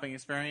convenient shopping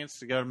experience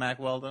to go to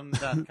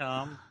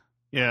MackWeldon.com.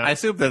 Yeah. I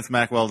assume that's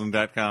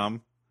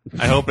MackWeldon.com.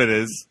 I hope it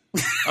is.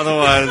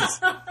 Otherwise,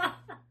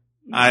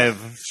 I've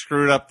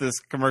screwed up this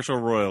commercial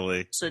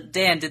royally. So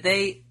Dan, did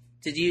they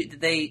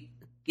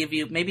give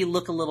you maybe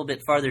look a little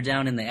bit farther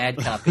down in the ad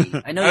copy?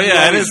 I know.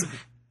 It is.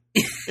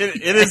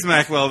 It is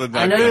MackWeldon.com.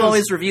 I know you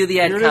always review the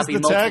ad copy the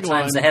multiple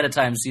tagline. times ahead of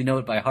time, so you know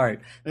it by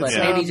heart. But It's,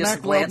 maybe just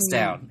Mack glance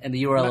Weldon- down, and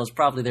the URL is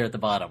probably there at the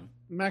bottom.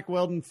 Mack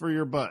Weldon for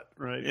your butt,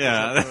 right?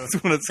 Yeah, that's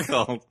what it's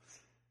called.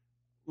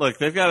 Look,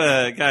 they've got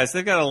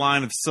a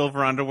line of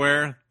silver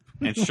underwear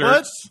and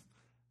shirts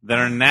that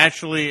are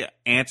naturally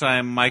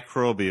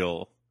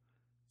antimicrobial,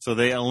 so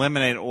they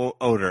eliminate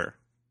odor.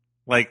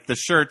 Like the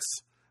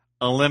shirts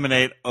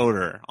eliminate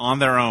odor on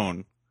their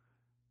own.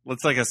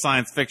 It's like a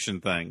science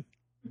fiction thing.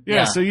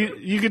 Yeah, so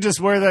you could just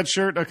wear that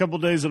shirt a couple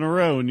days in a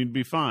row and you'd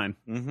be fine.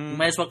 You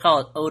might as well call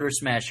it Odor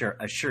Smasher,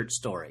 a shirt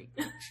story.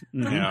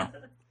 Yeah.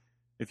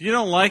 If you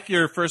don't like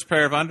your first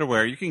pair of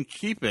underwear, you can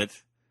keep it,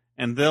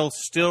 and they'll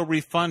still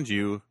refund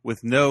you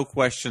with no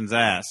questions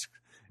asked.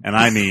 And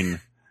I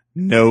mean,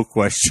 no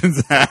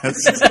questions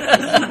asked.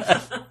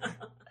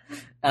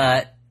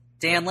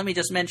 Dan, let me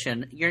just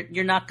mention,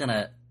 you're not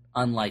gonna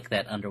unlike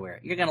that underwear.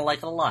 You're gonna like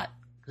it a lot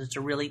because it's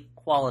a really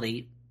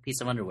quality piece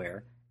of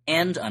underwear,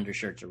 and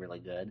undershirts are really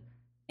good,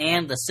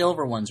 and the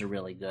silver ones are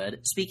really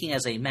good. Speaking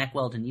as a Mack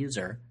Weldon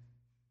user,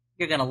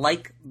 you're gonna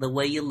like the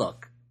way you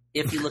look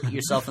if you look at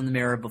yourself in the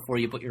mirror before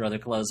you put your other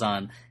clothes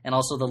on. And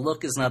also, the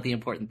look is not the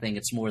important thing;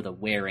 it's more the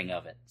wearing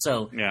of it.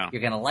 So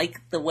you're gonna like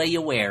the way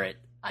you wear it.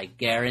 I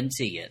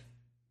guarantee it.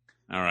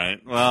 All right.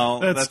 Well,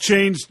 that's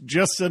changed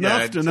just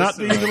enough to not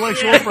be enough.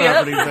 intellectual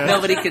property. Then.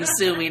 Nobody can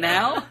sue me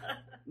now.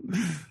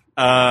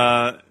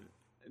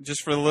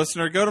 Just for the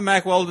listener, go to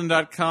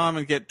MackWeldon.com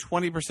and get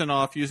 20%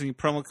 off using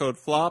promo code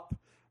FLOP.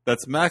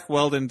 That's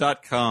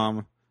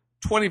MackWeldon.com,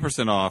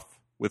 20% off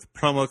with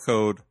promo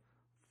code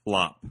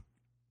FLOP.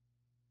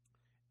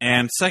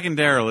 And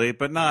secondarily,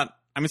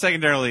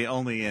 secondarily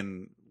only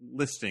in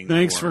listing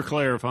Thanks form, for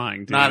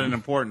clarifying, dude. not in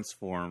importance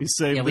form. You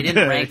saved Yeah, we the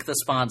didn't day. rank the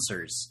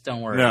sponsors.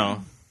 Don't worry.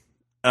 No.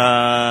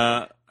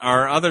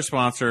 Our other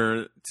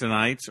sponsor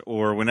tonight,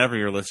 or whenever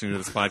you're listening to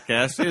this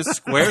podcast, is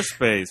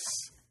Squarespace.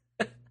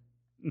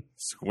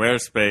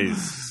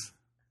 Squarespace.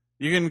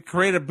 You can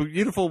create a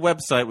beautiful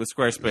website with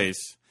Squarespace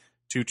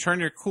to turn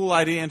your cool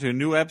idea into a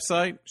new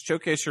website,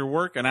 showcase your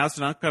work, announce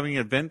an upcoming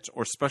event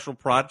or special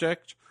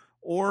project,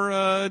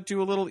 or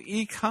do a little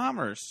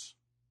e-commerce.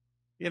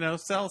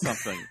 Sell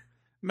something.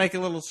 Make a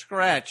little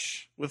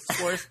scratch with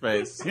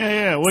Squarespace.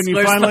 Yeah. When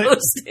you finally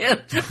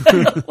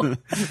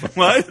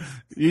what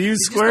you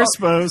use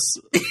Squarespace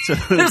to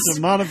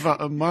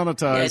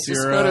monetize Yeah, just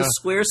your. go to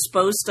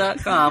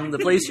squarespace.com, the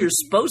place you're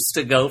supposed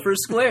to go for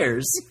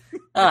squares.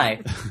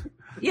 Hi.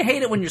 You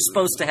hate it when you're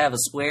supposed to have a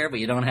square, but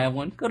you don't have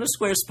one? Go to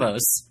Squarespace.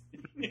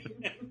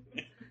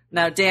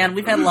 Now, Dan,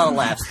 we've had a lot of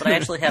laughs, but I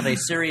actually have a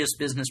serious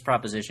business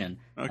proposition.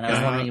 And I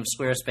was wondering if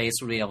Squarespace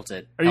would be able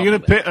to. Are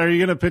you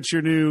gonna pitch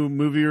your new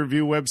movie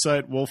review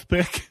website,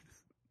 Wolfpick?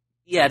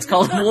 Yeah, it's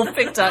called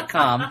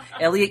wolfpick.com.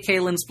 Elliot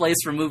Kalin's place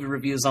for movie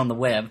reviews on the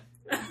web.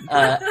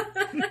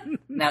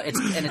 Now it's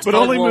but called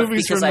only Wolf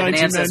movies because from I have an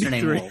ancestor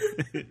named 1993.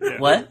 Wolf. Yeah.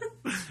 What?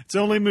 It's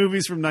only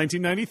movies from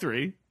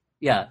 1993.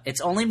 Yeah, it's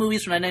only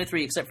movies from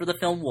 1993 except for the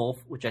film Wolf,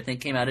 which I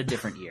think came out a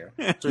different year.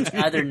 So it's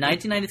either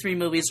 1993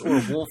 movies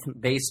or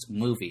Wolf-based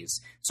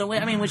movies. So,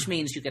 which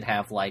means you could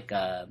have, like,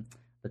 the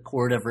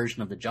Corda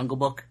version of The Jungle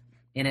Book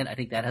in it. I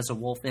think that has a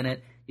wolf in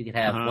it. You could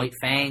have White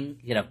Fang.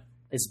 You could have...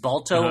 Is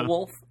Balto a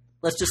wolf?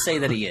 let's just say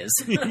that he is.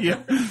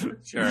 Yeah.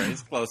 Sure,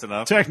 he's close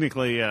enough.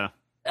 Technically, yeah.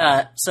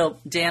 So,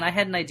 Dan, I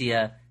had an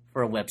idea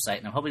for a website,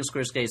 and I'm hoping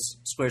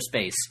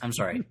Squarespace. I'm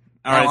sorry.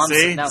 All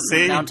right, now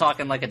I'm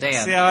talking like a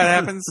Dan. See how it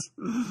happens?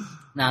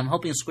 Now, I'm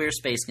hoping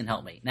Squarespace can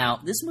help me.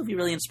 Now, this movie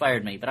really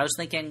inspired me, but I was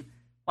thinking,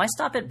 why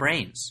stop at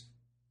brains?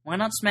 Why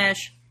not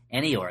smash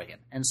any organ?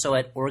 And so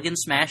at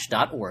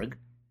organsmash.org,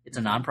 it's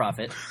a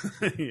nonprofit.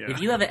 Yeah.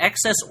 If you have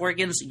excess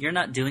organs you're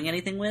not doing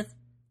anything with,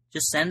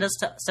 just send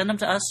them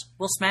to us.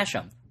 We'll smash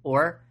them.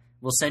 Or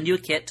we'll send you a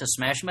kit to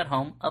smash them at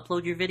home,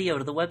 upload your video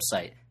to the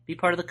website. Be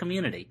part of the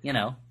community,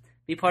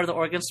 Be part of the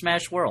Organ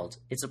Smash world.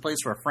 It's a place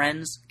where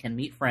friends can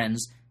meet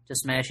friends to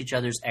smash each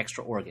other's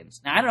extra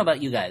organs. Now, I don't know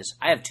about you guys.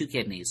 I have 2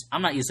 kidneys.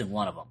 I'm not using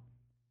one of them.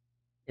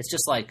 It's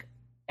just like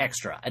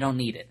extra. I don't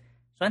need it.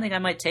 So I think I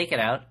might take it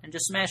out and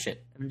just smash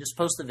it and just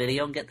post the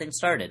video and get things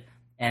started.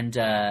 And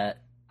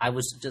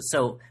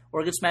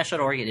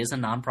organsmash.org, it is a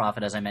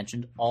nonprofit, as I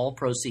mentioned. All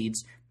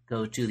proceeds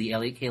go to the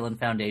Elliott Kalin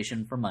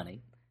Foundation for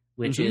Money,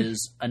 which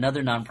is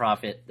another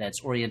nonprofit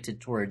that's oriented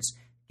towards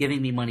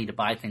giving me money to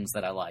buy things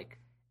that I like.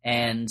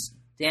 And,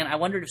 Dan, I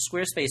wondered if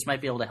Squarespace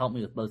might be able to help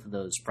me with both of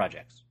those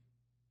projects.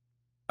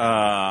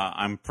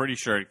 I'm pretty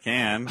sure it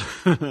can.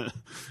 I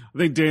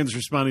think Dan's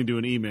responding to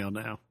an email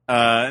now.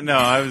 No,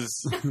 I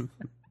was...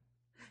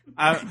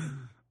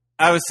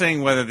 I was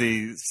saying whether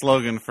the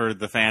slogan for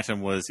the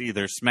Phantom was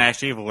either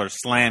Smash Evil or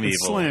Slam Evil.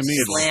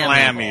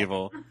 Slam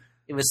Evil.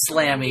 It was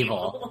Slam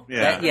Evil.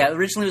 Yeah.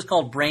 Originally it was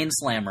called Brain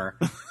Slammer,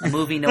 a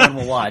movie no one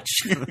will watch.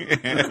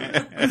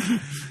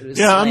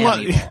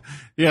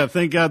 Yeah,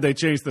 thank God they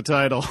changed the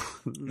title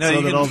so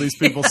that all these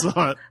people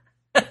saw it.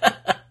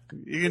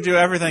 You can do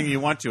everything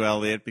you want to,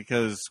 Elliot,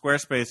 because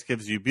Squarespace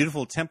gives you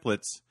beautiful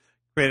templates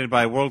created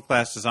by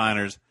world-class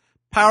designers,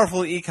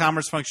 powerful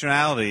e-commerce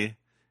functionality,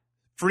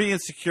 free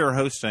and secure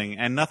hosting,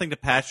 and nothing to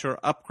patch or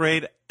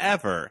upgrade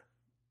ever.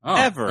 Oh,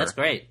 ever. That's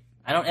great.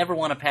 I don't ever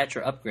want to patch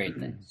or upgrade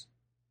things.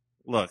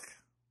 Look,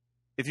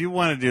 if you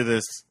want to do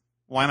this,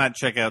 why not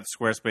check out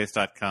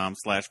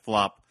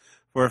squarespace.com/flop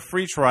for a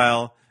free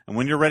trial, and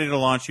when you're ready to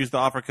launch, use the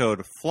offer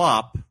code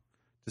FLOP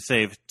to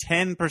save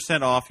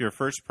 10% off your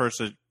first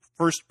purchase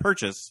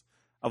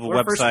of a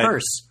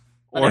website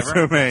or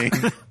domain.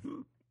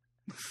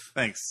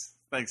 Thanks,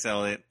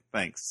 Elliot.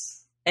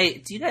 Thanks. Hey,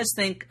 do you guys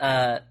think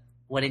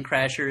Wedding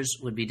Crashers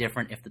would be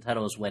different if the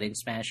title was Wedding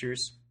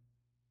Smashers?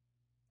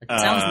 It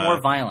sounds more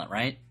violent,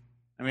 right?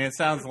 I mean, it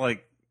sounds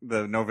like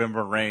the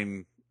November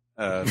Rain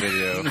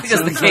video.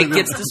 Because the cake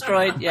gets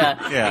destroyed?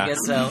 Yeah, Yeah. I guess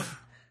so.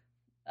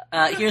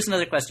 Here's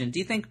another question. Do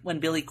you think when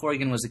Billy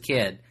Corgan was a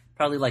kid,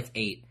 probably like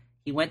 8,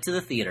 he went to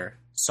the theater,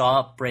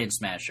 saw Brain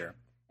Smasher,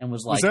 and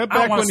was like,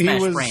 I want to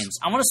smash brains.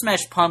 I want to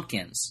smash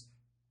pumpkins.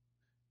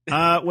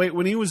 Wait,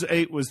 when he was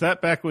 8, was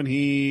that back when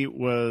he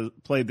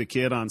played the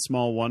kid on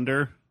Small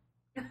Wonder?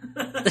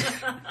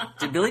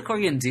 Did Billy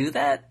Corgan do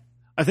that?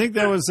 I think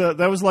that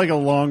was like a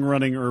long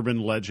running urban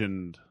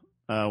legend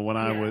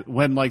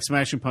when like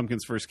Smashing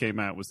Pumpkins first came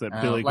out, was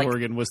that Billy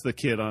Corgan was the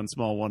kid on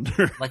Small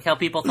Wonder. Like how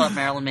people thought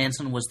Marilyn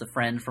Manson was the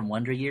friend from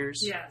Wonder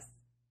Years? Yes.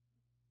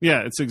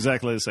 Yeah, it's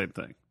exactly the same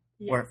thing.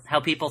 Yes. Or how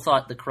people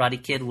thought the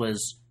Karate Kid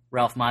was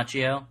Ralph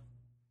Macchio?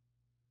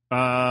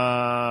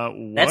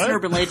 What? That's an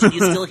urban legend you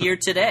still hear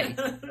today.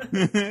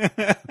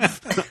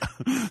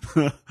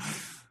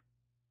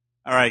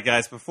 All right,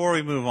 guys, before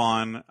we move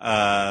on,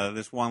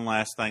 there's one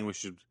last thing we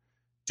should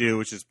do,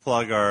 which is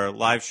plug our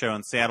live show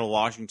in Seattle,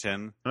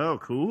 Washington. Oh,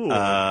 cool.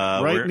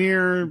 By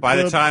near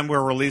the time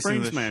we're releasing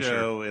Brain the Smasher.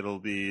 show, it'll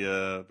be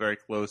very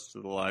close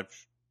to the live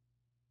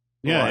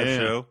Yeah.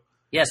 show.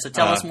 Yeah, so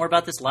tell us more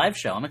about this live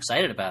show. I'm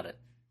excited about it.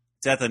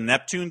 It's at the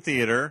Neptune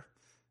Theater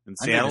in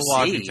Seattle,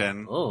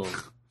 Washington. Oh.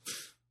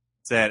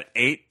 It's at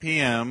 8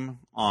 p.m.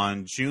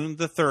 on June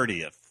the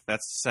 30th.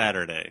 That's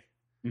Saturday.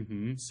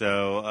 Mm-hmm.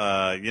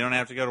 So you don't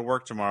have to go to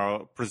work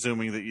tomorrow,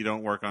 presuming that you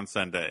don't work on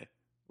Sunday,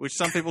 which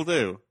some people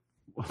do.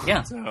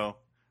 Yeah. So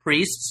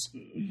priests.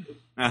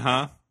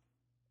 Uh-huh.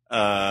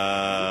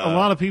 A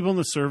lot of people in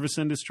the service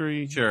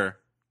industry. Sure.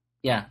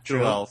 Yeah.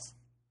 Who else?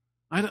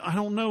 I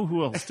don't know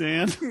who else,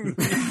 Dan.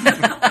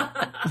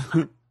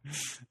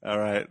 All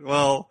right.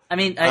 Well, I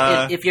mean,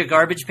 if your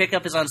garbage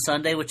pickup is on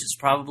Sunday, which is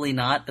probably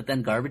not, but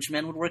then garbage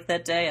men would work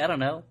that day. I don't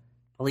know.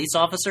 Police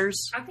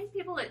officers. I think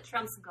people at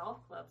Trump's golf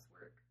clubs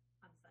work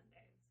on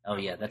Sundays. Oh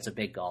yeah, that's a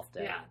big golf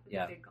day.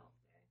 Yeah. Big golf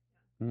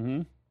day.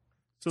 Mm-hmm.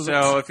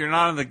 So if you're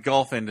not in the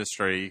golf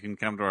industry, you can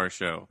come to our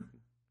show.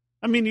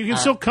 I mean, you can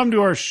still come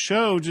to our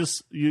show.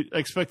 Just you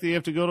expect that you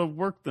have to go to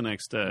work the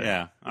next day.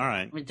 Yeah. All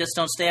right. I mean, just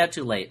don't stay out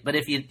too late. But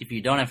if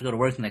you don't have to go to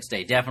work the next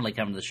day, definitely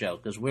come to the show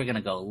because we're going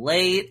to go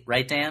late,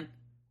 right, Dan?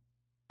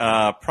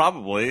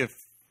 Probably, if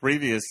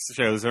previous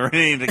shows are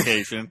any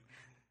indication.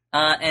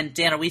 And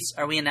Dan,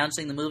 are we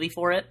announcing the movie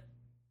for it?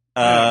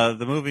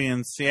 The movie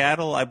in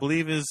Seattle, I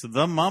believe, is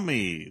The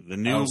Mummy, the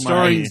new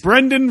starring Mummy.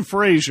 Brendan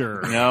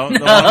Fraser. No,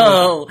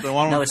 the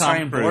one with it's Tom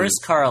starring Cruise. Boris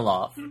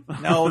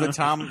Karloff. No,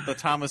 the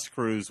Thomas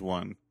Cruise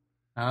one.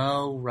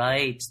 Oh,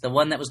 right. The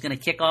one that was going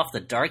to kick off the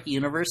Dark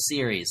Universe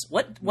series.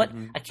 What?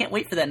 Mm-hmm. I can't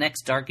wait for that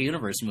next Dark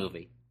Universe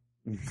movie.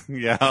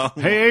 Yeah.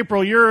 Hey,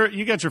 April,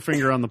 you got your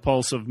finger on the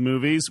pulse of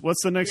movies.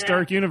 What's the next Yeah.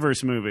 Dark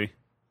Universe movie?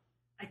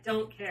 I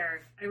don't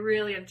care. I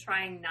really am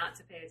trying not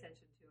to pay attention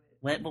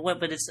to it.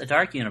 But it's a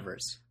dark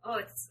universe. Oh,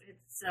 it's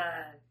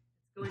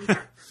going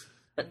dark.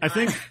 I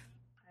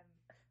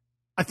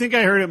think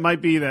I heard it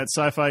might be that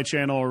Sci-Fi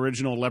Channel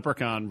original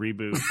Leprechaun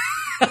reboot.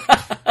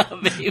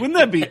 Wouldn't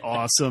that be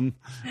awesome?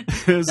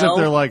 As if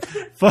they're like,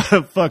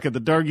 fuck it, the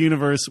Dark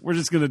Universe, we're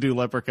just going to do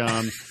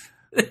Leprechaun.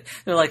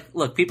 They're like,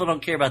 look, people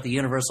don't care about the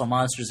Universal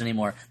monsters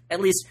anymore.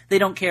 At least they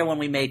don't care when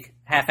we make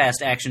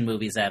half-assed action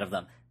movies out of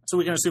them. So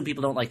we can assume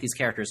people don't like these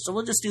characters. So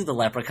we'll just do the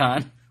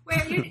Leprechaun.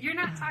 Wait, you're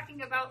not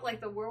talking about like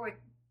the Warwick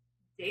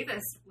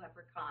Davis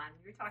Leprechaun.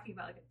 You're talking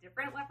about like a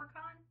different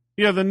Leprechaun?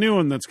 Yeah, the new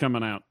one that's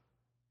coming out.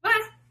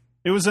 What?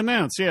 It was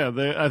announced, yeah.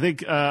 I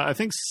think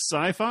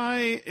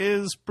Sci-Fi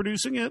is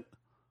producing it.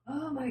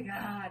 Oh my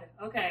god.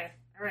 Okay.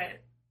 All right.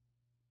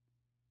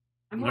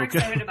 I'm more Okay.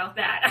 excited about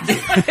that. I'm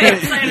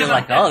excited You're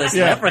about like, this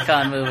Yeah.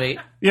 Leprechaun movie.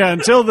 Yeah,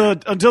 until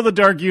the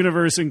Dark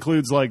Universe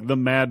includes like the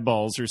Mad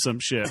Balls or some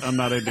shit. I'm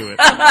not into it.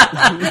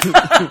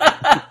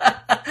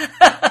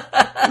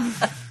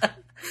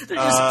 They're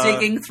just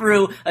digging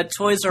through a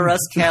Toys R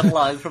Us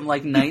catalog from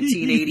like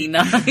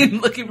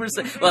 1989 looking for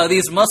well,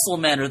 these muscle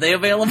men, are they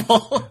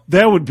available?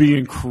 That would be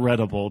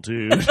incredible,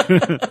 dude.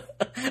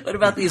 What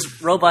about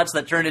these robots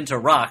that turn into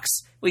rocks?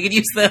 We could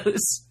use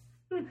those.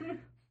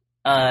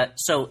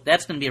 So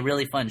that's going to be a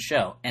really fun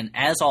show. And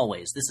as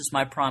always, this is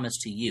my promise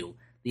to you,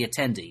 the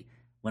attendee.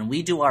 When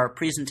we do our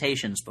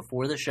presentations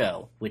before the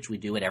show, which we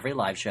do at every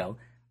live show,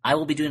 I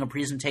will be doing a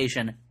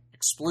presentation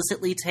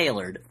explicitly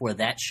tailored for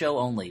that show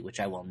only, which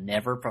I will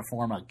never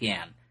perform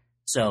again.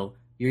 So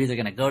you're either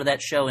going to go to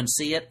that show and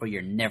see it, or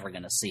you're never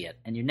going to see it.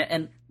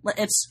 And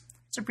it's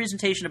a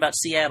presentation about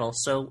Seattle.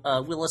 So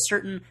will a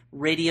certain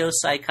radio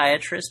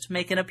psychiatrist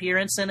make an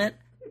appearance in it?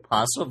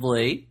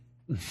 Possibly.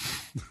 All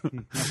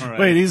right.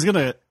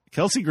 Wait,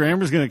 Kelsey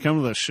Grammer's gonna come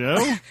to the show?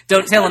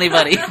 Don't tell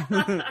anybody.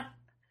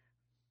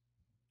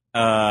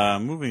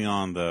 Moving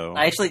on, though.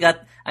 I actually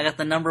got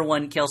the number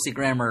one Kelsey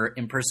Grammer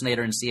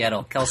impersonator in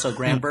Seattle, Kelso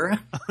Gramber.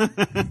 You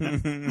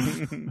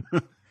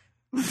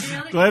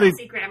know, the Glad he-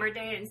 Kelsey Grammer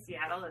Day in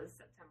Seattle is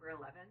September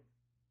 11th.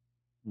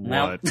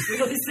 No. What?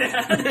 Really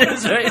sad.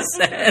 It's very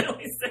sad.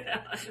 Really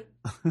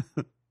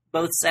sad.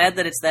 Both sad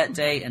that it's that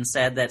day and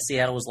sad that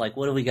Seattle was like,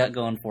 what do we got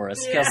going for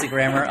us? Yeah. Kelsey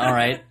Grammer, all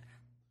right.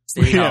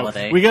 City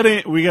holiday. We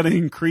gotta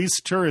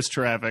increase tourist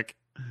traffic.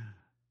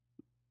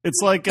 It's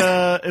like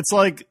the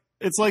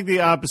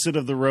opposite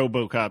of the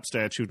RoboCop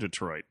statue,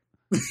 Detroit.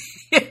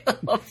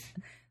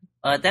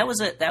 That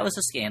was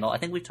a scandal. I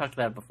think we've talked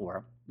about it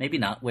before. Maybe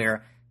not.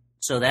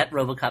 So that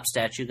RoboCop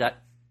statue got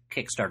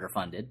Kickstarter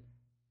funded,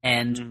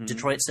 and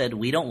Detroit said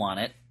we don't want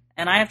it.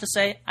 And I have to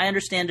say, I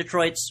understand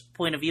Detroit's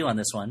point of view on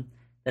this one,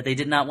 that they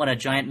did not want a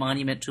giant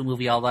monument to a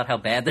movie all about how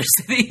bad their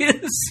city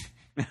is,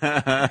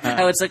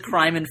 how it's a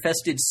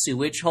crime-infested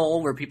sewage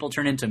hole where people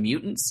turn into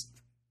mutants.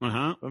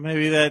 Uh-huh. But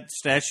maybe that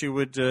statue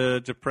would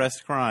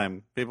depress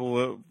crime.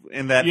 People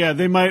in that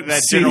they might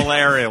that see. general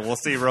area will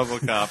see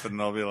RoboCop and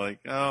they'll be like,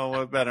 "Oh,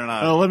 well, better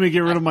not." Oh, let me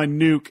get rid of my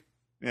nuke.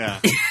 Yeah.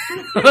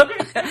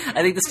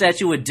 I think the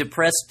statue would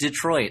depress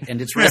Detroit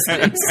and its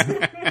residents.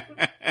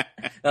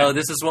 Oh,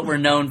 this is what we're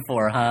known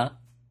for, huh?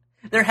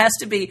 There has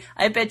to be.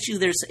 I bet you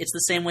it's the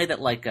same way that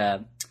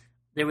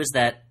there was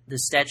the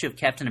statue of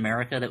Captain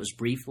America that was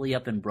briefly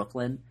up in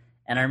Brooklyn.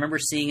 And I remember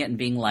seeing it and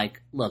being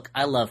like, look,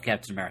 I love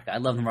Captain America. I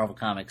love the Marvel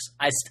Comics.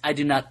 I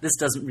do not, this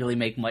doesn't really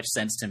make much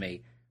sense to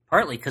me.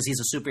 Partly because he's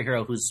a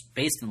superhero who's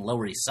based in the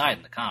Lower East Side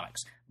in the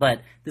comics.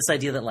 But this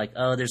idea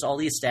that there's all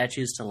these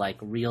statues to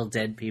real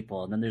dead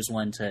people. And then there's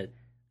one to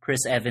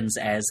Chris Evans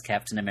as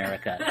Captain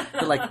America.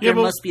 But there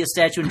must be a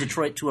statue in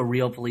Detroit to a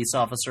real police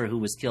officer who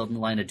was killed in the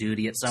line of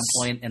duty at some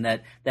point. And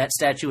that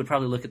statue would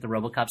probably look at the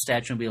RoboCop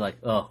statue and be like,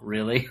 oh,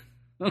 really?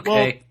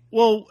 Okay.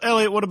 Well,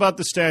 Elliot, what about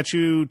the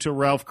statue to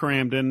Ralph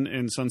Cramden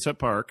in Sunset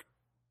Park?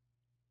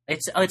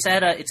 It's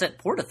at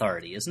Port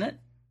Authority, isn't it?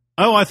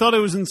 Oh, I thought it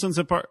was in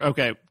Sunset Park.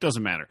 Okay,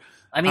 doesn't matter.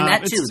 I mean,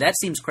 that too. That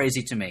seems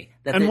crazy to me.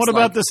 And what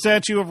about the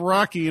statue of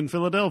Rocky in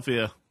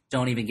Philadelphia?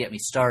 Don't even get me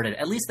started.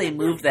 At least they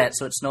moved that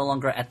so it's no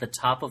longer at the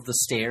top of the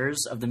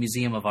stairs of the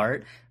Museum of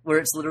Art, where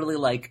it's literally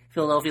like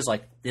Philadelphia's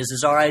like, this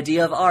is our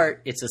idea of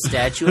art. It's a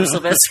statue of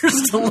Sylvester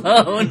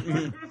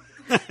Stallone.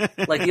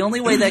 The only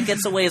way that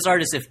gets away as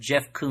art is if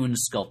Jeff Koons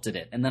sculpted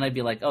it. And then I'd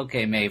be like,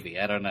 okay, maybe.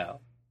 I don't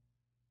know.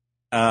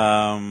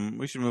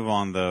 We should move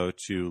on, though,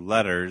 to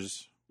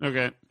letters.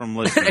 Okay. From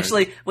listeners.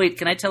 Actually, wait,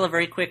 can I tell a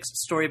very quick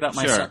story about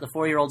my son, the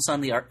 4-year-old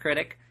son, the art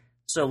critic?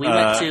 So we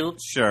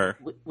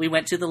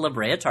went to the La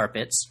Brea Tar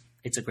Pits.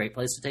 It's a great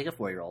place to take a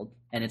 4-year-old.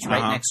 And it's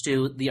right next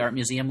to the Art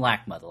Museum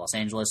LACMA, the Los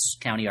Angeles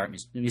County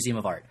Museum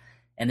of Art.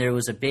 And there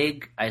was a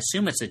big, I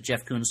assume it's a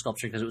Jeff Koons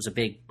sculpture because it was a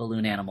big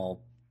balloon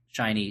animal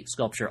shiny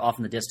sculpture off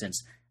in the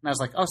distance. And I was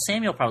like, oh,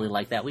 Sammy will probably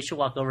like that. We should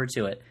walk over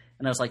to it.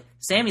 And I was like,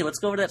 Sammy, let's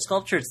go over to that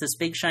sculpture. It's this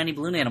big shiny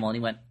balloon animal. And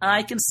he went,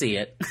 I can see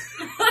it.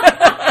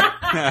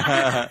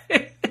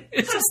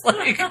 It's just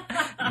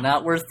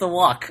not worth the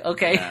walk.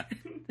 Okay. Yeah.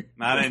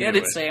 Not into Get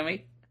it,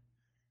 Sammy.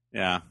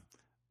 Yeah.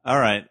 All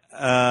right.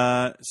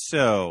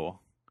 So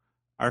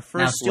our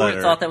first Now, Stuart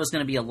letter. thought that was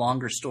going to be a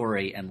longer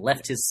story and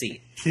left his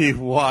seat. He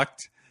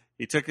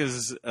took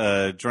his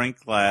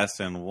drink glass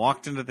and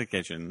walked into the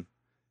kitchen,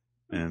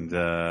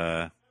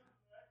 and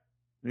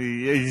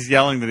he's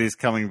yelling that he's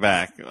coming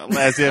back,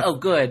 as if Oh,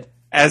 good.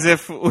 as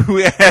if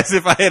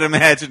I had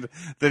imagined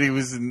that he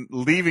was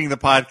leaving the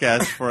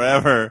podcast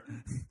forever,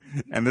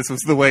 and this was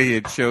the way he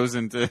had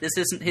chosen to. This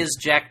isn't his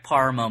Jack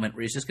Parr moment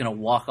where he's just going to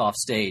walk off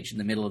stage in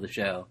the middle of the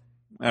show.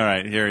 All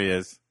right, here he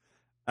is.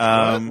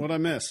 What'd I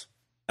miss?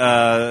 Did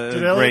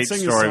Elliot Great sing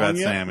a story song about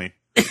yet? Sammy.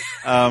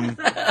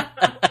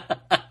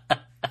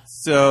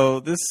 So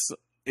this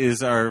is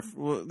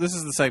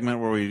the segment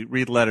where we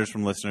read letters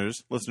from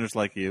listeners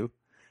like you,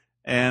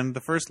 and the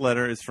first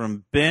letter is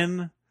from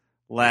Ben,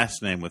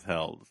 last name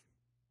withheld,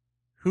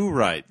 who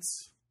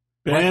writes,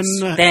 Ben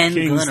What's Ben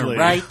Kingsley. gonna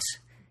write?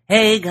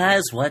 Hey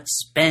guys,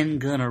 what's Ben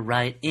gonna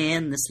write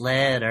in this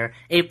letter?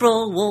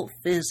 April Wolf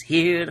is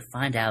here to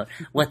find out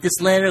what this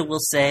letter will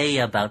say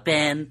about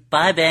Ben,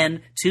 by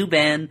Ben,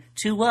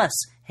 to us.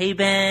 Hey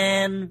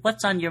Ben,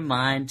 what's on your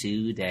mind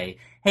today?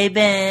 Hey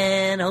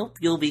Ben, hope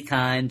you'll be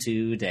kind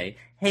today.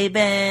 Hey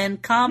Ben,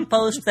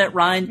 compost that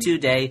rind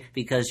today,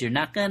 because you're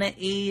not gonna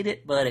eat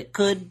it, but it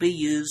could be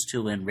used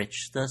to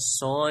enrich the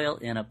soil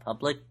in a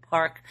public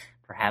park,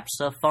 perhaps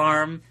a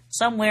farm,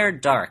 somewhere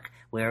dark,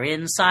 where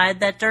inside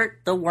that dirt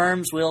the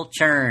worms will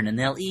churn, and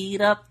they'll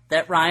eat up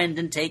that rind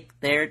and take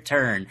their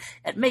turn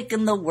at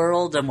making the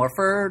world a more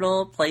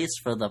fertile place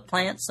for the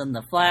plants and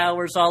the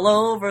flowers all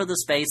over the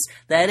space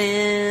that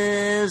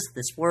is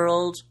this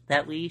world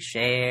that we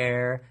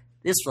share.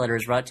 This letter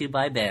is brought to you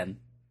by Ben.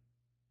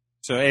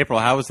 So April,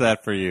 how was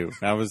that for you?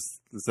 Is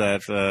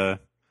that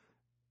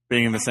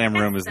being in the same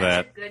room as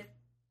that? Good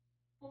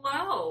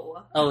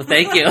flow. Oh,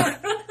 thank you.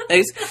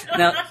 Thanks.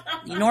 Now,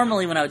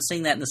 normally when I would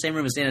sing that in the same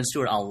room as Dan and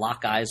Stuart, I'll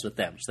lock eyes with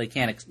them, so they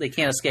can't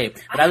escape.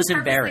 But I was purposely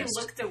embarrassed.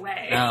 Looked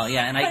away. Oh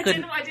yeah, and I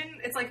couldn't. I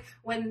didn't. It's like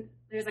when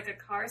there's like a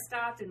car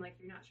stopped and like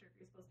you're not sure if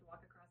you're supposed to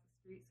walk across the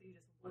street, so you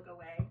just look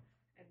away,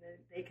 and then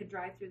they could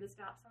drive through the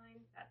stop sign.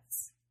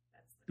 That's.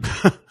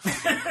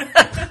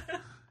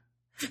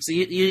 So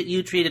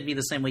you treated me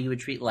the same way you would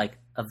treat like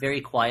a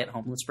very quiet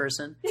homeless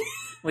person,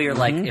 where you're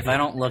like, if I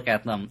don't look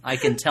at them, I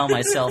can tell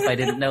myself I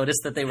didn't notice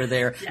that they were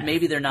there. Yes.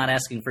 Maybe they're not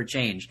asking for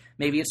change.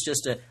 Maybe it's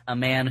just a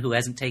man who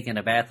hasn't taken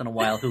a bath in a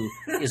while who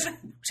is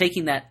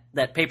taking that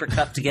paper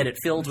cup to get it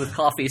filled with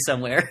coffee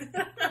somewhere.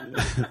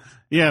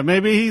 Yeah,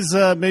 maybe he's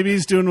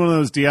doing one of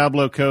those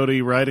Diablo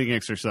Cody writing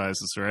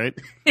exercises, right?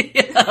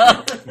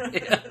 Yeah.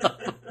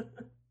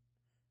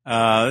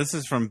 This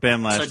is from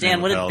Ben last name. So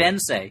Dan, what did withheld. Ben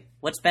say?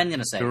 What's Ben going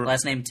to say?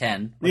 Last name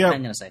 10. What's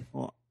Ben going to say?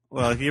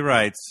 Well, he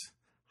writes,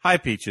 Hi,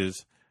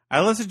 Peaches.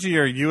 I listened to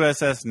your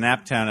USS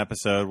Naptown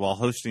episode while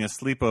hosting a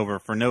sleepover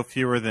for no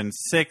fewer than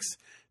 6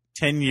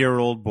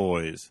 10-year-old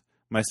boys,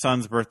 my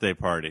son's birthday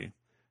party.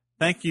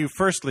 Thank you,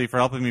 firstly, for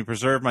helping me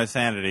preserve my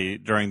sanity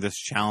during this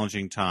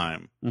challenging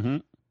time. Mm-hmm.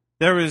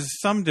 There was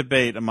some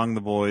debate among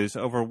the boys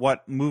over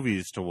what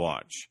movies to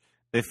watch.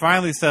 They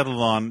finally settled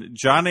on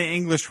Johnny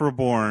English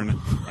Reborn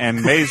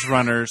and Maze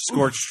Runner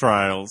Scorched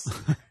Trials.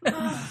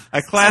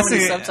 A classic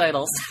So many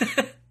subtitles.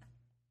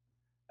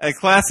 A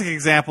classic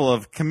example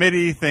of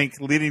committee think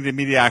leading to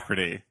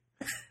mediocrity.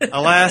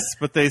 Alas,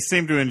 but they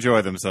seem to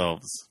enjoy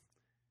themselves.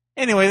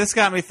 Anyway, this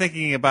got me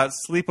thinking about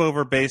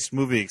sleepover-based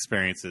movie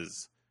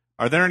experiences.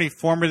 Are there any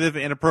formative,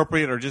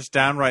 inappropriate, or just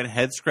downright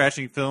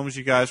head-scratching films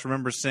you guys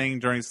remember seeing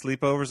during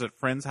sleepovers at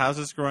friends'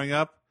 houses growing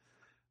up?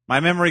 My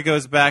memory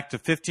goes back to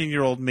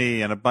 15-year-old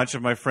me and a bunch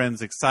of my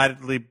friends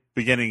excitedly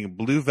beginning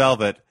Blue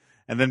Velvet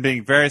and then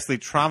being variously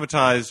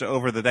traumatized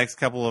over the next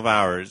couple of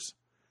hours.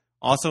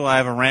 Also, I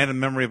have a random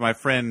memory of my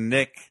friend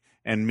Nick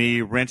and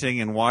me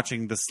renting and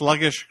watching the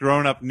sluggish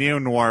grown-up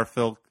neo-noir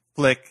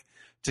flick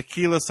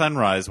Tequila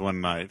Sunrise one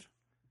night.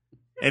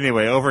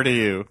 Anyway, over to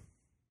you.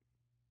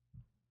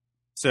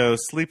 So,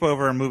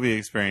 sleepover movie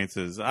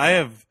experiences. I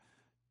have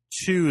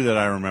 2 that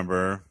I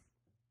remember.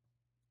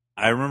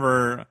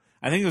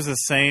 I think it was the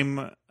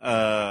same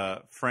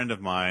friend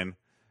of mine.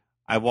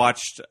 I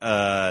watched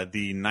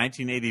the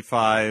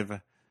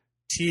 1985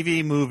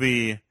 TV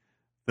movie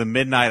The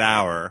Midnight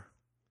Hour,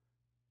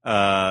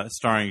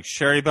 starring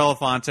Sherry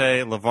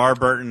Belafonte, LeVar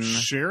Burton.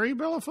 Sherry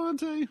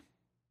Belafonte?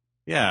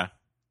 Yeah.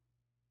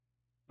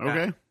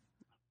 Okay.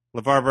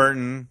 LeVar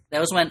Burton.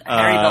 That was when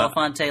Harry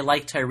Belafonte,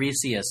 like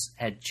Tiresias,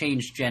 had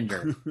changed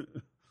gender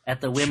at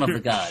the whim of the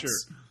gods. Sure.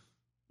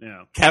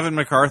 Yeah. Kevin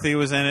McCarthy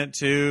was in it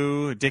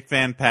too. Dick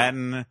Van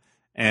Patten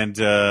and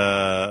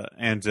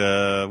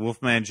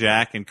Wolfman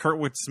Jack and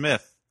Kurtwood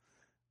Smith.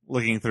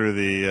 Looking through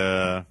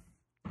the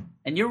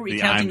and you're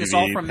recounting this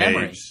all from page.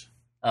 memory.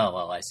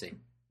 Oh, I see.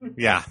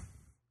 Yeah.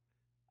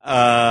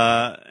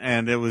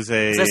 And it was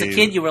a. So as a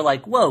kid, you were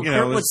like, "Whoa,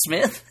 Kurtwood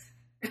Smith."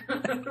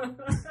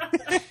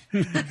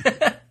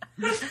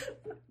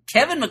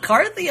 Kevin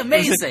McCarthy,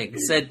 amazing,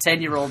 said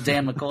 10-year-old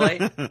Dan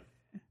McCoy.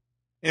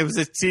 It was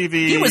a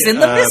TV. He was in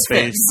the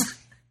Misfits.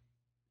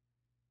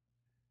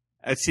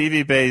 A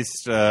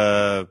TV-based,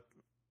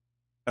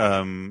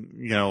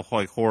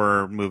 like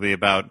horror movie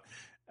about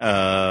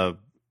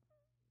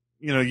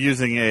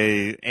using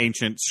a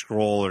ancient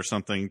scroll or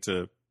something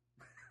to.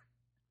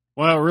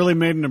 Wow, it really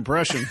made an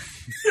impression.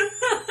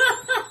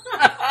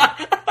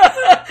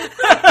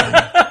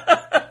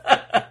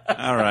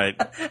 All right.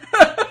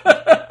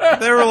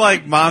 They were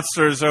like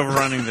monsters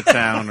overrunning the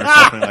town or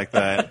something like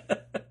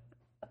that.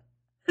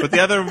 But the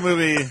other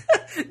movie...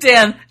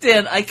 Dan,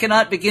 I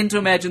cannot begin to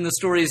imagine the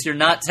stories you're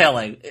not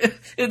telling.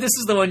 This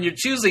is the one you're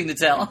choosing to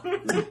tell.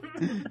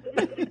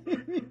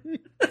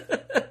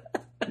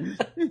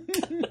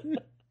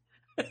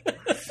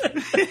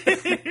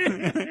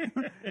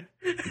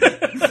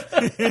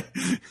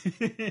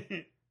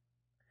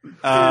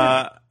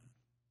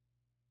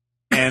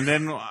 And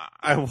then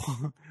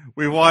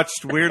we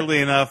watched, weirdly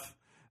enough,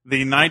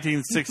 the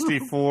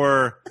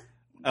 1964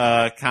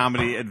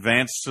 comedy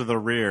Advance to the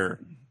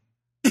Rear,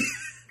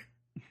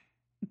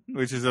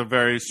 which is a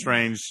very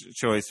strange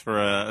choice for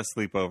a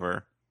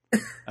sleepover.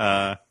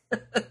 Are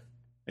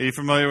you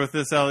familiar with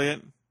this,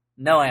 Elliot?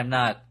 No, I am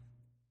not.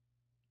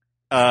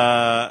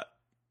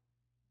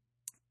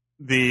 The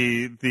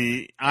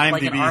IMDb...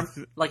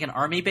 Like an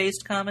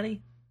army-based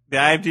comedy? The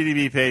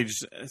IMDb page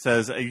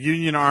says, a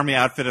Union Army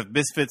outfit of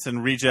misfits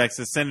and rejects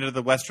is sent into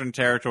the Western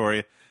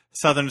Territory.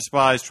 Southern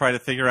spies try to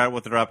figure out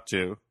what they're up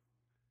to.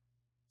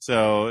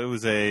 So it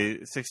was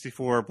a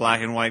 64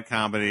 black and white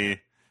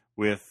comedy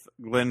with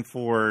Glenn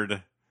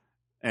Ford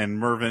and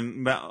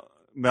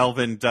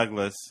Melvin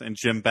Douglas and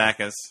Jim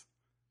Backus.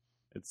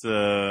 It's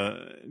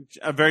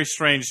a very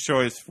strange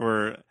choice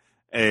for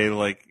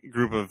a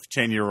group of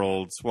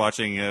 10-year-olds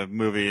watching a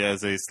movie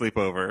as a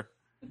sleepover.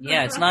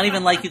 Yeah, it's not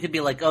even like you could be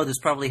like, oh, this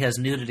probably has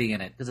nudity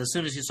in it, because as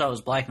soon as you saw it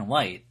was black and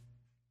white.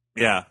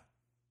 Yeah.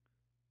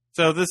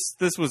 So this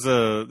was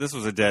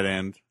a dead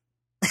end.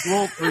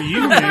 Well, for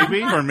you,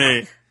 maybe. For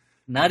me.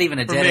 Not even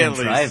a dead end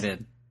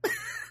drive-in.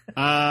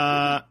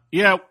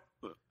 Yeah.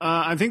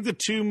 I think the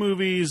two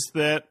movies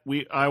that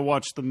I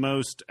watched the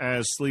most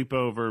as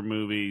sleepover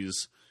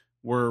movies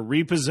were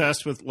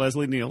Repossessed with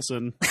Leslie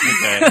Nielsen.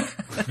 Okay.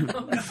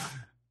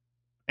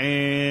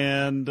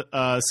 And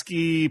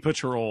Ski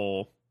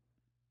Patrol.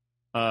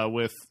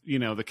 With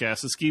the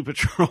cast of Ski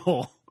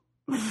Patrol.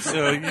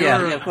 So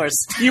yeah, of course.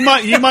 You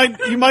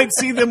might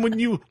see them when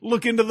you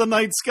look into the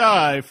night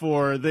sky,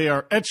 for they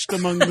are etched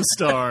among the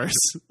stars.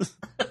 The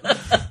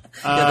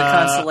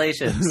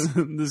constellations.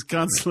 The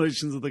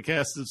constellations of the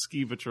cast of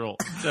Ski Patrol.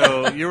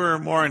 So you were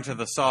more into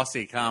the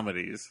saucy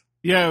comedies.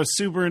 Yeah, I was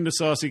super into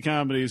saucy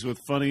comedies with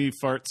funny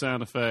fart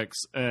sound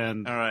effects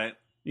and all right,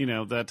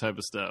 that type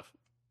of stuff.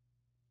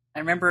 I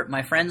remember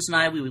my friends and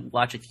I, we would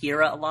watch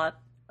Akira a lot.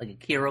 Like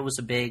Akira was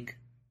a big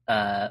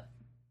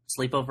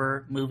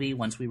sleepover movie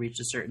once we reached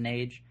a certain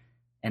age,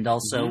 and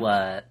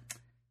also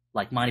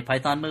like Monty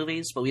Python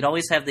movies. But we'd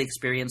always have the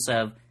experience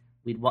of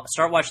we'd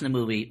start watching the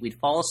movie, we'd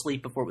fall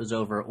asleep before it was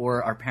over,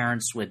 or our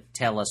parents would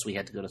tell us we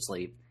had to go to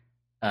sleep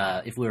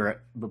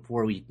before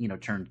we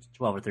turned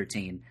 12 or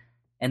 13,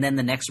 and then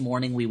the next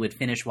morning we would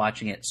finish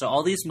watching it. So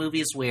all these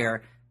movies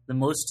where the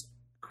most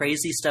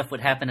crazy stuff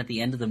would happen at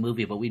the end of the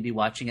movie, but we'd be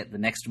watching it the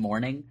next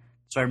morning.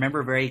 So I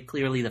remember very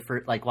clearly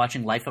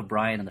watching Life of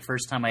Brian, and the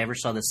first time I ever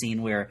saw the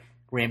scene where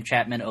Graham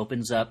Chapman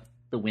opens up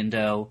the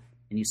window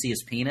and you see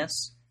his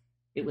penis.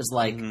 It was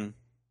like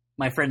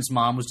my friend's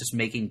mom was just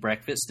making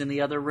breakfast in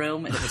the other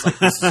room, and it was like,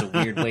 this is a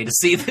weird way to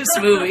see this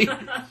movie. But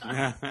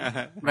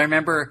I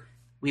remember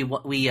we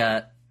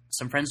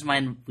some friends of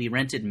mine, we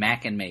rented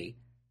Mac and Me,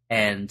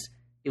 and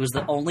it was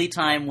the only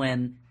time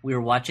when we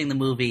were watching the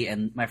movie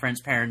and my friend's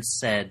parents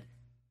said,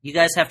 "You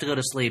guys have to go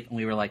to sleep," and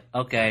we were like,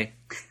 "Okay."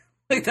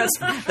 That's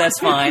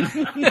fine.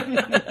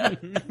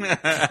 And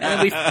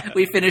then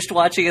we finished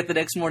watching it the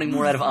next morning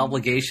more out of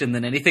obligation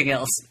than anything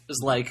else. It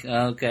was like,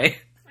 okay.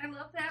 I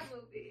love that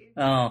movie.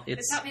 Oh, it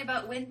taught me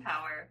about wind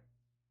power.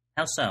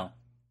 How so?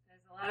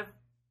 There's a lot of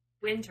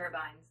wind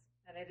turbines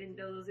that I didn't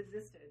know those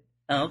existed.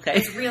 Oh, okay.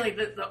 It's really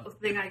the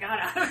thing I got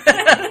out of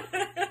it.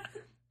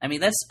 I mean,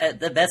 that's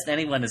the best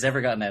anyone has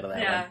ever gotten out of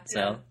that one. So.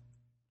 Yeah.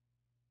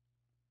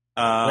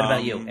 What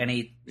about you?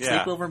 Any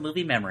sleepover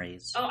movie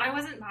memories? Oh, I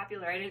wasn't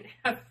popular. I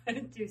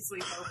didn't do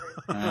sleepovers.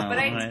 But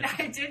right.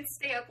 I did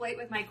stay up late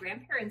with my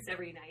grandparents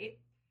every night.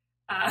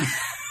 And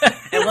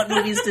what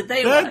movies did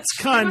they watch? That's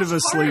kind of a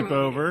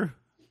sleepover.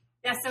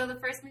 Yeah, so the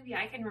first movie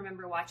I can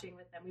remember watching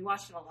with them, we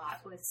watched it a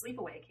lot, was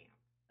Sleepaway Camp.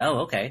 Oh,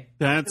 okay.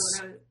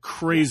 That's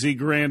crazy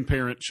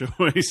grandparent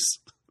choice.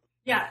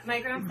 Yeah,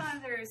 my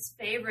grandfather's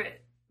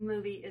favorite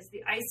movie is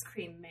The Ice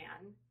Cream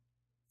Man,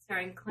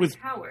 starring Clint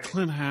Howard.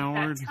 Clint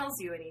Howard. That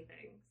tells you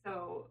anything.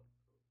 So,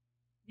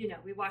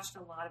 we watched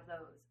a lot of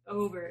those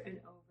over and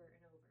over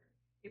and over.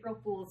 April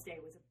Fool's Day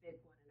was a big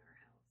one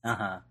in our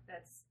house.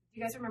 Do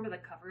you guys remember the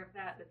cover of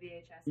that, the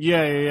VHS?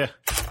 Yeah.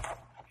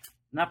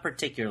 Not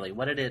particularly.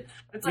 What did it?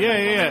 It's like a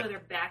woman with her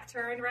back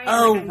turned, right?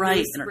 Oh, like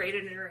right.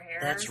 Braided in her hair.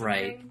 That's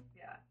right.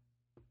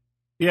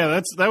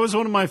 Yeah, that was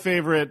one of my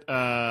favorite.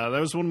 That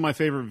was one of my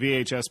favorite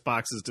VHS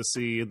boxes to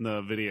see in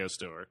the video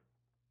store.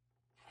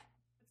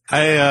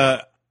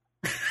 I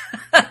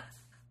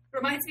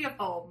reminds me of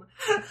home.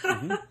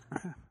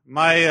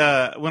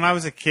 My when I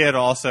was a kid,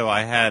 also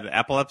I had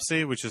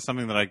epilepsy, which is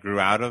something that I grew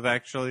out of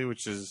actually,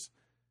 which is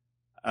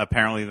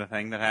apparently the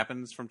thing that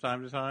happens from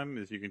time to time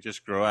is you can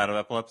just grow out of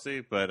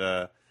epilepsy.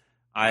 But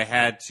I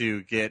had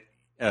to get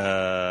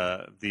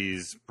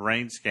these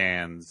brain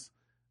scans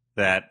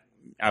that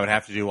I would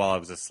have to do while I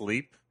was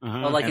asleep.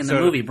 Well, like in the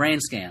movie Brain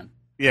Scan.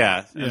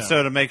 Yeah, and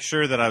so to make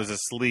sure that I was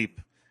asleep,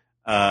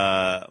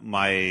 I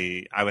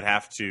would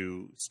have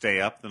to stay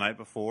up the night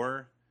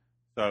before,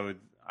 so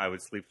I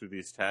would sleep through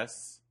these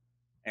tests.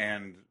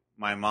 And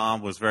my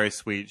mom was very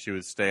sweet; she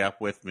would stay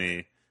up with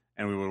me,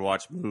 and we would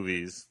watch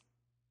movies.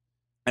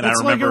 And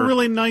That's I remember, like a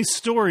really nice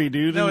story,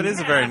 dude. No, it is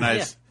a very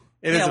nice.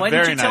 It is a why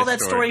very didn't you tell nice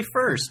that story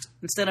first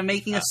instead of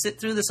making us sit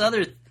through this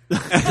other?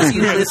 Just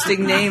you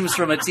listing names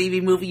from a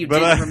TV movie you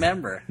didn't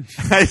remember.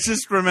 I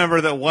just remember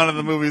that one of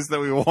the movies that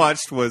we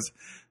watched was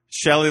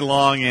Shelley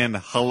Long in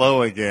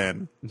Hello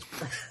Again.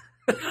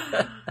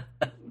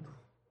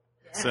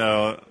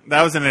 So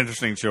that was an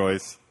interesting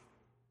choice.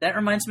 That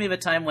reminds me of a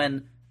time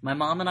when my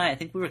mom and I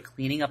think we were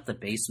cleaning up the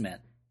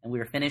basement and we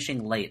were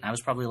finishing late. I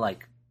was probably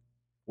like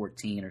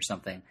 14 or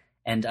something.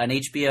 And on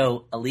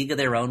HBO, A League of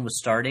Their Own was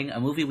starting, a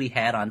movie we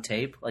had on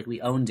tape. Like,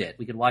 we owned it.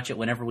 We could watch it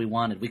whenever we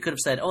wanted. We could have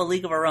said, oh, A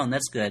League of Our Own,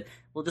 that's good.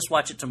 We'll just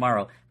watch it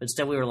tomorrow. But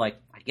instead we were like,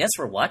 I guess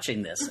we're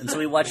watching this. And so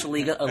we watched A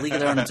League of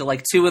Their Own until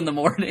like 2 in the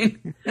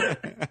morning.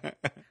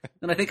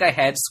 And I think I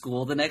had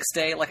school the next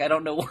day. Like, I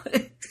don't know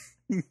what.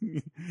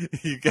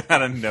 You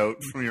got a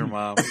note from your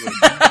mom.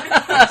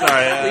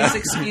 Sorry. Please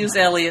excuse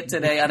Elliot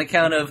today on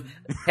account of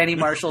Penny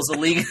Marshall's A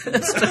League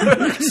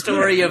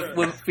story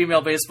of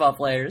female baseball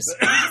players.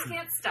 You just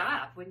can't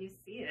stop when you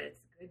see it.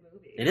 It's a good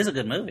movie. It is a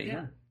good movie.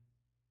 Yeah.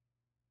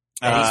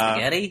 Eddie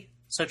Spaghetti,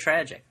 so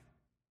tragic.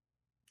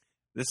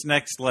 This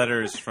next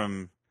letter is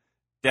from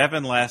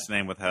Devin, last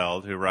name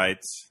withheld, who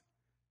writes,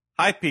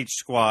 Hi, Peach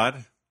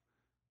Squad.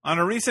 On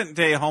a recent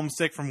day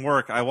homesick from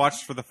work, I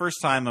watched for the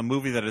first time a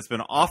movie that has been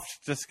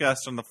oft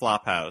discussed on the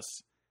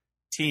Flophouse,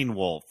 Teen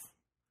Wolf.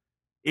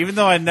 Even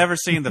though I'd never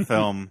seen the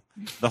film,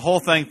 the whole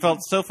thing felt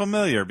so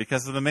familiar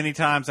because of the many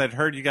times I'd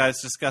heard you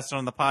guys discuss it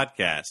on the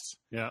podcast.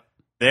 Yeah.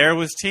 There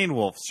was Teen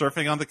Wolf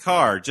surfing on the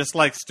car, just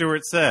like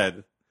Stuart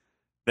said.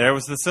 There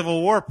was the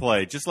Civil War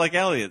play, just like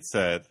Elliot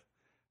said.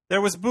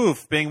 There was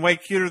Boof being way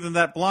cuter than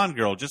that blonde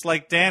girl, just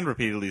like Dan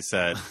repeatedly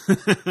said.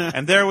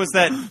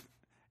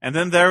 And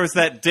then there was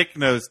that Dick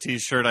Nose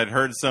t-shirt I'd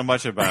heard so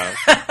much about.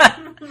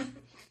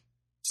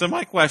 So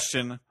my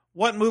question,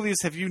 what movies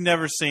have you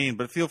never seen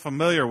but feel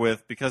familiar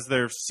with because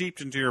they're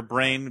seeped into your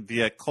brain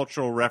via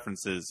cultural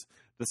references,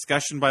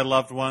 discussion by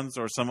loved ones,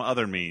 or some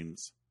other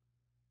means?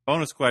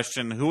 Bonus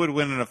question, who would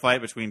win in a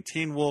fight between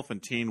Teen Wolf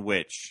and Teen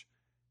Witch?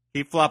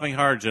 Keep flopping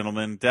hard,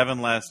 gentlemen.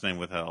 Devin, last name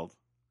withheld.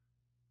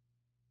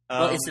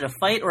 Well, is it a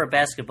fight or a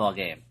basketball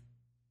game?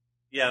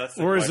 Yeah, that's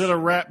the Or question. is it a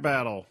rap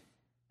battle?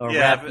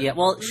 Rap? Yeah.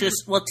 Well,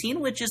 Teen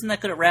Witch isn't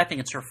that good at rapping.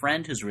 It's her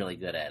friend who's really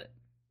good at it.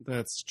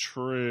 That's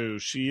true.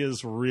 She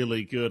is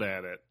really good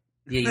at it.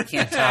 Yeah, you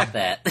can't top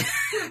that.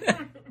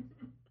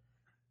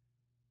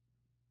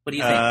 What do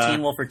you think?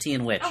 Teen Wolf or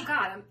Teen Witch? Oh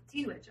God, I'm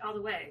Teen Witch all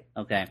the way.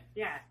 Okay.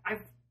 Yeah, I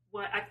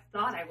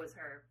thought I was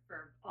her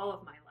for all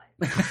of my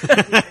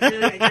life. I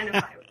really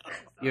identify with her.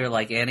 So. You're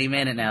like, any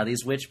minute now,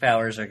 these witch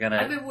powers are gonna.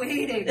 I've been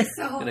waiting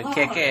so gonna long.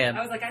 kick in.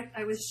 I was like,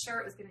 I was sure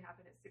it was going to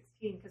happen at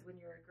 16 because when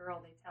you're a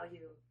girl, they tell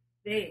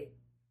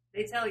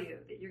you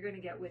that you're going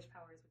to get witch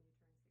powers when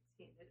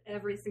you turn 16. That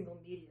every single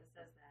media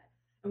says that,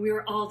 and we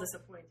were all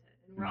disappointed,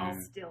 and we're all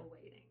still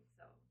waiting.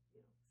 So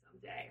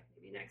someday,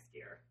 maybe next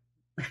year.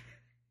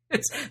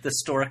 It's the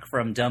stork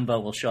from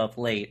Dumbo will show up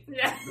late.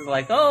 Yeah. They're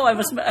like, oh, I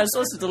was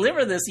supposed to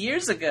deliver this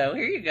years ago.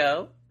 Here you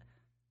go.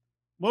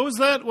 What was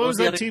that? What was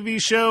that TV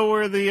show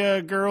where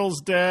the girl's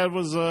dad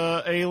was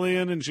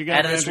alien and she got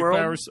Out of This magic World?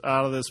 powers?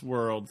 Out of This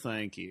World.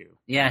 Thank you.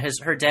 Yeah,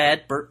 her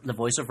dad, Burt, the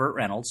voice of Burt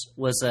Reynolds,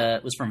 was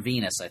from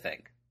Venus, I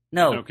think.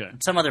 No, Okay.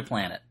 some other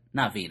planet,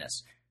 not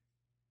Venus.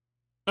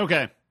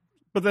 Okay,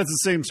 but that's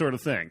the same sort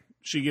of thing.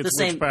 She gets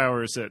The witch same-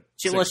 powers at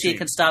She 16.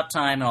 can stop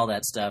time and all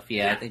that stuff.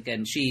 Yeah, I think,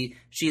 and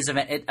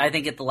I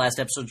think at the last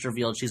episode it's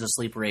revealed she's a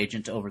sleeper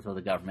agent to overthrow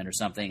the government or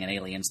something, and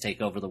aliens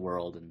take over the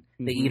world and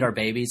they eat our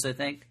babies. I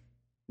think.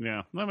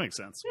 Yeah, that makes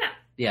sense.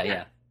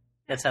 Yeah.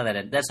 That's how that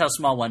ended. That's how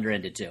Small Wonder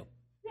ended too.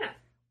 Yeah.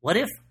 What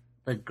if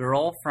the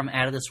girl from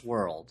Out of This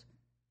World?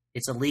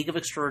 It's a League of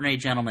Extraordinary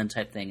Gentlemen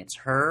type thing. It's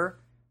her,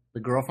 the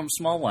girl from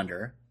Small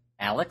Wonder,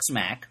 Alex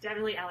Mack,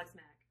 Definitely Alex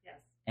Mack. Yes.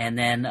 and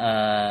then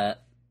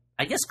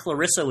I guess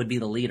Clarissa would be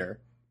the leader.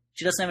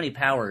 She doesn't have any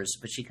powers,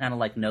 but she kind of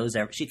like knows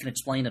she can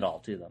explain it all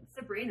to them.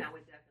 Sabrina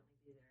would definitely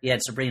be there. Yeah,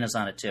 Sabrina's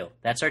on it too.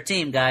 That's our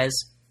team, guys.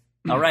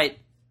 All right.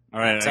 All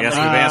right, I Somebody-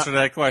 guess we've answered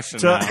that question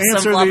now.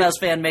 Some Flophouse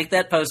fan, make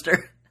that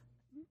poster.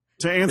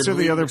 To answer With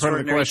the League other of part of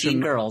the Extraordinary question, Teen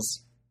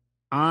Girls.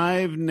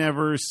 I've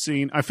never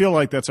seen. I feel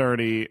like that's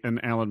already an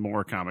Alan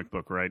Moore comic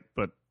book, right?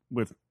 But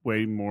with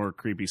way more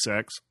creepy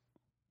sex.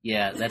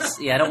 Yeah,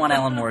 I don't want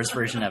Alan Moore's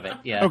version of it.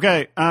 Yeah.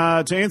 Okay,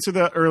 to answer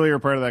the earlier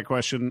part of that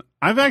question,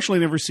 I've actually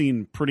never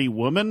seen Pretty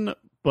Woman,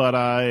 but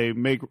I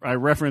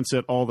reference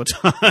it all the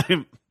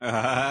time.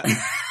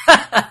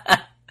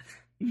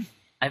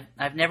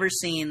 I've never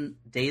seen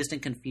Dazed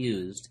and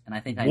Confused, and I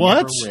think I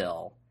What? never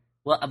will.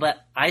 Well,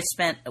 but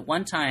at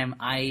one time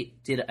I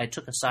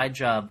took a side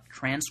job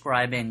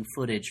transcribing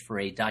footage for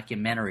a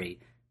documentary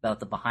about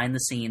the behind the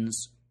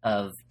scenes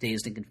of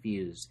Dazed and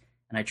Confused,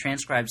 and I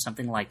transcribed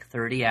something like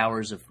 30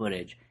 hours of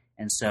footage.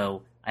 And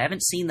so I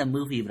haven't seen the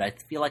movie, but I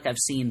feel like I've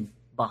seen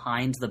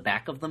behind the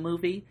back of the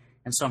movie,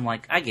 and so I'm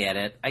like, I get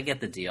it, I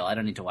get the deal. I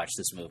don't need to watch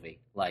this movie.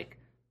 Like,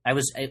 I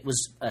was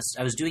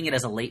doing it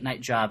as a late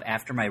night job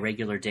after my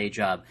regular day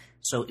job,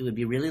 so it would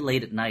be really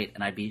late at night,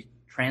 and I'd be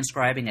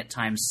transcribing at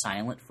times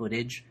silent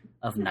footage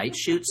of night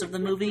shoots of the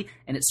movie,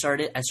 and I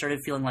started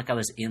feeling like I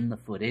was in the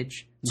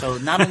footage. So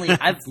not only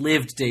I've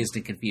lived Dazed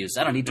and Confused,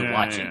 I don't need to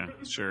watch it.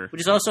 Sure.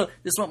 Which is also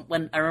this one.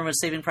 When I remember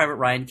Saving Private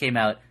Ryan came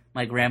out,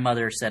 my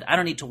grandmother said, "I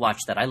don't need to watch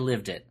that. I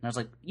lived it." And I was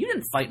like, "You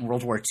didn't fight in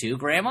World War II,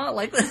 Grandma?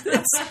 Like, it's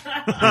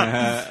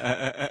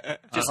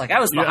just like I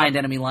was behind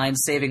enemy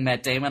lines saving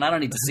Matt Damon. I don't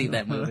need to see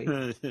that movie."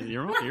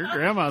 Your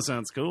grandma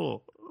sounds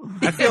cool.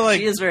 I feel like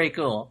she is very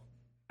cool.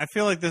 I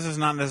feel like this is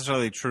not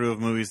necessarily true of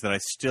movies that I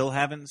still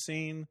haven't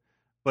seen,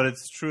 but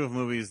it's true of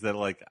movies that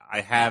like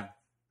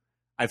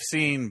I've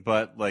seen,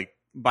 but like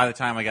by the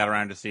time I got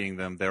around to seeing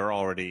them, they were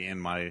already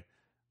in my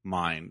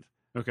mind.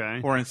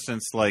 Okay. For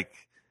instance, like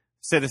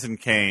Citizen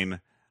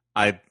Kane,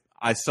 I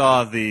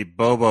saw the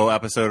Bobo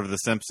episode of The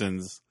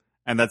Simpsons,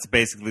 and that's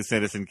basically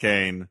Citizen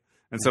Kane.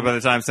 And so by the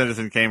time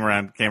Citizen came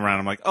around,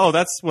 I'm like, oh,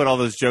 that's what all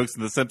those jokes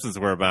in The Simpsons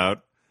were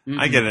about. Mm-hmm.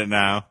 I get it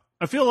now.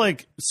 I feel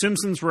like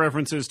Simpsons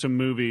references to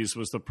movies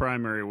was the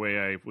primary way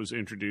I was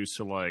introduced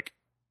to like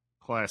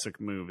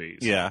classic movies.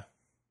 Yeah.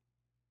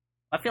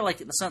 I feel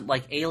like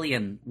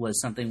Alien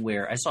was something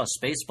where I saw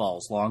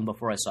Spaceballs long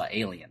before I saw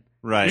Alien.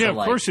 Right. Yeah, so, of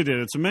like, course you did.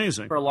 It's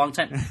amazing. For a long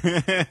time.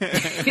 Yeah,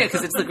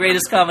 because it's the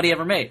greatest comedy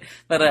ever made.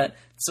 But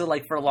so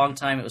like for a long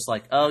time it was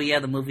like, oh yeah,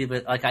 the movie,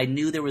 but like I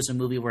knew there was a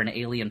movie where an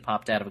alien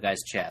popped out of a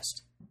guy's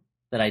chest.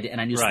 And I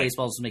knew Spaceballs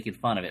was making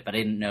fun of it, but I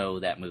didn't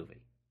know that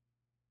movie.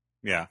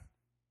 Yeah.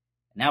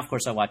 Now, of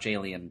course, I watch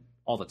Alien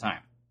all the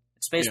time.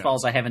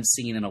 Spaceballs I haven't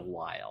seen in a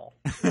while.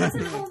 It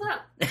doesn't hold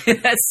up.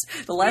 That's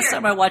the last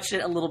time I watched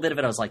it. A little bit of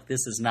it, I was like,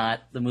 "This is not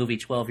the movie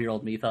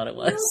 12-year-old me thought it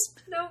was."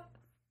 Nope.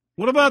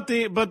 What about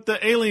the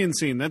alien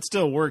scene? That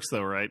still works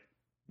though, right?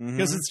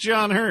 Because it's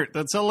John Hurt.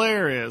 That's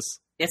hilarious.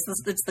 It's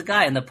the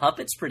guy, and the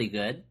puppet's pretty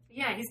good.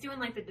 Yeah, he's doing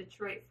like the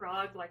Detroit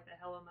Frog, like the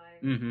hell am I?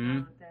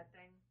 That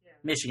thing. Yeah.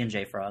 Michigan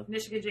J Frog.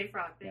 Michigan J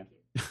Frog. Thank you.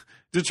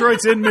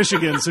 Detroit's in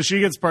Michigan, so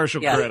she gets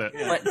partial credit.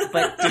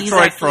 But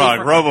Detroit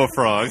Frog, Robo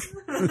Frog.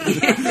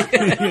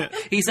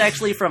 He's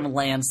actually from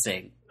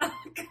Lansing. Oh,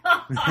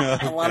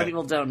 God. A lot of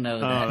people don't know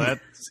that. Oh,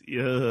 that's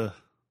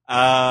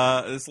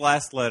This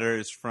last letter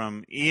is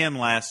from Ian,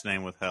 last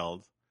name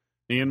withheld.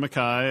 Ian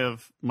Mackay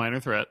of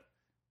Minor Threat,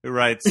 who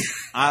writes,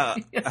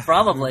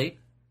 probably.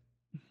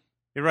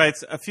 He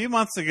writes, a few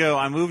months ago,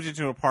 I moved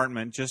into an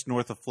apartment just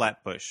north of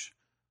Flatbush.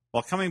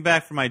 While coming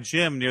back from my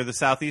gym near the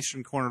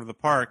southeastern corner of the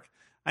park,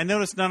 I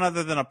noticed none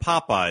other than a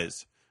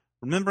Popeyes.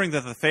 Remembering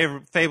that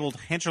the fabled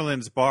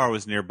Hinterlands bar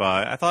was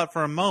nearby, I thought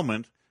for a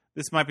moment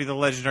this might be the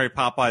legendary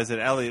Popeyes that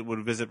Elliot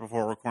would visit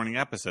before recording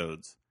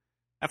episodes.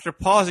 After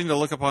pausing to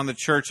look upon the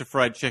Church of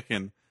Fried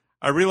Chicken,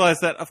 I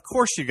realized that, of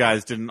course, you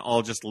guys didn't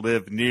all just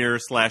live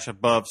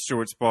near/above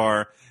Stewart's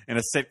Bar in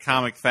a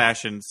sitcomic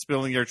fashion,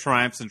 spilling your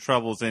triumphs and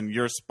troubles in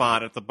your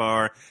spot at the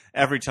bar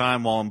every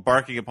time while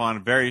embarking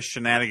upon various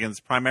shenanigans,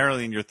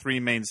 primarily in your three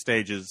main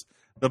stages: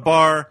 the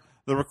bar,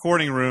 the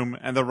recording room,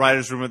 and the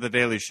writer's room of The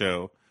Daily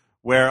Show,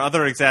 where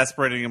other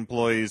exasperating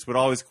employees would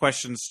always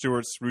question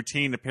Stewart's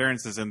routine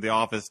appearances in the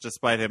office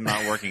despite him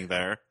not working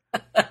there.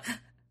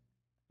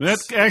 That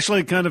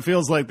actually kind of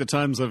feels like the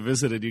times I've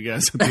visited you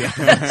guys at the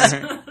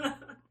office.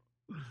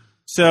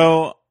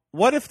 So,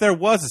 what if there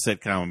was a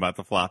sitcom about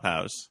the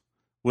Flophouse?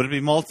 Would it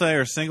be multi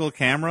or single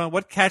camera?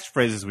 What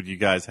catchphrases would you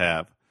guys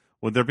have?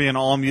 Would there be an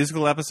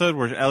all-musical episode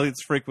where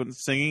Elliot's frequent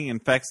singing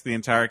infects the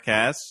entire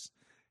cast?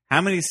 How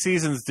many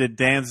seasons did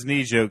Dan's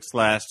knee jokes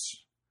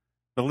last?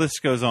 The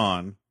list goes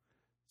on.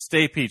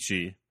 Stay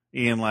peachy.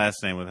 Ian,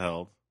 last name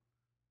withheld.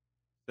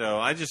 So,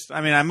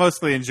 I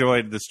mostly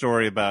enjoyed the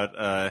story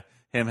about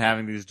him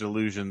having these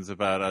delusions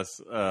about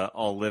us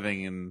all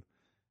living in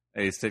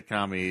a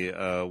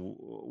sitcom-y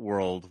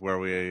world where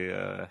we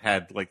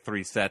had like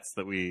three sets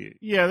that we...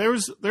 Yeah, there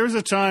was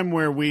a time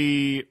where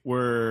we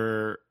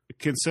were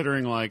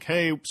considering like,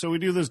 hey, so we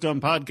do this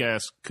dumb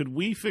podcast. Could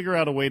we figure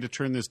out a way to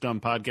turn this dumb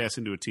podcast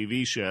into a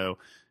TV show?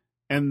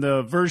 And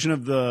the version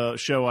of the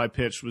show I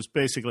pitched was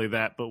basically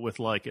that, but with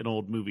like an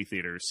old movie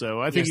theater. So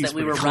I think that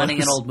we were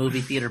running an old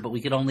movie theater, but we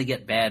could only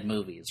get bad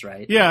movies,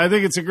 right? Yeah, I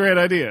think it's a great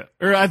idea.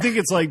 Or I think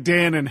it's like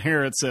Dan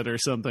inherits it or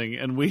something,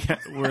 and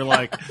we're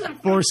like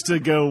forced to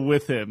go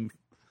with him.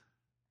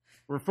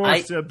 We're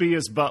forced to be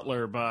his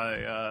butler by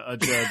a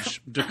judge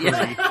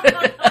decree.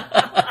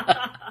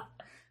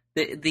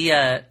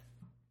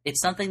 It's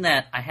something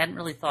that I hadn't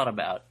really thought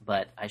about,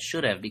 but I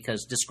should have,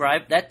 because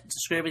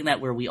describing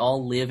that where we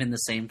all live in the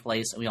same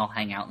place and we all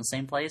hang out in the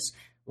same place,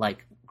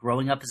 like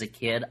growing up as a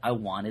kid, I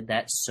wanted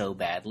that so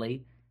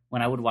badly.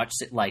 When I would watch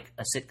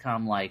a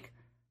sitcom like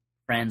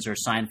Friends or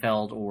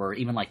Seinfeld or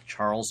even like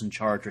Charles in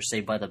Charge or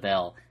Saved by the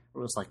Bell,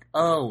 where it was like,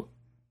 oh,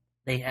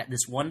 they had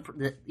this one.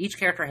 Each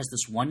character has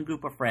this one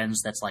group of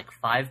friends that's like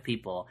 5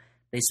 people.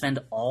 They spend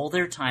all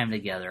their time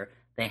together.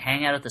 They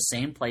hang out at the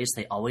same place.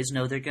 They always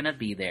know they're going to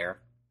be there.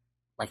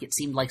 Like, it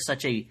seemed like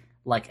such a,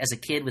 like, as a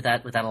kid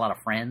without a lot of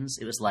friends,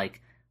 it was like,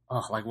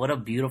 oh, like, what a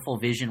beautiful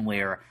vision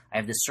where I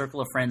have this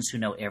circle of friends who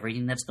know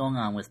everything that's going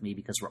on with me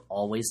because we're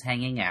always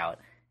hanging out.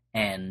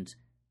 And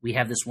we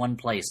have this one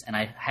place. And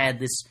I had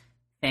this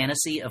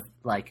fantasy of,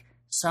 like,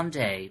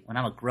 someday when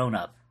I'm a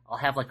grown-up, I'll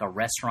have, like, a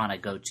restaurant I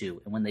go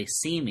to. And when they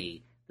see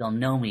me, they'll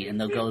know me.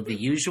 And they'll go, the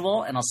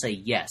usual? And I'll say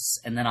yes.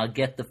 And then I'll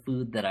get the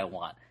food that I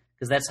want.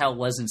 Because that's how it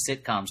was in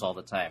sitcoms all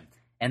the time.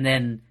 And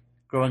then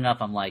growing up,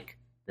 I'm like,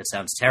 that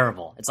sounds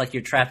terrible. It's like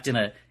you're trapped in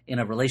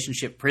a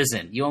relationship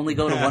prison. You only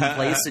go to one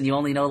place and you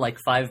only know like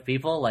 5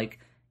 people. Like,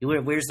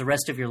 where's the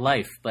rest of your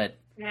life? But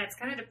yeah, it's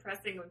kind of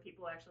depressing when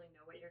people actually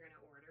know what you're going to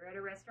order at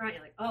a restaurant.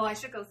 You're like, oh, I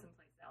should go someplace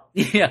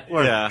else. Yeah,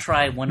 or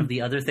try one of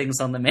the other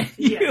things on the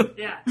menu.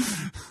 Yeah.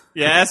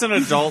 Yeah, as an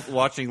adult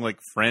watching like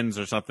Friends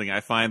or something,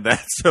 I find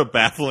that so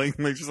baffling.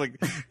 Like, just like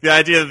the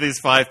idea that these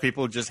 5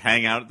 people just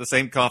hang out at the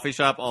same coffee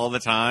shop all the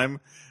time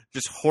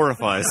just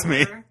horrifies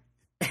me.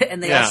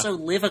 And they also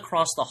live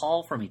across the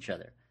hall from each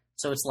other.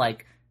 So it's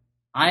like,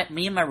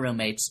 me and my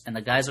roommates, and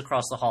the guys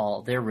across the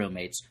hall, their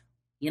roommates,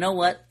 you know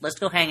what? Let's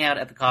go hang out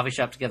at the coffee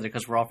shop together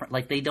because we're all friends.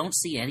 Like, they don't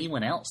see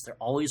anyone else. They're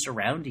always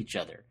around each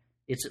other.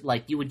 It's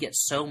like you would get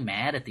so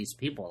mad at these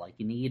people. Like,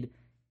 you need...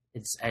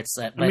 But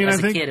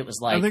as a kid, it was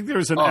like, I think there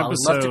was an I episode, would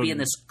love to be in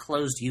this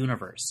closed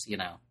universe, you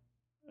know?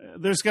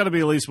 There's got to be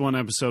at least one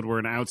episode where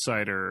an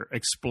outsider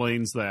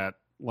explains that,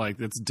 like,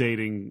 it's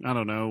dating, I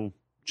don't know,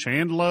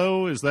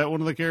 Chandlo? Is that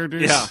one of the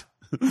characters? Yeah.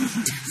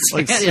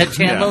 Like,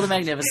 Chandlo the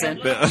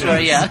Magnificent. Sure,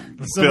 yeah.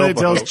 Somebody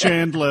tells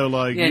Chandlo,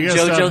 like, yeah,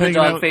 Jojo the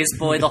dog-faced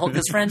boy. The whole,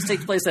 because Friends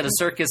takes place at a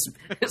circus.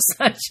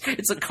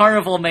 It's a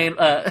carnival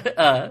midway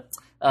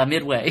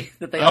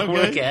that they all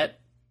work at.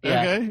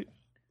 Yeah. Okay.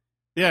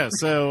 Yeah,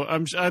 so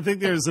I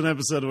think there's an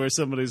episode where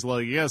somebody's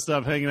like, you gotta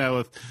stop hanging out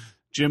with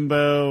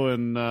Jimbo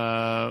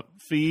and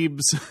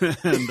Phoebes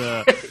and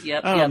I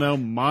don't know,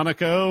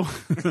 Monaco.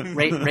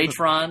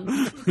 Raytron.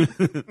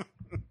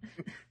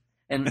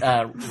 And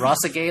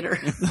Rossigator.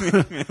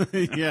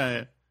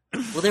 Yeah.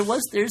 Well,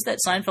 there's that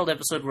Seinfeld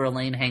episode where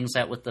Elaine hangs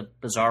out with the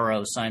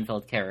bizarro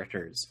Seinfeld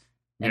characters.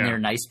 And they're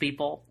nice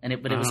people. And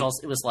it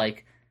was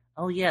like,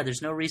 oh yeah,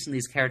 there's no reason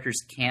these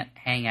characters can't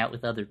hang out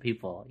with other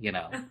people, you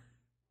know.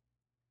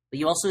 But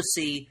you also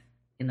see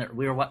my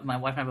wife and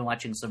I have been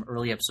watching some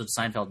early episodes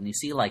of Seinfeld, and you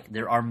see like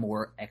there are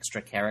more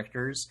extra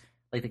characters.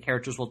 Like the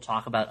characters will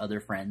talk about other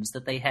friends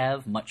that they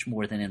have much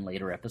more than in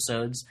later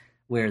episodes,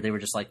 where they were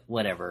just like,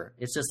 whatever,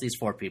 it's just these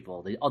 4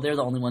 people. They're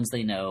the only ones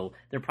they know.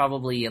 They're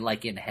probably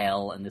like in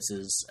hell, and this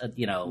is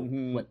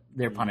what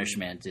their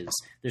punishment is.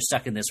 They're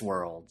stuck in this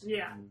world.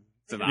 Yeah.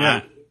 The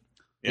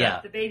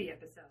baby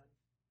episode.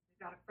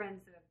 They've got a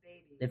friend to a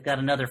baby. They've got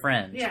another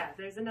friend. Yeah,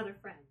 there's another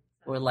friend.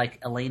 So. Or like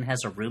Elaine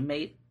has a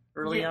roommate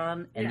early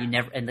on,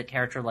 and the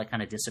character like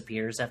kind of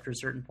disappears after a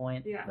certain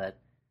point. Yeah. But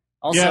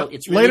also,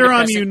 it's really later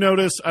depressing. on. You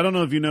notice, I don't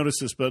know if you noticed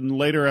this, but in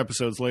later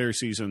episodes, later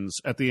seasons,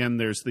 at the end,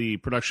 there's the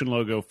production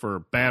logo for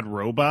Bad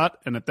Robot,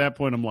 and at that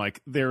point, I'm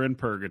like, they're in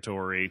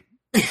purgatory.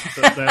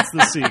 That's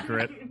the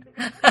secret.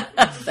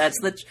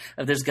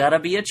 There's got to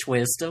be a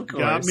twist, of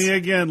course. Got me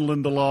again,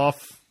 Lindelof.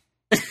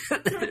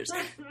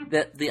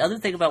 The other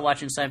thing about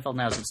watching Seinfeld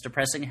now is it's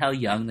depressing how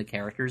young the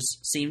characters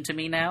seem to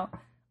me now.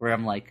 Where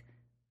I'm like,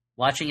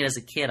 watching it as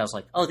a kid, I was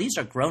like, oh, these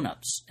are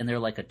grown-ups, and they're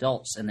like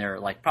adults, and they're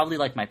like probably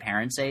like my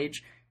parents'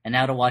 age. And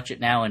now to watch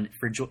it now, and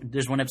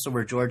there's one episode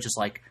where George is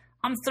like,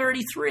 I'm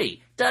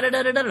 33,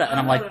 da-da-da-da-da-da. And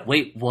I'm like,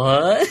 wait,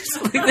 what?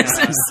 Like, this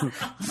is...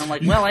 And I'm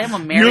like, well, I am a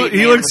married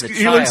man with a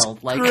child.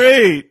 He looks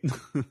great.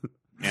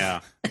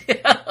 Yeah.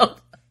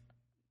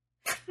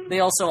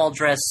 They also all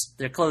dress,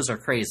 their clothes are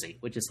crazy,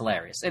 which is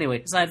hilarious.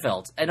 Anyway,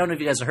 Seinfeld. I don't know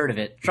if you guys have heard of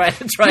it. Try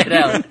it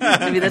out.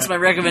 Maybe that's my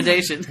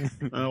recommendation.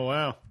 Oh,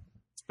 wow.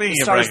 It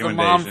stars the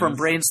mom from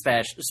Brain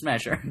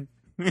Smasher.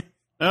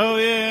 Oh,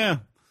 yeah.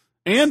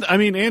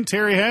 And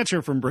Terry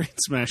Hatcher from Brain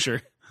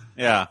Smasher.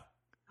 Yeah.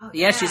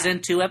 Yeah, she's in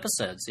 2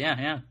 episodes.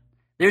 Yeah.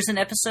 There's an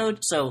episode,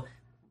 so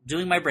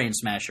doing my Brain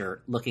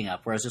Smasher, looking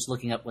up, where I was just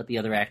looking up what the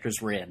other actors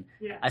were in.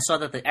 Yeah. I saw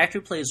that the actor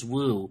who plays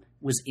Wu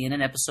was in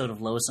an episode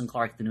of Lois and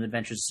Clark, The New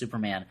Adventures of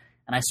Superman,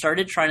 and I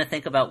started trying to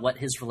think about what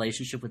his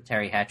relationship with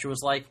Terry Hatcher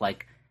was like.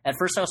 Like, at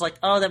first I was like,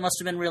 oh, that must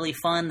have been really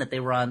fun that they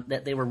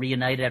were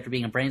reunited after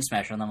being a Brain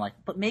Smasher. And I'm like,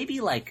 but maybe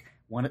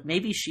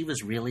maybe she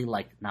was really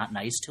like not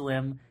nice to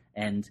him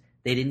and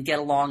they didn't get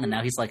along and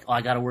now he's like, oh,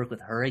 I got to work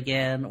with her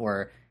again.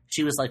 Or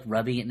she was like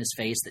rubbing it in his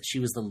face that she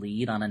was the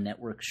lead on a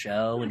network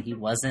show and he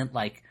wasn't.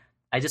 Like,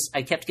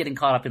 I kept getting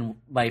caught up in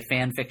my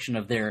fan fiction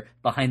of their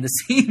behind the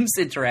scenes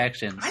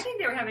interactions. I think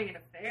they were having an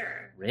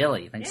affair.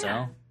 Really? You think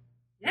so?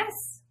 Yes.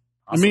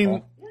 Possible. I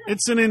mean,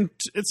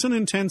 it's an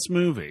intense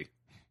movie.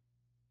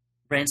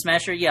 Brain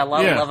Smasher? Yeah, a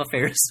lot of love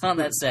affairs on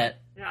that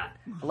set. Yeah.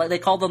 Like they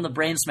called them the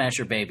brain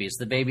smasher babies,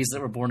 the babies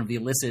that were born of the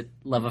illicit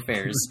love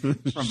affairs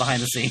from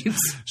behind the scenes.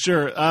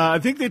 Sure. I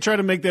think they tried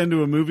to make that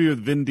into a movie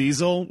with Vin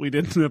Diesel. We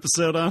did an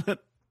episode on it.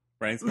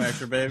 Brain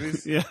Smasher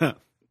Babies? Yeah.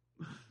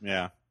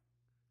 Yeah.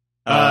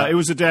 It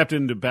was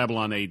adapted into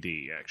Babylon AD,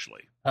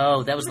 actually.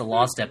 Oh, that was the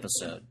Lost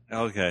episode.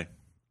 Okay.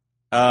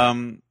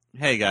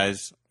 Hey,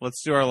 guys,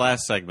 let's do our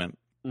last segment,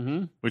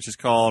 which is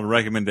called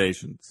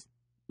Recommendations.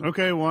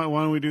 Okay, why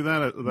don't we do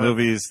that?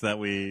 Movies that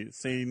we've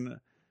seen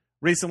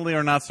recently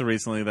or not so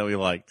recently that we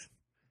liked.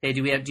 Hey,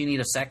 do you need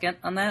a second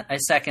on that? I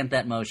second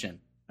that motion.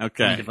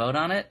 Okay. You need to vote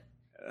on it?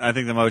 I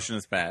think the motion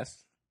is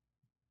passed.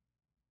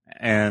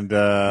 And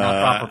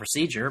not proper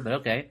procedure, but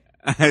okay.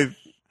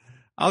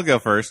 I'll go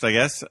first, I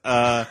guess.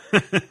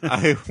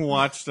 I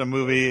watched a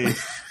movie.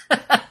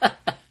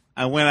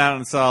 I went out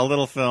and saw a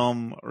little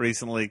film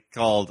recently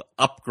called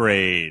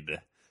Upgrade,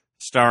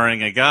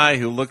 starring a guy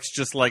who looks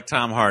just like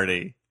Tom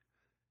Hardy.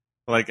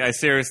 Like, I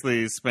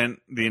seriously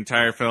spent the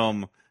entire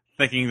film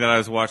thinking that I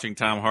was watching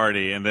Tom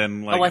Hardy, and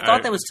then like, I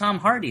thought that was Tom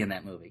Hardy in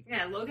that movie.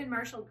 Yeah, Logan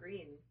Marshall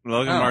Green.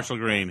 Marshall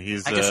Green.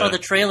 I just saw the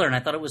trailer, and I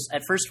thought it was.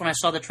 At first, when I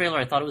saw the trailer,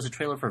 I thought it was a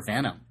trailer for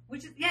Venom.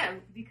 Which is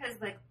because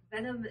like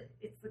Venom,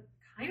 it's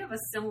kind of a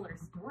similar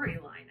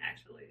storyline,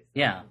 actually.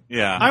 So.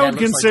 Yeah. I would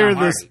consider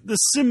the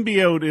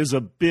symbiote is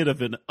a bit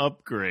of an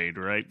upgrade,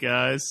 right,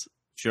 guys?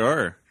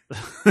 Sure.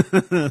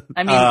 I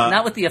mean,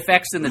 not with the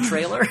effects in the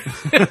trailer.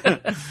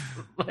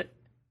 But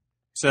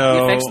so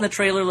the effects in the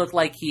trailer look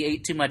like he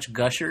ate too much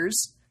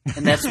Gushers,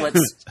 and that's what's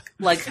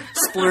like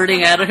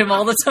splurting out of him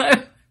all the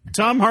time.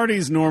 Tom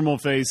Hardy's normal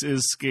face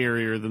is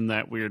scarier than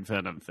that weird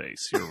Venom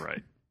face. You're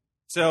right.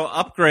 So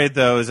Upgrade,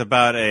 though, is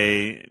about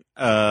a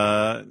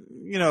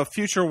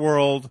future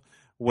world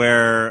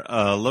where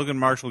Logan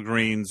Marshall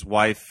Green's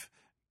wife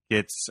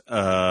gets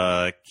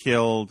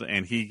killed,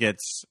 and he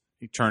gets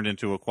turned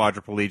into a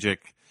quadriplegic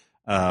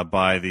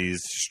by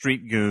these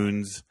street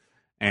goons,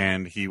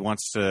 and he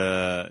wants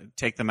to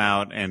take them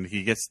out, and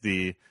he gets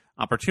the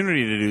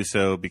opportunity to do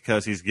so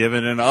because he's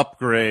given an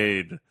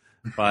upgrade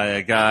by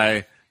a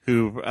guy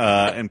who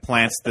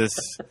implants this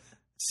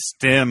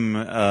stem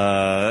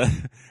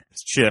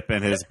chip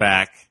in his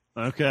back.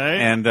 Okay.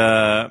 And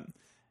Dan,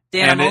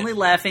 I'm only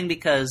laughing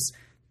because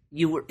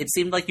it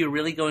seemed like you were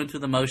really going through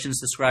the motions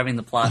describing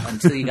the plot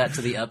until you got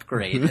to the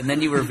upgrade, and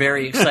then you were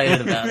very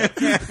excited about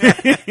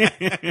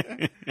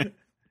it.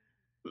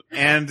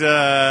 And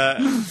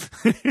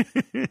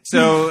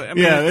so, I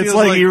mean, it's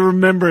like you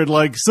remembered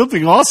like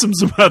something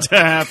awesome's about to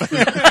happen.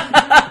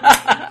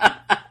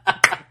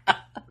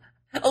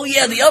 Oh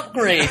yeah, the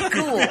upgrade.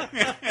 Cool.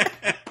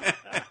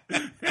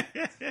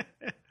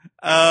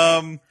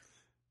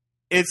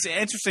 It's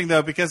interesting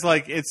though because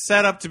like it's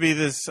set up to be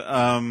this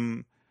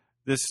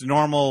this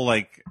normal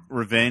like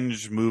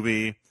revenge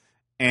movie,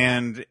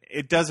 and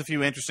it does a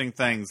few interesting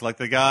things. Like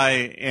the guy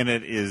in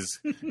it is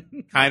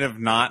kind of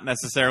not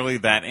necessarily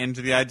that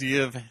into the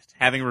idea of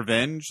having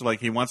revenge. Like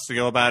he wants to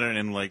go about it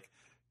in like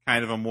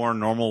kind of a more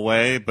normal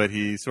way, but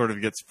he sort of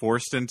gets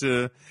forced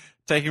into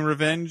taking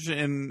revenge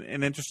in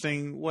an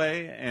interesting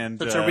way. And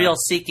so it's a real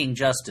seeking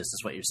justice,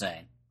 is what you're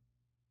saying.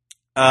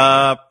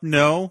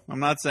 No, I'm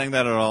not saying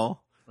that at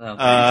all.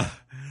 Okay.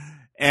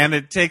 And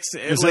it takes.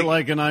 Is it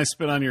like an I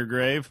Spit on Your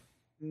Grave?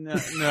 No.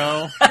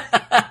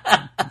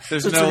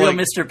 There's so it's no a real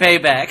like, Mr.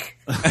 Payback.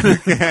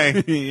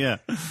 Okay. Yeah.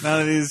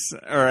 None of these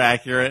are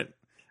accurate.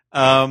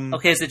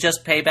 Okay, is it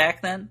just Payback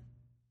then?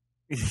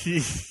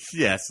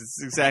 Yes,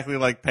 it's exactly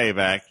like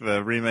Payback,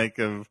 the remake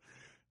of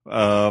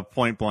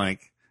Point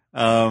Blank.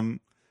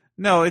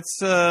 No,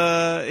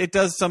 it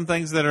does some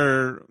things that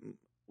are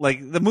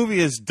like the movie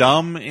is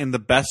dumb in the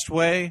best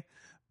way,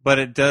 but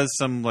it does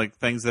some like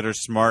things that are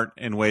smart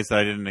in ways that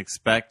I didn't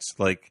expect.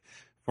 Like,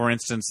 for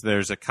instance,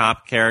 there's a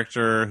cop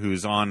character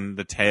who's on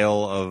the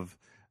tail of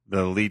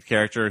the lead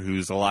character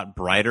who's a lot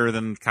brighter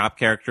than cop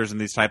characters in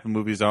these type of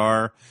movies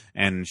are,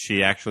 and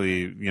she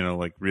actually,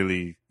 like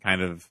really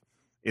kind of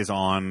is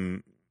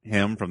on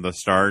him from the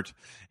start.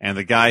 And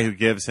the guy who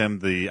gives him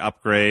the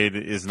upgrade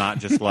is not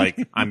just like,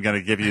 I'm going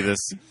to give you this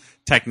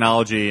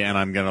technology and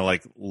I'm going to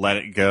like let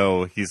it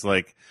go. He's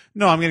like,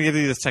 no, I'm going to give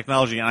you this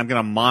technology and I'm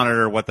going to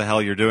monitor what the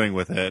hell you're doing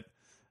with it,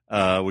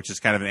 which is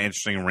kind of an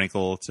interesting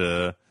wrinkle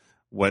to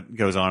what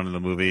goes on in the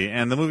movie.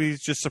 And the movie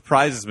just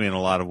surprises me in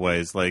a lot of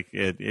ways. Like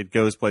it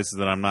goes places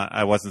that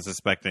I wasn't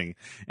suspecting.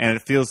 And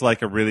it feels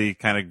like a really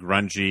kind of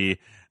grungy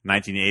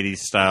 1980s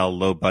style,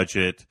 low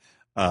budget,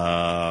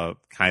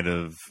 kind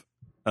of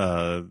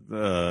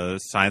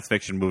science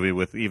fiction movie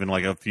with even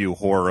like a few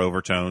horror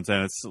overtones,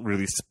 and it's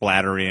really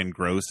splattery and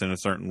gross in a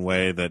certain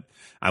way that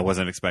I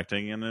wasn't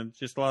expecting, and it's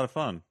just a lot of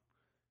fun.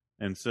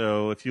 And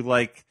so if you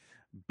like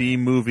B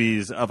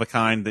movies of a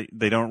kind that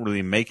they don't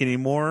really make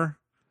anymore,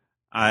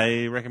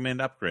 I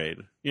recommend Upgrade.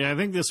 Yeah, I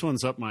think this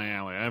one's up my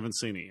alley. I haven't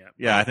seen it yet.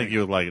 Yeah, I think you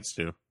would like it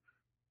too.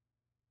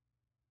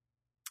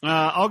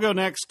 I'll go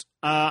next.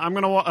 I'm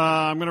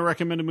gonna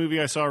recommend a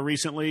movie I saw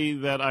recently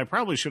that I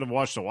probably should have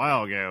watched a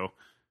while ago.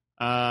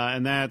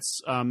 And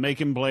that's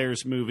Macon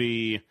Blair's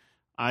movie,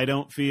 I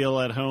Don't Feel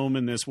at Home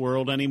in This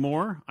World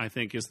Anymore, I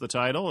think is the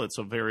title. It's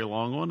a very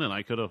long one, and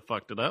I could have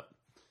fucked it up.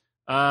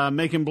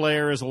 Macon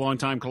Blair is a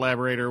longtime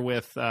collaborator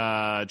with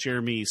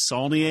Jeremy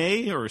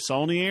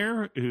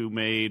Saulnier, who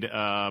made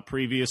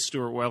previous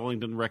Stuart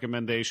Wellington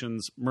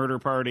recommendations, Murder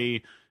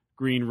Party,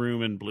 Green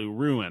Room, and Blue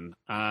Ruin.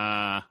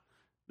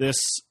 This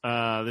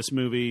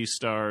movie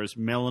stars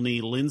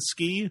Melanie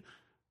Lynskey,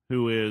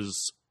 who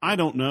is, I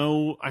don't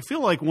know, I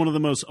feel like one of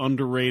the most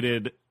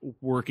underrated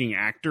working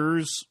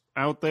actors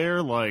out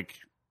there. Like,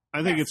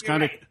 I think it's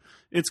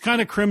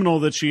kind of criminal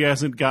that she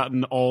hasn't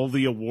gotten all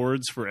the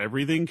awards for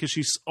everything, because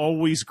she's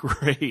always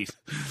great.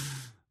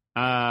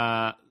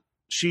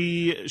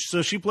 She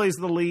plays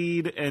the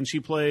lead, and she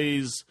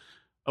plays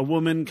a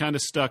woman kind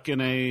of stuck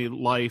in a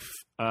life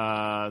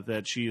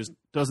that she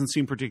doesn't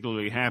seem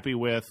particularly happy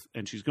with,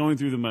 and she's going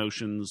through the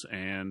motions.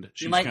 And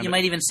you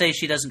might even say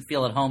she doesn't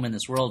feel at home in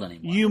this world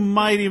anymore. You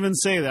might even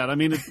say that. I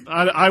mean,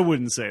 I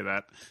wouldn't say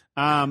that.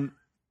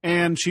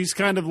 And she's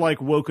kind of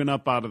like woken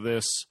up out of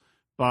this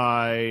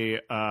by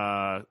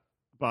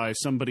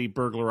somebody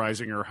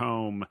burglarizing her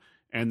home,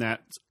 and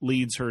that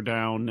leads her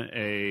down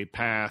a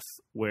path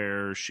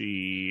where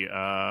she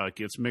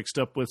gets mixed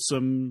up with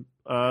some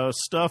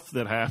stuff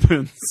that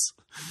happens.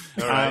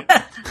 All right.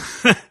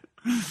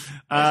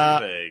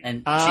 And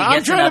she I'm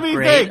gets trying an to be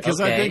upgrade. vague because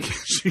I Okay. think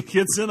she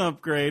gets an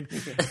upgrade.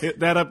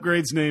 That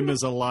upgrade's name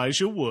is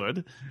Elijah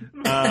Wood,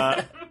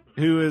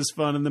 who is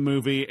fun in the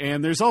movie.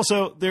 And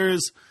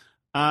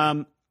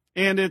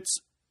and it's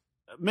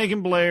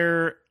Macon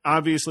Blair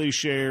obviously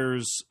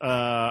shares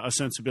a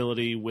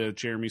sensibility with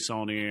Jeremy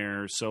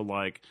Saulnier. So,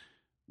 like,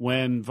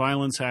 when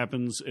violence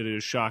happens, it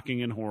is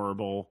shocking and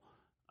horrible.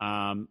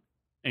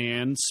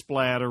 And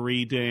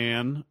splattery,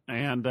 Dan.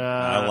 And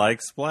I like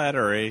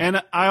splattery.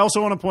 And I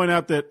also want to point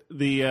out that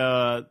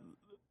the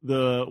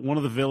one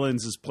of the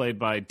villains is played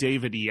by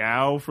David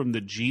Yao from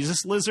the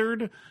Jesus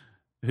Lizard,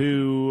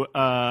 who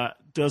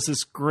does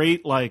this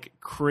great, like,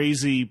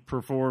 crazy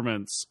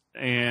performance.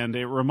 And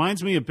it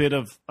reminds me a bit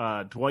of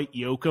Dwight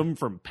Yoakam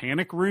from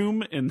Panic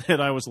Room, in that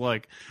I was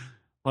like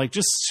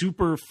just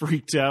super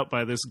freaked out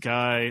by this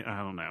guy. I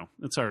don't know.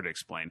 It's hard to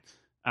explain.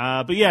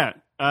 But yeah,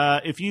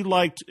 if you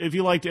liked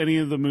any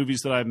of the movies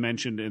that I've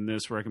mentioned in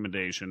this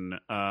recommendation,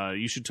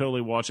 you should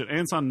totally watch it. And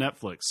it's on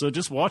Netflix, so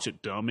just watch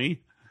it,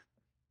 dummy.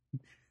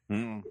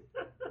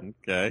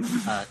 Okay.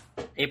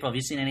 April, have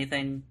you seen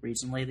anything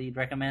recently that you'd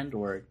recommend,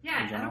 or in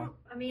Yeah, general?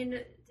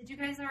 did you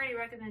guys already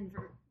recommend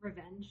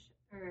Revenge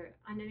or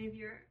on any of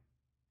your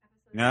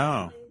episodes?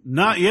 No. recently?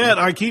 Not yet.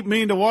 I keep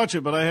meaning to watch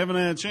it, but I haven't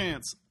had a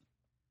chance.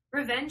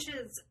 Revenge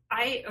is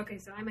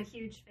so I'm a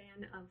huge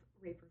fan of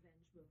rape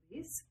revenge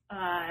movies,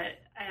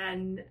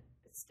 and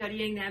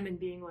studying them and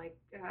being like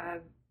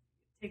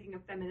taking a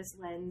feminist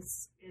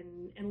lens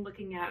and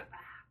looking at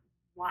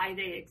why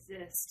they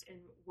exist and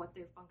what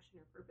their function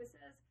or purpose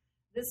is.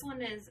 This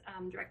one is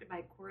directed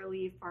by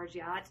Coralie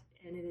Fargiat,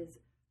 and it is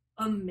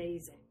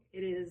amazing.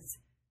 It is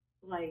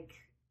like,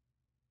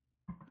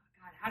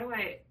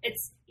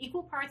 it's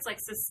equal parts like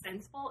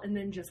suspenseful and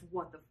then just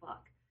what the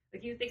fuck.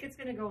 Like, you think it's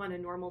going to go on a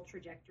normal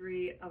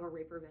trajectory of a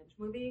rape revenge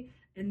movie,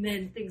 and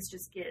then things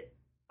just get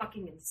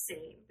fucking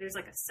insane. There's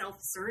like a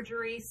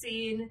self-surgery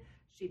scene.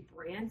 She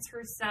brands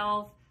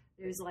herself.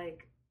 There's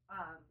like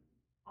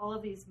all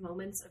of these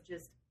moments of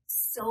just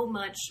so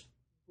much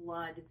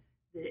blood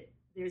that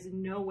there's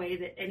no way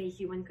that any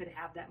human could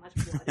have that much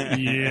blood.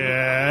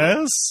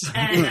 Yes.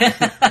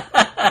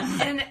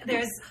 And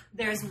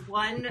there's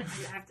one,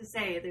 I have to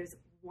say, there's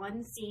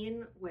one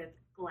scene with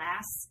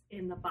glass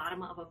in the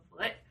bottom of a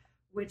foot,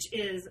 which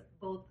is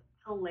both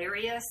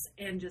hilarious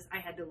and just, I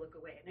had to look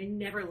away. And I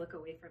never look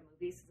away from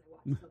movies because I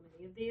watch so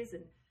many of these,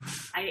 and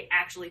I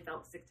actually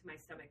felt sick to my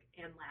stomach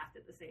and laughed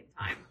at the same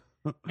time.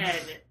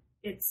 And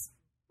it's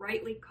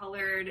brightly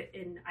colored,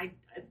 and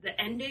the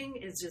ending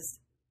is just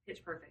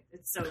pitch perfect.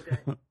 It's so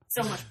good.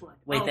 So much blood.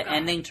 Wait, the God.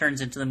 ending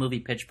turns into the movie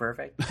Pitch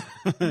Perfect?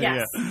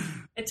 Yes. Yeah.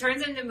 It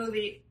turns into a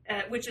movie,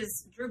 which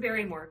is Drew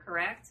Barrymore,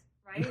 correct?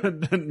 Right?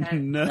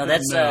 No,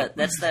 that's that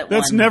That's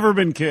one. never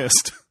been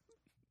kissed.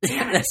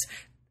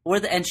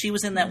 and she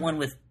was in that one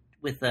with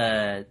is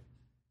it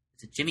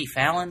Jimmy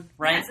Fallon,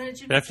 right? Isn't it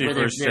Jimmy 50 Where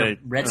they're First Date.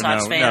 Red Or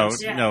Sox no,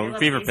 fans? Yeah, No, they love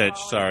Fever baseball Pitch,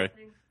 and sorry.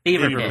 everything.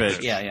 Fever Fever Pitch.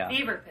 Pitch. Yeah.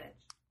 Fever Pitch.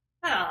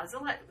 Oh, it's a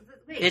lot.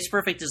 Wait. Pitch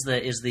Perfect is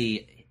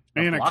the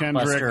Anna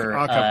Kendrick blockbuster,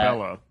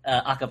 acapella.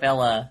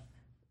 acapella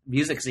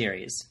music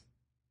series.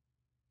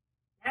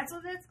 That's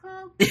what that's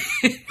called?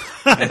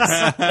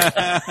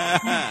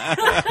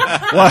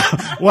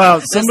 Wow!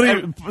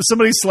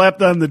 Somebody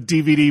slapped on the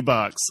DVD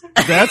box.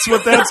 That's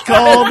what that's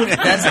called.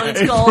 That's what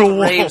it's April called.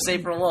 Wolf. Raves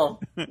April Wolf.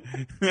 You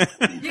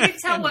can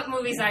tell what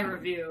movies I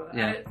review.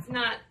 Yeah. It's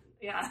not,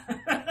 yeah.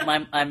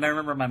 I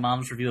remember my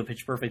mom's review of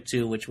Pitch Perfect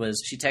 2, which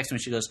was, she texted me,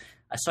 she goes,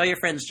 I saw your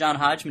friends John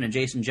Hodgman and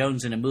Jason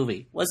Jones in a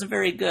movie. Wasn't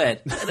very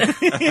good.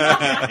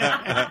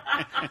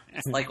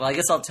 It's like, well, I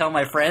guess I'll tell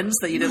my friends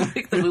that you didn't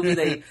like the movie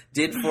they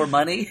did for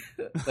money.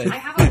 But I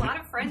have a lot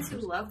of friends who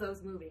love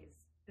those movies.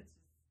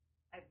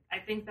 I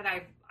think that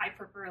I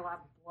prefer a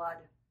lot of blood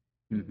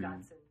and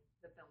guts in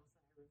the films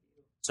that I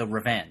review. So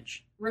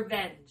Revenge.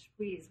 Revenge.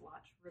 Please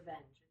watch Revenge.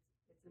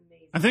 It's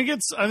amazing.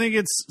 I think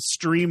it's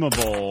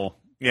streamable.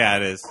 Yeah,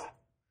 it is.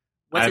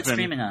 What's it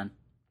streaming on?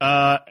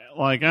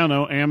 Like, I don't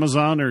know,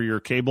 Amazon or your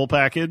cable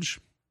package.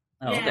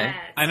 Oh, okay.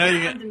 I know you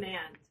on can.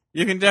 demand.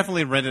 You can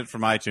definitely rent it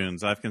from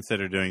iTunes. I've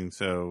considered doing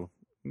so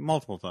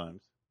multiple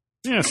times.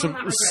 Yeah, will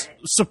not regret it.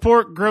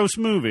 support gross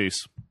movies.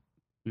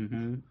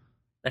 Mm-hmm.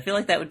 I feel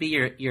like that would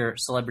be your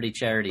celebrity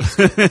charity.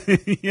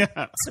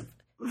 Yeah.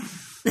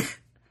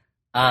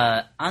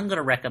 I'm going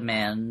to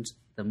recommend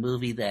the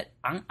movie that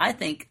I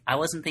think I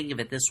wasn't thinking of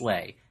it this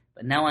way,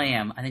 but now I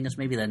am. I think it's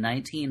maybe the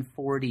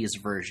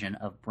 1940s version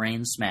of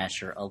Brain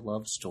Smasher, A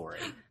Love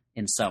Story,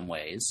 in some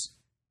ways.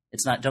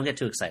 It's not. Don't get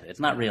too excited. It's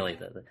not really,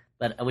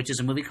 but which is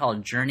a movie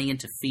called Journey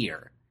into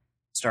Fear,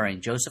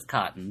 starring Joseph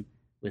Cotten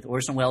with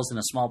Orson Welles in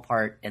a small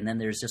part, and then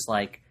there's just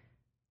like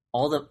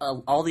all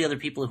the other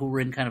people who were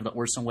in kind of the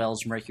Orson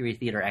Welles Mercury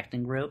Theater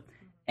acting group,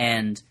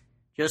 and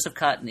Joseph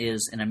Cotten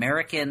is an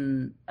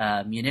American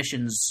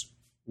munitions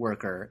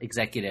worker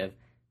executive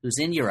who's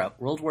in Europe.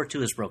 World War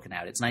II has broken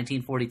out. It's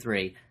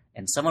 1943,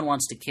 and someone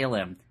wants to kill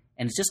him,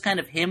 and it's just kind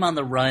of him on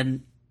the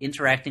run,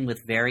 interacting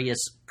with various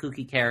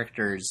kooky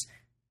characters,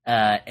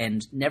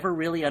 and never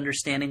really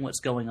understanding what's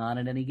going on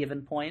at any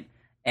given point.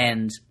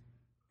 And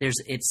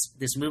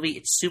this movie.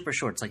 It's super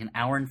short. It's like an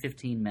hour and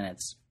 15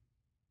 minutes.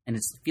 And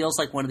it feels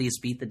like one of these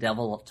beat the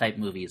devil type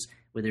movies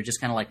where they're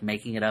just kind of like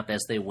making it up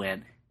as they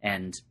went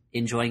and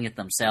enjoying it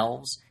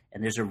themselves.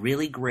 And there's a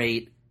really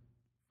great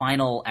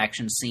final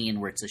action scene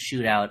where it's a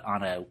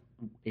shootout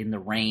in the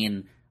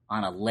rain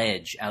on a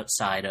ledge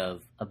outside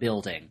of a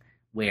building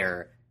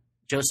where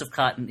Joseph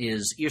Cotten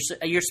is.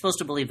 You're supposed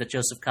to believe that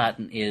Joseph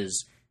Cotten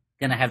is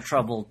going to have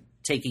trouble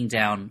taking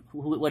down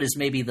what is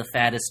maybe the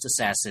fattest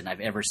assassin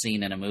I've ever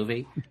seen in a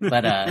movie,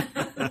 but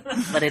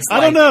it's. I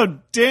don't know.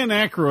 Dan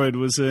Aykroyd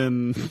was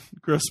in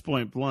Grosse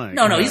Pointe Blank.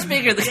 No, he's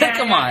bigger than.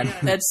 Come on,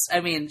 that's.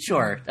 I mean,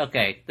 sure,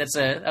 okay, that's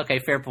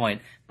fair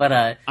point.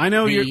 But I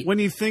know when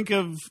you think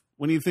of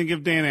Dan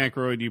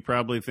Aykroyd, you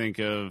probably think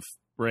of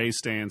Ray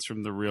Stantz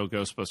from the Real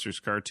Ghostbusters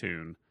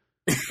cartoon,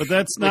 but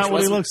that's not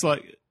what he looks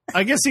like.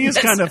 I guess he is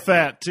kind of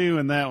fat too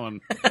in that one.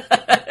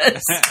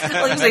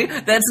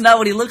 That's not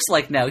what he looks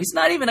like now. He's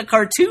not even a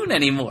cartoon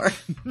anymore.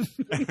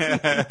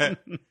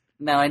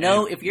 Now, I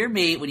know if you're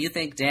me, when you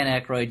think Dan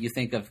Aykroyd, you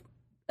think of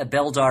a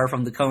Beldar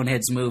from the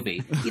Coneheads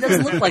movie. He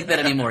doesn't look like that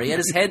anymore. He had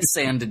his head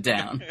sanded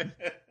down.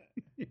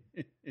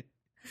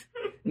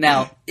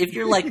 Now, if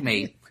you're like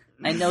me,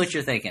 I know what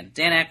you're thinking.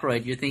 Dan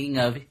Aykroyd, you're thinking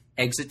of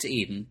Exit to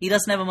Eden. He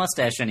doesn't have a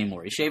mustache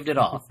anymore. He shaved it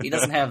off. He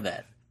doesn't have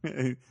that.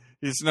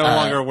 He's no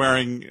longer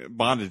wearing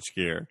bondage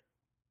gear.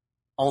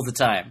 All the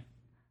time.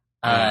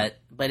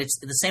 But it's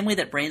the same way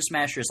that Brain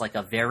Smasher is like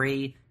a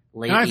very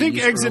late. And I think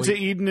 80s, Exit to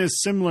Eden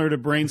is similar to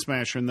Brain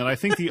Smasher in that I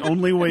think the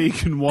only way you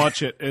can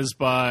watch it is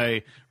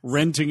by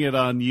renting it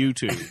on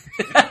YouTube.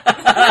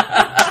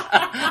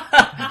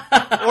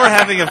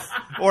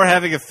 or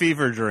having a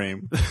fever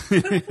dream.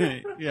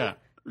 Yeah.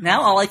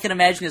 Now all I can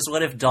imagine is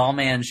what if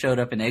Dollman showed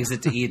up in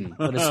Exit to Eden?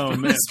 What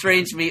a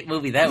strange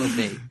movie that would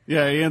be.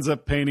 Yeah, he ends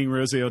up painting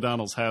Rosie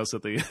O'Donnell's house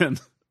at the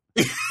end.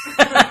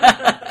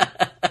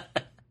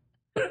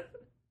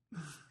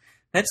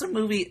 That's a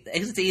movie.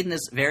 Exit to Eden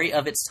is very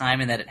of its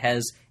time in that it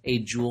has a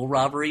jewel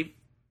robbery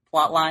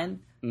plotline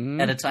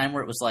at a time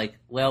where it was like,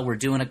 well, we're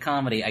doing a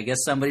comedy. I guess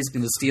somebody's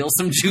going to steal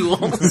some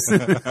jewels.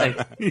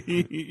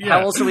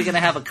 How else are we going to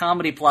have a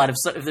comedy plot if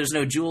there's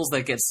no jewels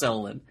that get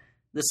stolen?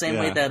 The same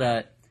way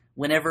that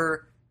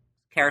whenever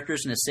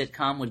characters in a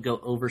sitcom would go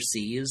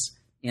overseas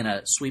in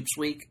a Sweeps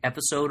Week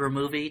episode or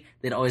movie,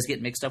 they'd always get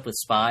mixed up with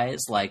spies.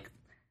 Like,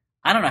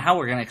 I don't know how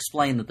we're going to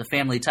explain that the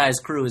Family Ties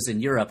crew is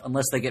in Europe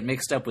unless they get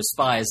mixed up with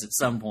spies at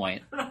some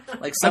point.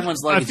 Like,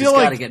 someone's luggage has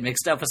got to get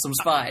mixed up with some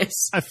spies.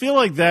 I feel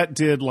like that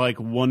did, like,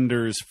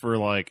 wonders for,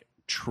 like,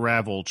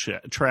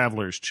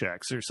 traveler's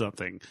checks or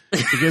something.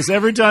 Because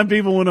every time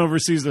people went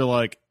overseas, they're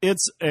like,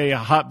 it's a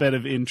hotbed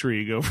of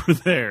intrigue over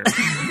there.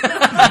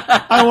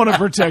 I want to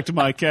protect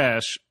my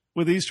cash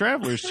with these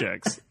traveler's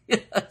checks.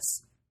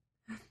 Yes.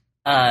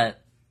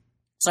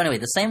 So anyway,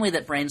 the same way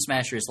that Brain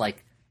Smasher is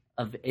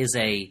is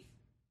a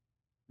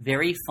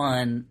very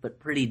fun but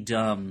pretty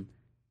dumb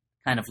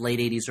kind of late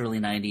 80s, early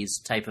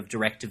 90s type of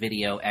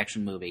direct-to-video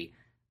action movie.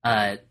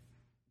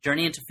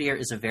 Journey into Fear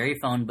is a very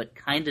fun but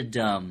kind of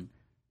dumb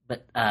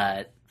but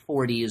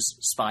 40s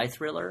spy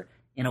thriller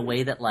in a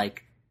way that,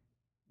 like,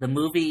 the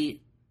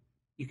movie,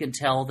 you can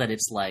tell that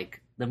it's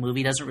like the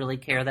movie doesn't really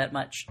care that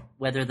much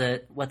what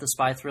the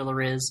spy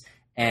thriller is,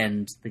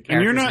 and the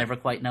characters never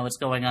quite know what's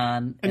going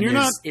on. And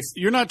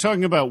you're not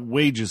talking about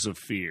Wages of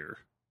Fear.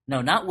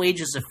 No, not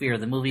Wages of Fear,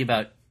 the movie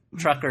about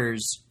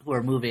truckers who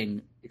are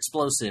moving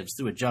explosives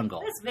through a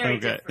jungle. That's very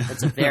different.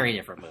 That's a very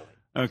different movie.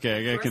 Okay,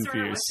 I got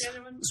confused.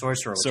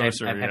 Sorcerer,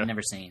 which I've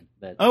never seen.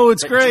 But,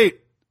 it's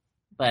great.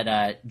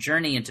 But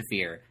Journey into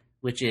Fear,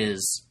 which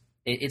is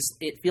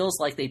it feels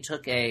like they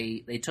took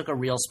a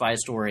real spy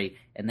story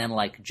and then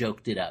like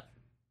joked it up,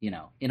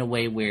 in a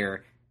way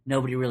where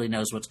nobody really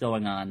knows what's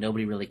going on,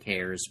 nobody really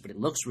cares, but it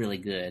looks really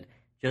good.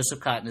 Joseph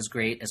Cotton is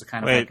great as a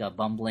kind of Wait. like a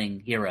bumbling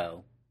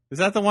hero. Is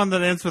that the one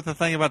that ends with the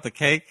thing about the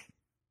cake?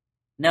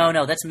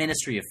 No, that's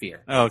Ministry of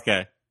Fear. Oh,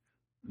 okay.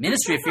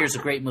 Ministry of Fear is a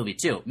great movie,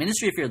 too.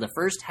 Ministry of Fear, the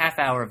first half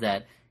hour of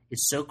that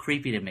is so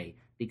creepy to me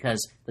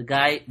because the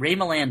guy, Ray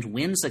Milland,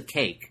 wins a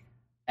cake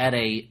at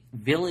a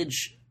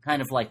village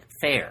kind of like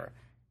fair,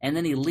 and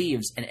then he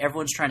leaves, and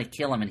everyone's trying to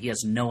kill him, and he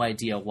has no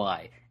idea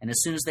why. And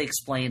as soon as they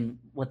explain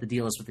what the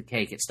deal is with the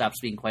cake, it stops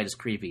being quite as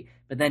creepy.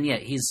 But then, yeah,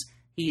 he's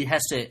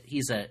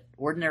an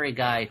ordinary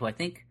guy who I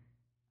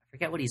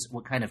forget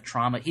what kind of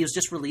trauma. He was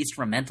just released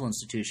from a mental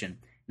institution.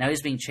 Now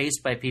he's being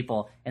chased by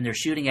people, and they're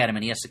shooting at him,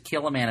 and he has to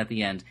kill a man at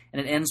the end.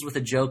 And it ends with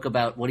a joke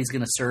about what he's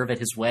going to serve at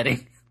his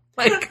wedding.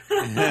 Like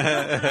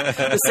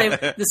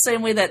the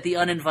same way that The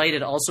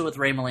Uninvited, also with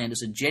Ray Milland,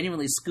 is a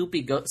genuinely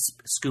spooky. It's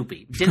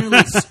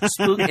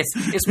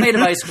made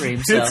of ice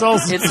cream, so it's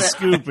also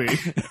Scoopy.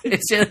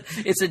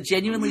 It's a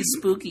genuinely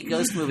spooky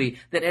ghost movie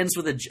that ends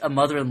with a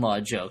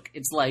mother-in-law joke.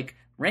 It's like,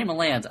 Ray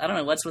Milland, I don't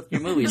know what's with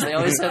your movies. They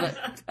always have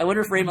that. I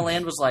wonder if Ray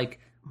Milland was like,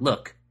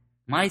 look,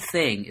 my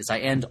thing is I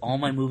end all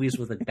my movies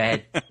with a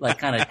bad, like,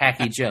 kind of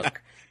hacky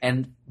joke.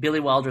 And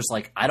Billy Wilder's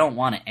like, I don't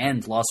want to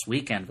end Lost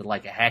Weekend with,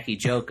 like, a hacky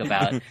joke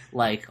about,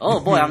 like, oh,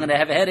 boy, I'm going to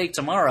have a headache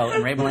tomorrow.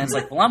 And Ray Milland's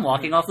like, well, I'm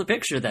walking off the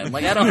picture then.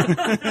 Like, I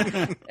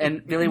don't...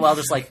 And Billy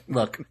Wilder's like,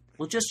 look,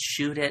 we'll just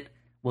shoot it.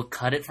 We'll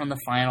cut it from the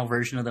final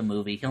version of the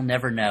movie. He'll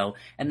never know.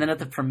 And then at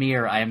the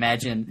premiere, I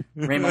imagine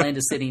Ray Milland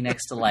is sitting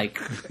next to, like,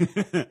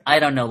 I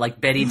don't know, like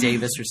Betty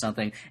Davis or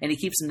something. And he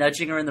keeps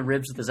nudging her in the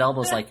ribs with his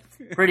elbows, like,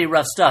 pretty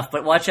rough stuff,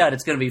 but watch out,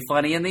 it's going to be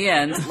funny in the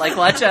end. Like,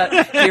 watch out,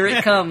 here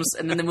it comes.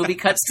 And then the movie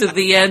cuts to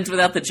the end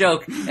without the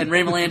joke. And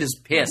Ray Milland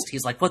is pissed.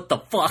 He's like, what the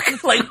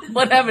fuck? Like,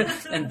 what happened?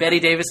 And Betty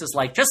Davis is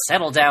like, just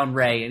settle down,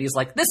 Ray. And he's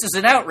like, this is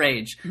an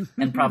outrage.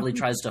 And probably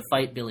tries to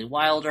fight Billy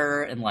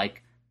Wilder and,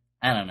 like,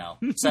 I don't know.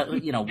 So,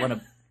 you know,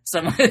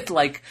 someone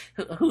like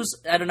who's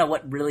I don't know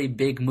what really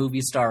big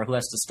movie star who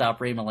has to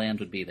stop Ray Milland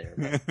would be there.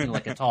 But, you know,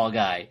 like a tall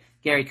guy,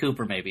 Gary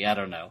Cooper maybe. I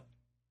don't know.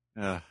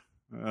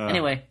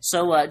 Anyway,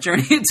 so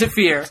Journey into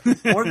Fear,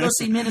 or go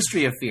see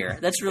Ministry of Fear.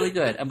 That's really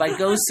good. And by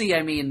go see,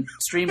 I mean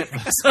stream it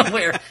from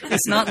somewhere.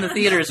 It's not in the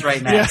theaters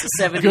right now. Yeah, it's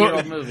a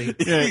 70-year-old movie.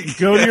 Yeah,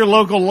 go to your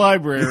local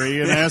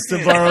library and ask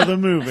to borrow the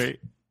movie.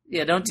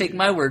 Yeah, don't take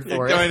my word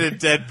for You're going to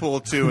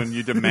Deadpool 2 and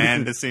you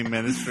demand to see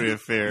Ministry of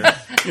Fear.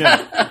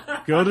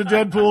 Yeah. Go to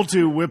Deadpool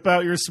 2, whip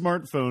out your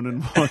smartphone,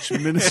 and watch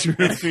Ministry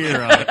of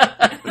Fear on it.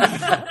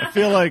 I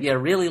feel like... Yeah,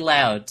 really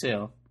loud,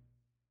 too.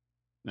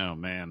 Oh,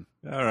 man.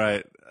 All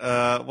right.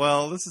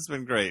 Well, this has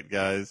been great,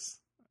 guys.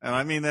 And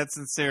I mean that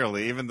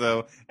sincerely, even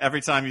though every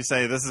time you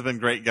say, this has been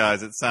great,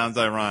 guys, it sounds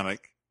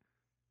ironic.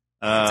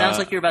 It sounds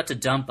like you're about to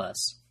dump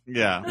us.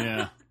 Yeah.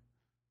 Yeah.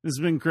 This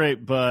has been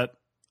great, but...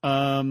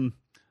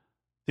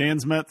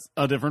 Dan's met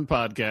a different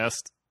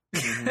podcast.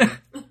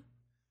 Mm-hmm.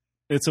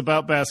 It's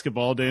about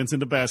basketball. Dan's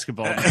into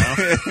basketball now.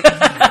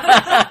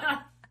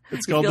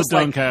 It's called the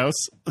Dunk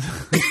House.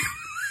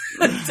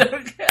 The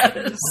Dunk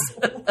House.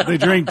 They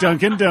drink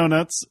Dunkin'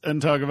 Donuts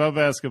and talk about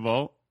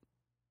basketball.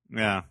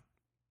 Yeah.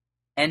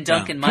 And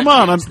Dunkin' Come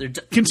on,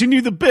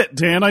 continue the bit,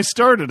 Dan. I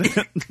started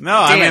it.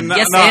 No, Dan, I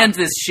mean, and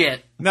this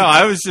shit. No,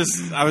 I was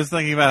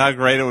thinking about how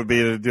great it would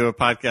be to do a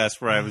podcast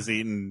where I was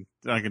eating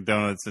Dunkin'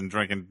 Donuts and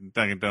drinking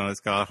Dunkin'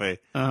 Donuts coffee.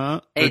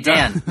 Hey,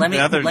 Dan, let me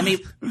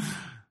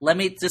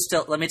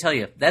tell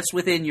you, that's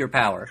within your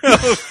power.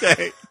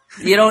 Okay.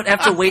 You don't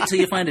have to wait till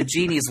you find a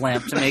genie's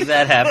lamp to make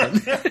that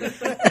happen.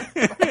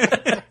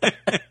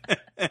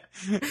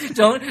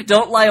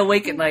 Don't lie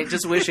awake at night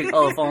just wishing,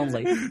 oh,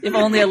 if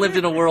only I lived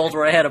in a world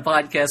where I had a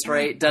podcast where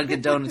I ate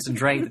Dunkin' Donuts and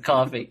drank the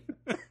coffee.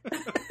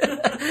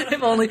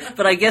 If only,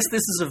 but I guess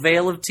this is a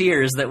veil of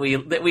tears that we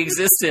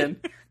exist in.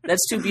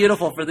 That's too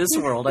beautiful for this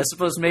world. I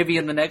suppose maybe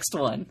in the next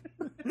one.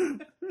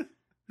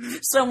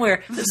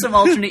 Somewhere, there's some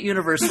alternate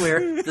universe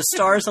where the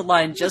stars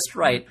align just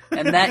right,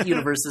 and that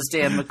universe is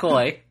Dan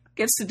McCoy.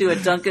 Gets to do a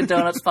Dunkin'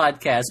 Donuts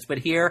podcast, but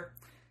here,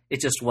 it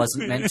just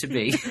wasn't meant to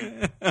be.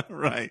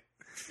 Right.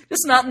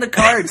 Just not in the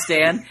cards,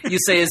 Dan, you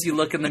say as you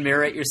look in the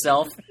mirror at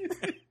yourself.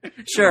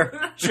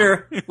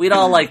 Sure. We'd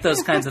all like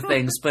those kinds of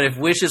things, but if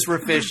wishes were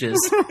fishes,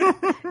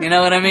 you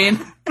know what I mean?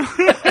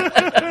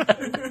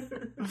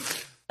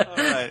 All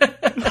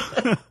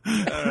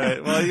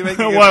right. Well, you make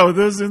wow,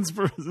 those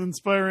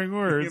inspiring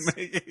words.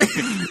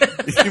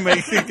 You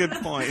make a good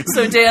point.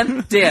 So,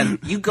 Dan,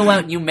 you go out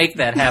and you make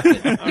that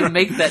happen. You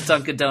make that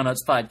Dunkin'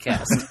 Donuts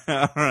podcast.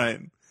 All right.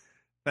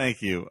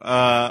 Thank you. In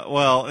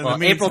the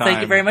meantime, April,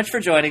 thank you very much for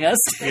joining us.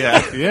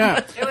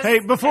 Yeah. Hey,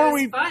 before it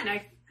was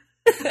fun.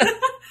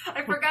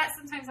 I forgot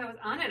sometimes I was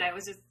on it. I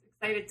was just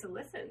excited to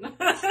listen.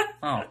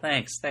 Oh,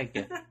 thanks. Thank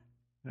you.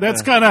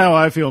 That's kind of how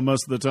I feel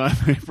most of the time,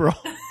 April.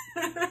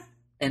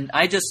 And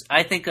I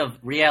think of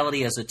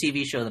reality as a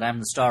TV show that I'm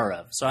the star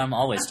of, so I'm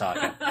always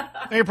talking.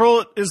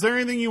 April, is there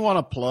anything you want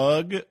to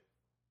plug?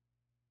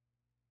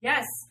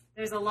 Yes,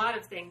 there's a lot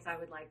of things I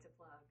would like to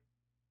plug.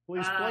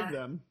 Please plug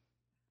them.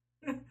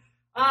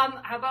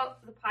 How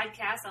about the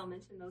podcast? I'll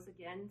mention those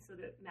again so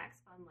that Max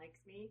Fun likes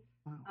me.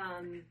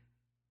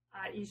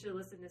 You should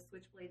listen to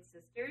Switchblade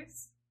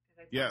Sisters, because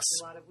I talk Yes.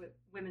 to a lot of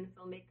women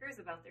filmmakers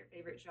about their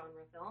favorite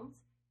genre films,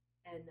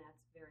 and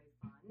that's very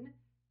fun.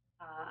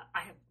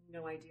 I have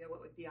no idea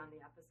what would be on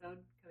the episode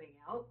coming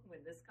out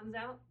when this comes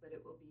out, but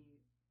it will be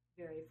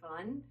very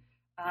fun.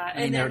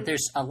 I mean,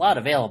 there's a lot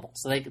available,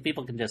 so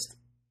people can just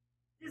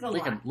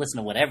can listen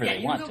to whatever they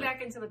want you to. can go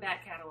back into the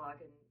back catalog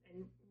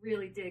and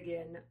really dig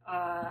in.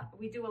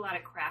 We do a lot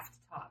of craft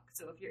talk,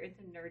 so if you're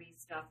into nerdy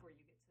stuff where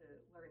you get to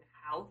learn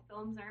how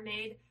films are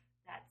made,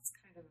 that's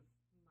kind of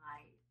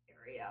my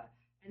area.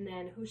 And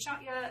then Who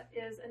Shot Ya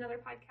is another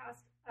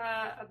podcast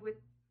with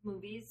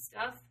movies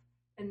stuff,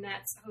 and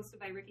that's hosted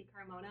by Ricky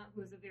Carmona,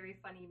 who's a very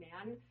funny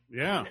man.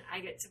 Yeah. And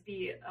I get to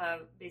be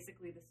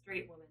basically the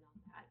straight woman on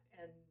that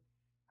and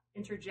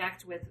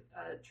interject with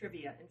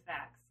trivia and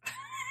facts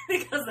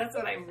because that's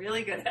what I'm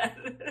really good at.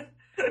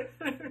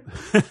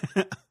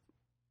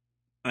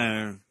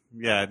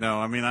 Yeah, no,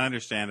 I mean, I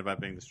understand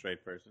about being the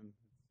straight person.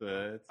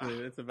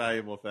 It's a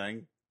valuable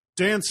thing.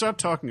 Dan, stop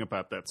talking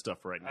about that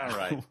stuff right now. All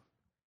right.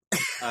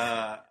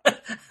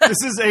 This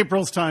is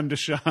April's time to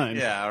shine.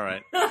 Yeah, all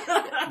right.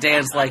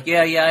 Dan's like,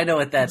 yeah, I know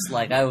what that's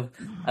like. I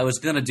was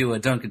going to do a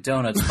Dunkin'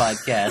 Donuts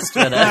podcast,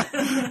 but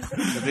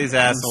these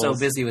assholes I'm so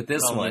busy with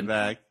this calling one. me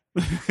back.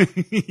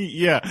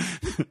 Yeah.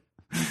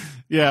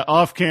 Yeah,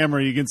 off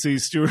camera, you can see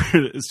Stuart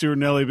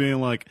Nelly being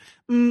like,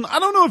 I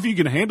don't know if you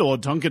can handle a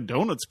Dunkin'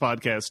 Donuts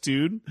podcast,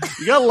 dude.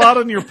 You got a lot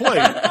on your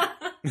plate.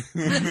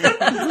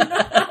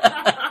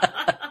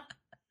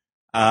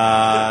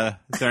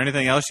 Is there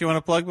anything else you want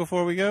to plug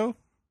before we go?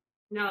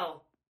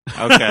 No.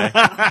 Okay.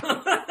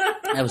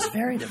 That was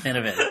very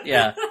definitive.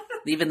 Yeah.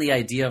 Even the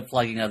idea of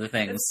plugging other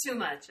things. It's too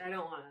much. I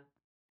don't want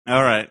to.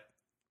 All right.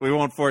 We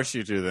won't force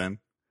you to then.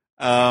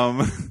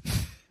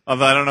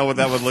 Although I don't know what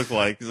that would look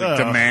like. It's like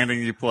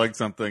demanding you plug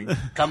something.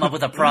 Come up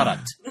with a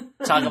product.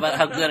 Talk about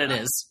how good it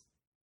is.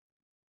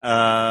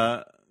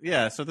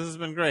 Yeah, so this has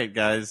been great,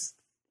 guys.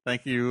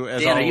 Thank you,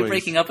 as Dan, always. are you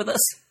breaking up with us?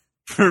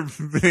 For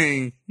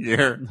being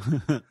here.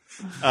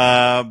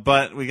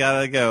 But we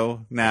gotta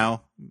go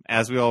now,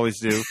 as we always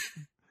do,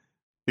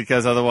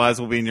 because otherwise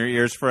we'll be in your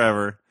ears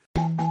forever.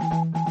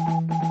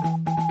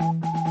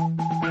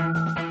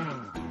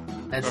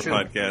 That's true.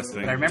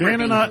 Podcasting. I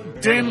remember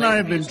Dan and I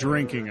have been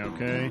drinking,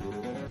 okay?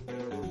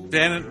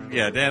 Dan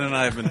and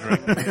I have been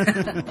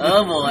drinking.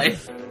 Oh boy.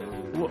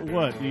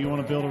 What? Do you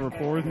want to build a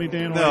rapport with me,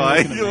 Dan? No,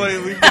 we've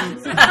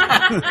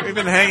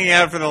been hanging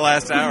out for the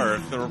last hour.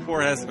 If the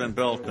rapport hasn't been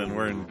built, then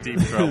we're in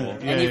deep trouble.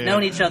 And you've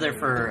known each other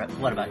for,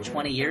 what, about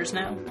 20 years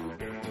now?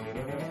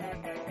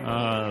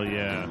 Oh,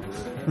 yeah.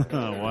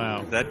 Oh,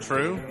 wow. Is that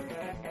true?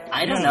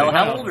 I don't know.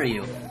 How old are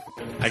you?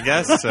 I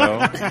guess so.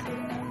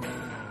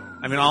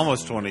 I mean,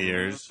 almost 20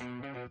 years.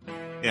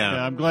 Yeah.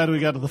 I'm glad we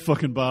got to the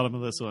fucking bottom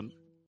of this one.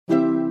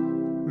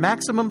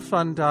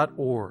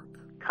 MaximumFun.org.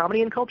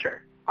 Comedy and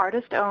culture.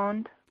 Artist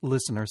owned.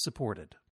 Listener supported.